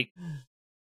don't speak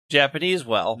Japanese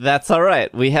well. That's all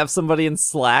right. We have somebody in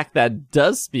Slack that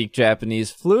does speak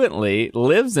Japanese fluently,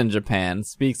 lives in Japan,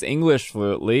 speaks English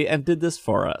fluently, and did this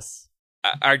for us.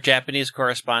 Our Japanese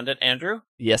correspondent, Andrew?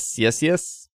 Yes.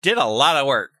 Did a lot of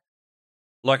work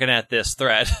looking at this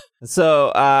thread.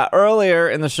 So earlier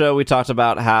in the show, we talked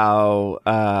about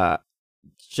how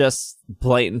just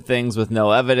blatant things with no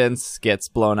evidence gets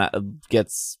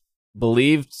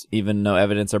believed, even no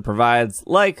evidence are provides,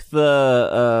 like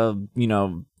the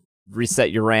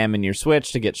reset your RAM in your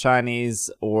Switch to get shinies,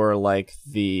 or like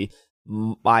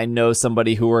I know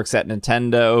somebody who works at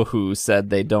Nintendo who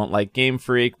said they don't like Game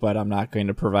Freak, but I'm not going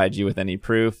to provide you with any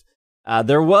proof.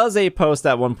 There was a post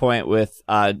at one point with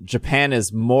Japan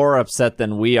is more upset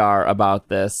than we are about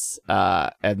this,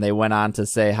 and they went on to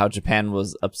say how Japan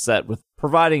was upset with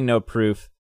providing no proof.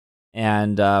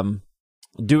 And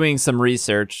doing some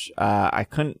research, I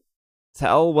couldn't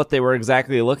tell what they were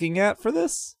exactly looking at for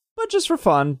this, but just for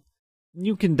fun,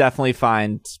 you can definitely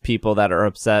find people that are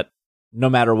upset no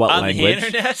matter what On language. the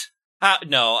internet?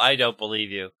 No, I don't believe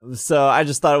you. So I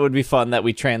just thought it would be fun that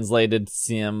we translated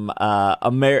some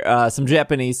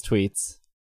Japanese tweets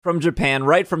from Japan,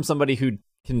 right from somebody who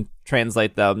can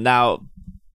translate them. Now,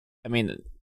 I mean,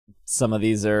 some of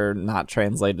these are not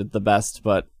translated the best,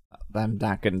 but I'm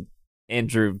not going to...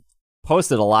 Andrew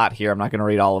posted a lot here. I'm not going to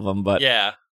read all of them, but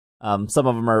Yeah. some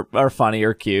of them are funny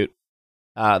or cute.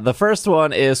 The first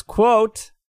one is,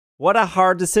 quote, "What a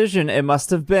hard decision it must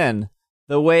have been.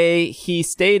 The way he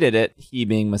stated it," he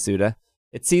being Masuda,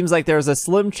 "it seems like there's a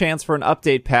slim chance for an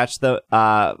update patch to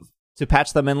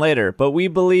patch them in later, but we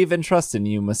believe and trust in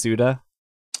you, Masuda."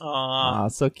 Aw. Aw,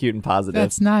 so cute and positive.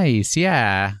 That's nice.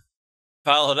 Yeah.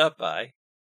 Followed up by.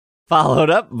 Followed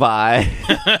up by...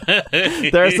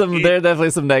 there are definitely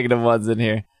some negative ones in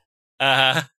here.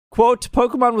 Quote,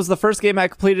 "Pokemon was the first game I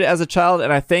completed as a child,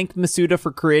 and I thank Masuda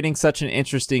for creating such an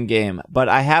interesting game. But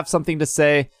I have something to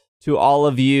say to all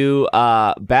of you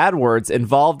bad words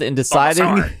involved in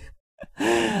deciding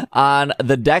on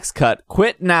the Dex cut.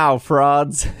 Quit now,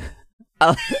 frauds."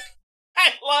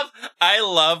 I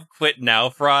love quit now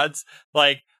frauds.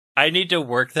 Like, I need to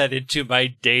work that into my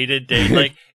day-to-day.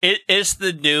 Like, it's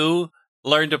the new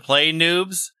learn to play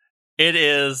noobs. It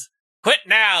is quit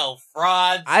now,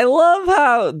 frauds. I love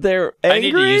how they're angry, I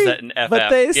need to use that in FF. but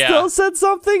they Yeah. still said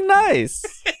something nice.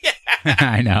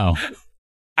 I know.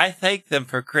 I thank them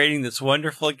for creating this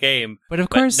wonderful game. But of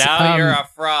course, now you're a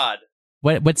fraud.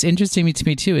 What's interesting to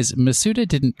me too is Masuda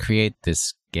didn't create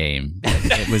this game.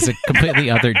 It was a completely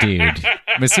other dude.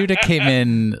 Masuda came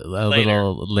in a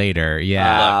little later.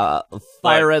 Yeah.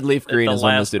 Fire Red Leaf Green the is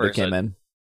when last Masuda came person. in.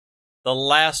 The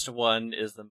last one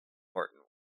is the important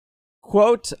one.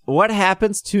 Quote, "What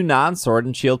happens to non-Sword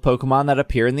and Shield Pokemon that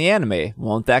appear in the anime?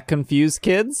 Won't that confuse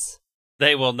kids?"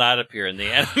 They will not appear in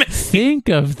the anime. Think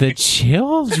of the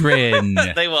children.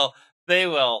 They will.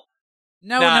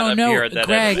 No, not appear in that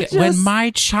Greg, anime. when my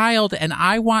child, and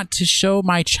I want to show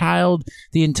my child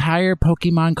the entire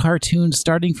Pokemon cartoon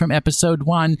starting from episode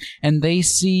 1, and they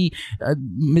see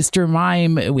Mr.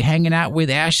 Mime hanging out with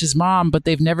Ash's mom, but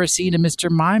they've never seen a Mr.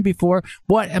 Mime before,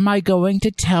 what am I going to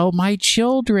tell my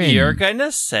children? You're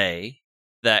gonna say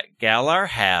that Galar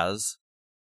has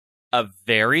a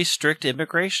very strict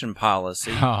immigration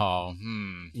policy. Oh,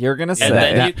 You're gonna And say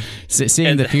then seeing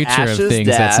and the future Ash's of things,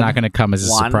 that's dad not going to come as a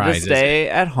wanted surprise. to is stay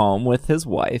at home with his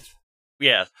wife.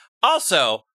 Yes.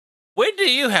 Also, when do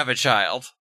you have a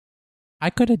child? I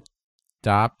could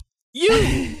adopt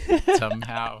You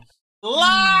somehow.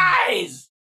 lies.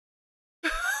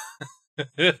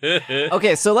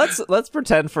 Okay, so let's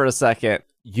pretend for a second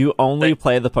you only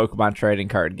play the Pokemon trading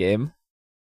card game.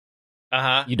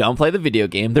 Uh-huh. You don't play the video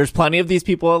game. There's plenty of these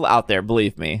people out there,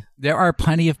 believe me. There are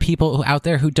plenty of people out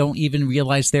there who don't even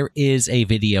realize there is a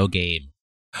video game.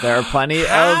 There are plenty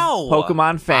How? of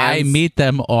Pokemon fans. I meet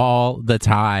them all the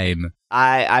time.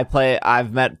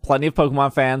 I've met plenty of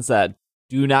Pokemon fans that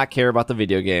do not care about the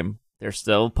video game. They're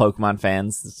still Pokemon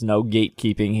fans. There's no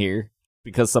gatekeeping here.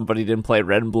 Because somebody didn't play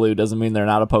Red and Blue doesn't mean they're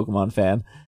not a Pokemon fan.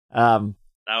 Not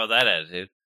with that attitude.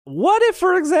 What if,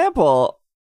 for example,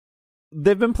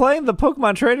 they've been playing the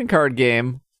Pokemon trading card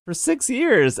game for 6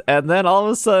 years, and then all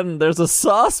of a sudden there's a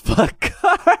Sawsbuck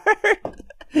card,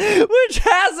 which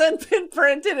hasn't been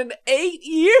printed in 8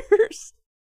 years.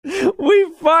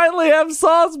 We finally have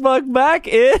Sawsbuck back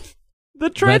in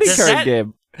the trading Let's- card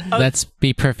game. Let's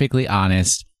be perfectly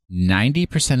honest.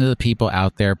 90% of the people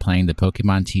out there playing the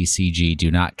Pokemon TCG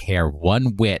do not care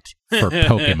one whit for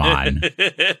Pokemon.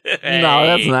 No,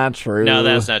 that's not true. No,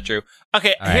 that's not true.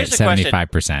 Okay, All right, here's the question.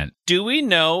 75%. Do we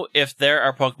know if there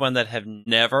are Pokemon that have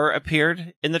never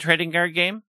appeared in the trading card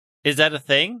game? Is that a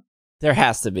thing? There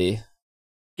has to be.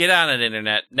 Get on it,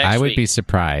 Internet. Next I would week. be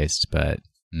surprised, but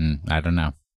I don't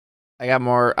know. I got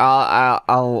more.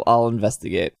 I'll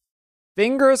investigate.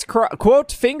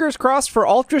 Quote, fingers crossed for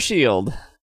Ultra Shield.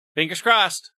 Fingers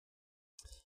crossed.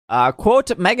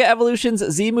 Quote, Mega Evolutions,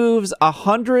 Z moves,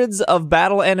 hundreds of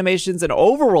battle animations and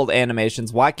overworld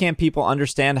animations. Why can't people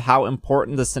understand how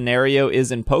important the scenario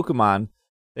is in Pokemon?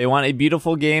 They want a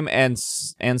beautiful game and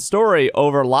story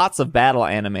over lots of battle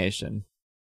animation.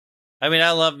 I mean,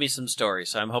 I love me some stories,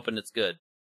 so I'm hoping it's good.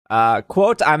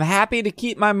 Quote, I'm happy to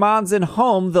keep my Mons in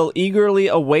home. They'll eagerly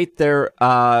await their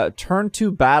turn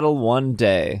to battle one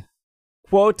day.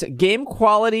 Quote, game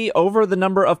quality over the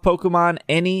number of Pokemon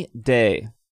any day.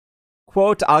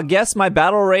 Quote, I'll guess my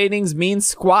battle ratings mean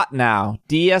squat now.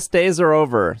 DS days are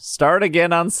over. Start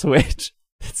again on Switch.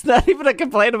 It's not even a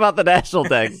complaint about the national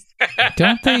text.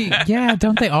 Don't they? Yeah,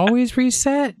 don't they always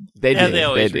reset? They Yeah, do. they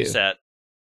always do. reset.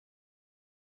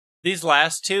 These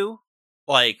last two,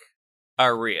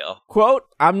 are real. Quote,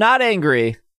 I'm not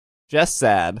angry. Just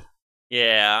sad.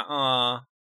 Yeah.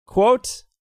 Quote,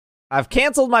 I've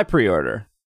canceled my pre-order.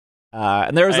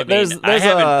 And there's I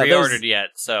haven't pre-ordered yet,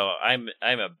 so I'm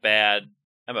a bad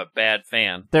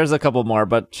fan. There's a couple more,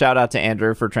 but shout out to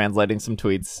Andrew for translating some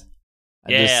tweets.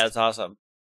 It's awesome.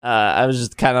 I was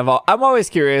just I'm always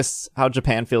curious how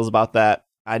Japan feels about that.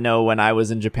 I know when I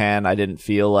was in Japan, I didn't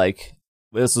feel like,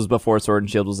 this was before Sword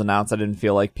and Shield was announced, I didn't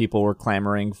feel like people were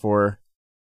clamoring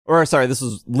this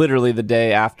was literally the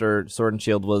day after Sword and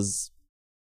Shield was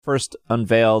first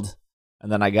unveiled,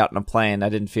 and then I got in a plane. I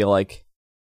didn't feel like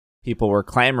people were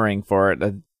clamoring for it,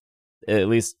 at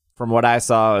least from what I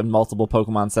saw in multiple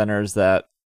Pokemon centers, that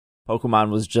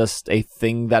Pokemon was just a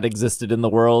thing that existed in the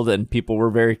world, and people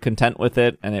were very content with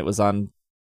it, and it was on,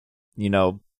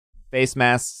 face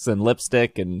masks and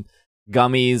lipstick and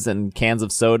gummies and cans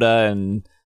of soda and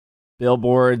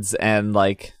billboards, and,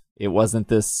 it wasn't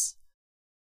this...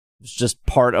 It's just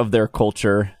part of their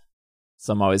culture.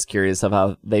 So I'm always curious of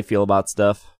how they feel about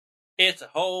stuff. It's a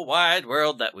whole wide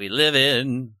world that we live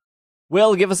in.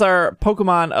 Will, give us our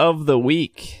Pokemon of the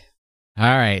week.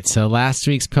 All right, so last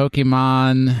week's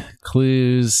Pokemon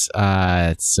clues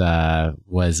was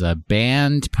a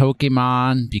banned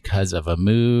Pokemon because of a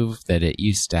move that it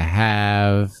used to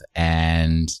have,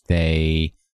 and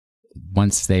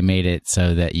once they made it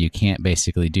so that you can't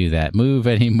basically do that move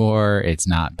anymore, it's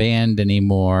not banned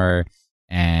anymore,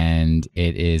 and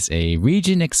it is a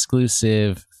region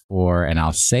exclusive for, and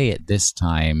I'll say it this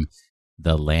time,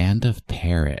 the Land of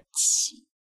Parrots.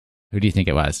 Who do you think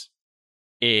it was?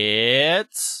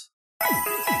 It's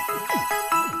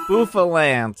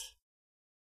Boofaland.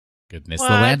 Goodness, What?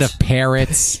 the Land of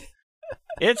Parrots.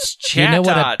 It's Chatot. You know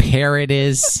what a parrot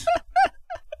is?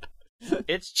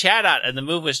 It's Chatot, and the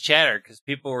move was Chatter because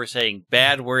people were saying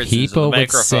bad words into the People would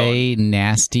microphone. say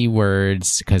nasty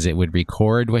words because it would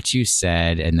record what you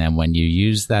said, and then when you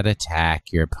use that attack,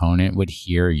 your opponent would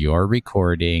hear your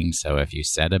recording. So if you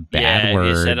said a bad word,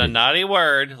 if you said a naughty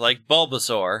word like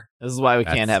Bulbasaur. This is why we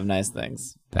can't have nice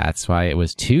things. that's why it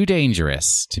was too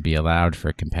dangerous to be allowed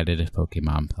for competitive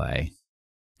Pokemon play.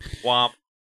 Womp.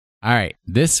 All right,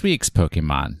 this week's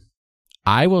Pokemon.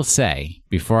 I will say,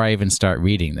 before I even start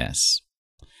reading this,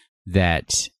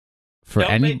 that for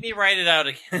Don't any... make me write it out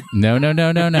again. No.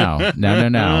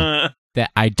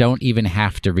 That I don't even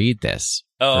have to read this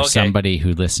Oh, for okay. somebody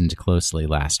who listened closely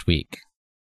last week.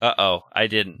 Uh-oh, I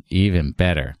didn't. Even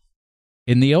better.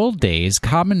 In the old days,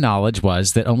 common knowledge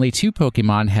was that only two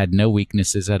Pokemon had no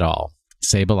weaknesses at all,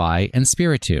 Sableye and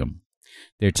Spiritomb.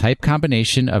 Their type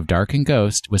combination of Dark and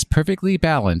Ghost was perfectly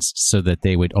balanced so that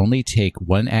they would only take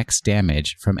 1x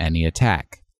damage from any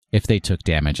attack, if they took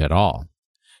damage at all.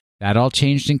 That all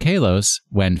changed in Kalos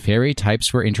when Fairy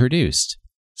types were introduced.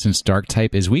 Since Dark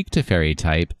type is weak to Fairy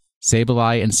type,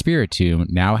 Sableye and Spiritomb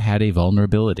now had a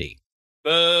vulnerability.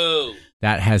 Boo!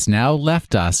 That has now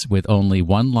left us with only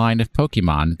one line of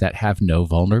Pokemon that have no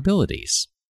vulnerabilities.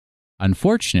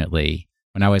 Unfortunately,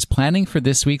 when I was planning for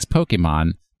this week's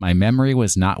Pokemon, my memory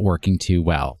was not working too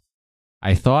well.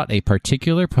 I thought a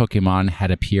particular Pokemon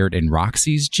had appeared in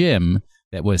Roxy's gym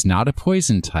that was not a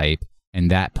poison type, and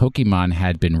that Pokemon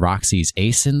had been Roxy's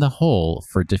ace in the hole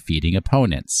for defeating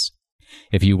opponents.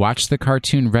 If you watch the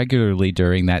cartoon regularly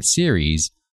during that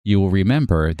series, you will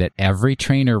remember that every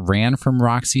trainer ran from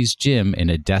Roxy's gym in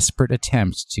a desperate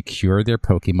attempt to cure their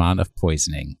Pokemon of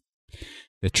poisoning.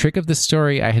 The trick of the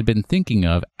story I had been thinking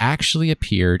of actually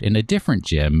appeared in a different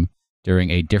gym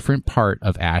during a different part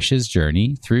of Ash's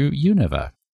journey through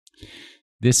Unova.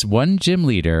 This one gym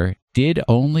leader did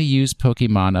only use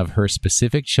Pokemon of her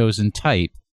specific chosen type,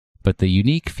 but the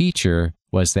unique feature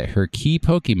was that her key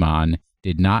Pokemon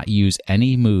did not use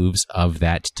any moves of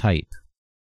that type.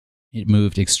 It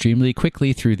moved extremely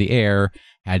quickly through the air,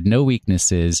 had no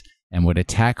weaknesses, and would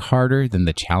attack harder than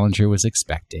the challenger was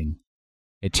expecting.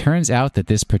 It turns out that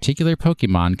this particular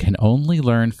Pokemon can only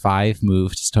learn 5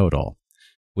 moves total,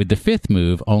 with the 5th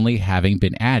move only having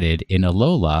been added in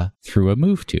Alola through a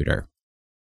move tutor.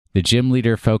 The gym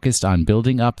leader focused on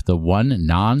building up the one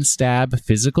non-stab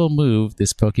physical move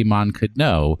this Pokemon could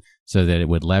know so that it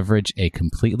would leverage a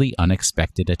completely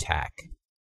unexpected attack.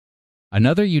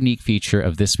 Another unique feature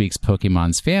of this week's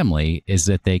Pokemon's family is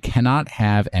that they cannot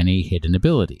have any hidden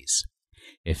abilities.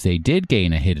 If they did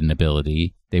gain a hidden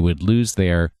ability, they would lose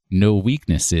their no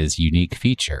weaknesses unique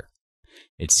feature.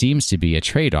 It seems to be a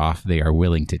trade-off they are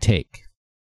willing to take.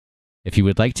 If you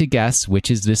would like to guess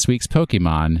which is this week's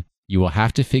Pokemon, you will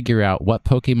have to figure out what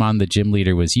Pokemon the gym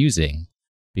leader was using,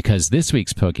 because this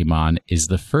week's Pokemon is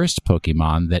the first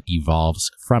Pokemon that evolves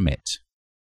from it.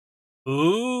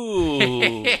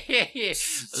 Ooh.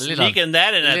 Sneaking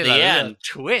that in at the end.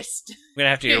 twist. I'm going to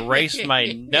have to erase my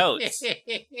notes.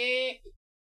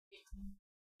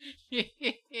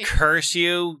 Curse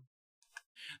you,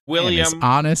 William. As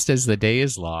honest as the day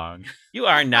is long. You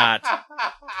are not.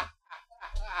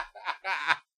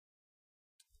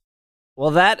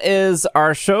 Well, that is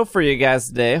our show for you guys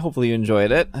today. Hopefully you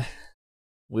enjoyed it.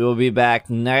 We will be back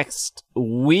next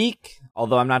week,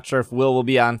 although I'm not sure if Will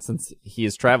be on since he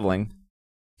is traveling.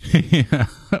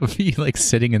 I'll be like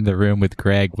sitting in the room with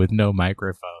Greg with no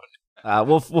microphone.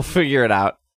 We'll figure it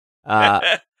out.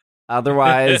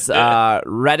 Otherwise,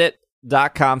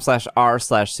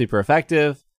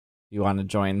 reddit.com/r/supereffective. You want to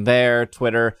join there.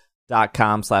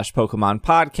 Twitter.com/Pokemon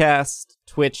Podcast.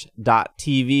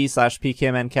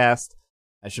 Twitch.tv/PKMNcast.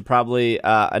 I should probably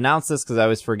announce this because I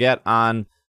always forget. On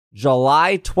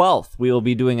July 12th, we will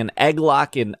be doing an egg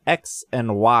lock in X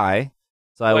and Y.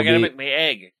 So I gotta make my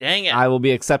egg. Dang it. I will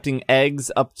be accepting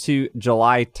eggs up to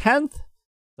July 10th.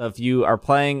 So if you are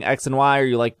playing X and Y or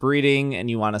you like breeding and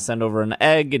you want to send over an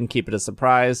egg and keep it a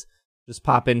surprise, just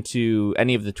pop into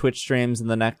any of the Twitch streams in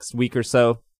the next week or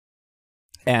so.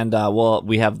 And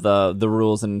we have the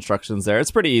rules and instructions there.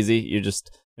 It's pretty easy.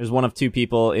 There's one of two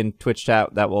people in Twitch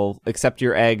chat that will accept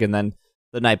your egg, and then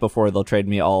the night before they'll trade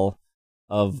me all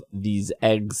of these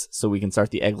eggs so we can start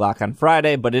the egg lock on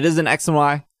Friday. But it is an X and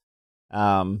Y.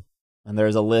 And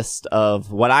there's a list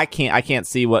of what I can't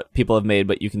see what people have made,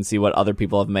 but you can see what other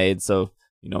people have made. So,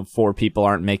 4 people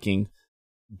aren't making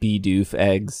Bidoof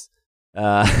eggs.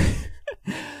 But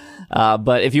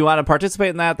if you want to participate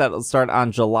in that'll start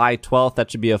on July 12th. That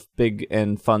should be a big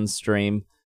and fun stream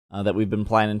that we've been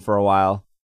planning for a while.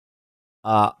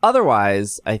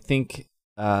 Otherwise, I think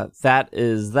that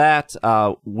is that.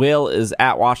 Will is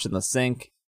at Wash in the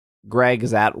Sink. Greg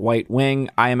is at White Wing.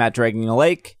 I am at Dragging a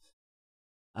Lake.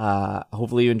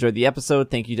 Hopefully you enjoyed the episode.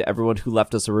 Thank you to everyone who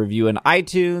left us a review in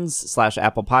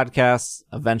iTunes/Apple Podcasts.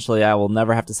 Eventually I will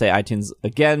never have to say iTunes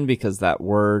again because that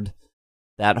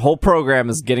whole program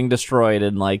is getting destroyed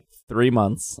in like 3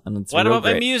 months. And it's what real about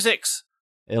great. my musics?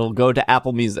 It'll go to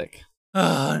Apple Music.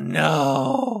 Oh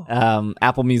no.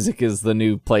 Apple Music is the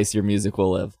new place your music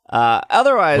will live.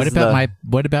 Otherwise,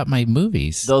 what about my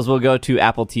movies? Those will go to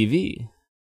Apple TV.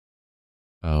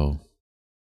 Oh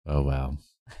wow.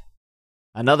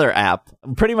 Another app.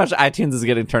 Pretty much iTunes is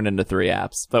getting turned into 3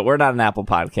 apps, but we're not an Apple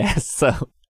podcast, so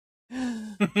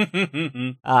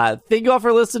thank you all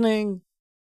for listening.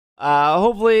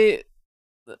 Hopefully,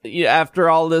 after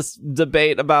all this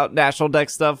debate about National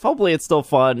Dex stuff, hopefully it's still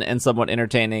fun and somewhat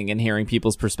entertaining and hearing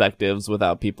people's perspectives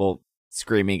without people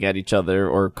screaming at each other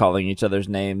or calling each other's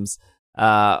names.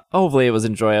 Hopefully it was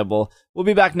enjoyable. We'll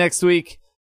be back next week.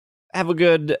 Have a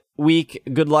good week.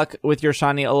 Good luck with your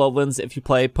shiny Aloblins if you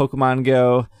play Pokemon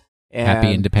Go. And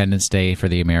Happy Independence Day for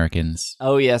the Americans.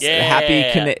 Oh, yes. Yeah.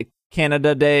 Happy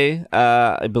Canada Day.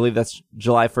 I believe that's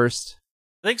July 1st.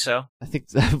 I think so. I think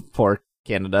poor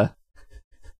Canada.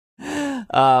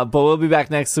 But we'll be back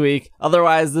next week.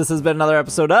 Otherwise, this has been another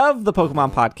episode of the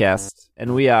Pokemon Podcast,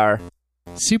 and we are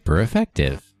super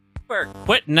effective.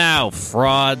 Quit now,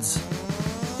 frauds.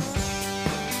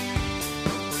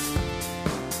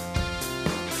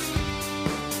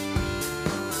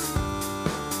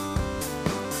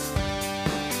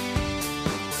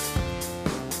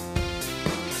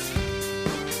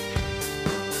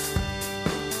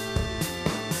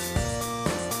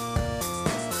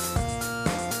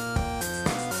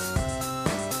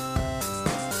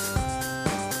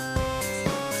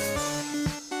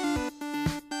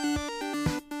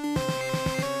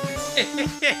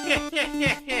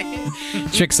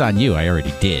 Trick's on you. I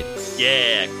already did.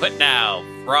 Yeah, quit now,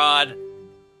 fraud.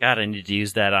 God, I need to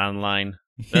use that online.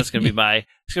 That's gonna be my.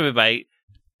 It's gonna be my.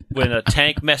 When a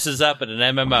tank messes up at an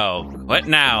MMO. Quit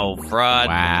now, fraud.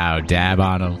 Wow, dab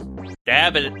on him.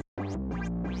 Dab it.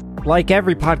 like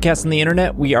every podcast on the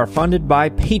internet. We are funded by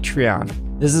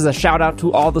Patreon. This is a shout out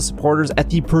to all the supporters at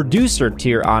the producer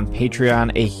tier on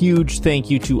Patreon. A huge thank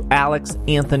you to Alex,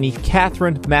 Anthony,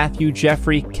 Catherine, Matthew,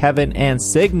 Jeffrey, Kevin, and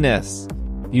Cygnus.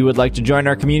 If you would like to join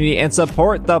our community and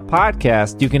support the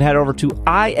podcast, you can head over to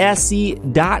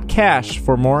isc.cash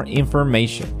for more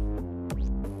information.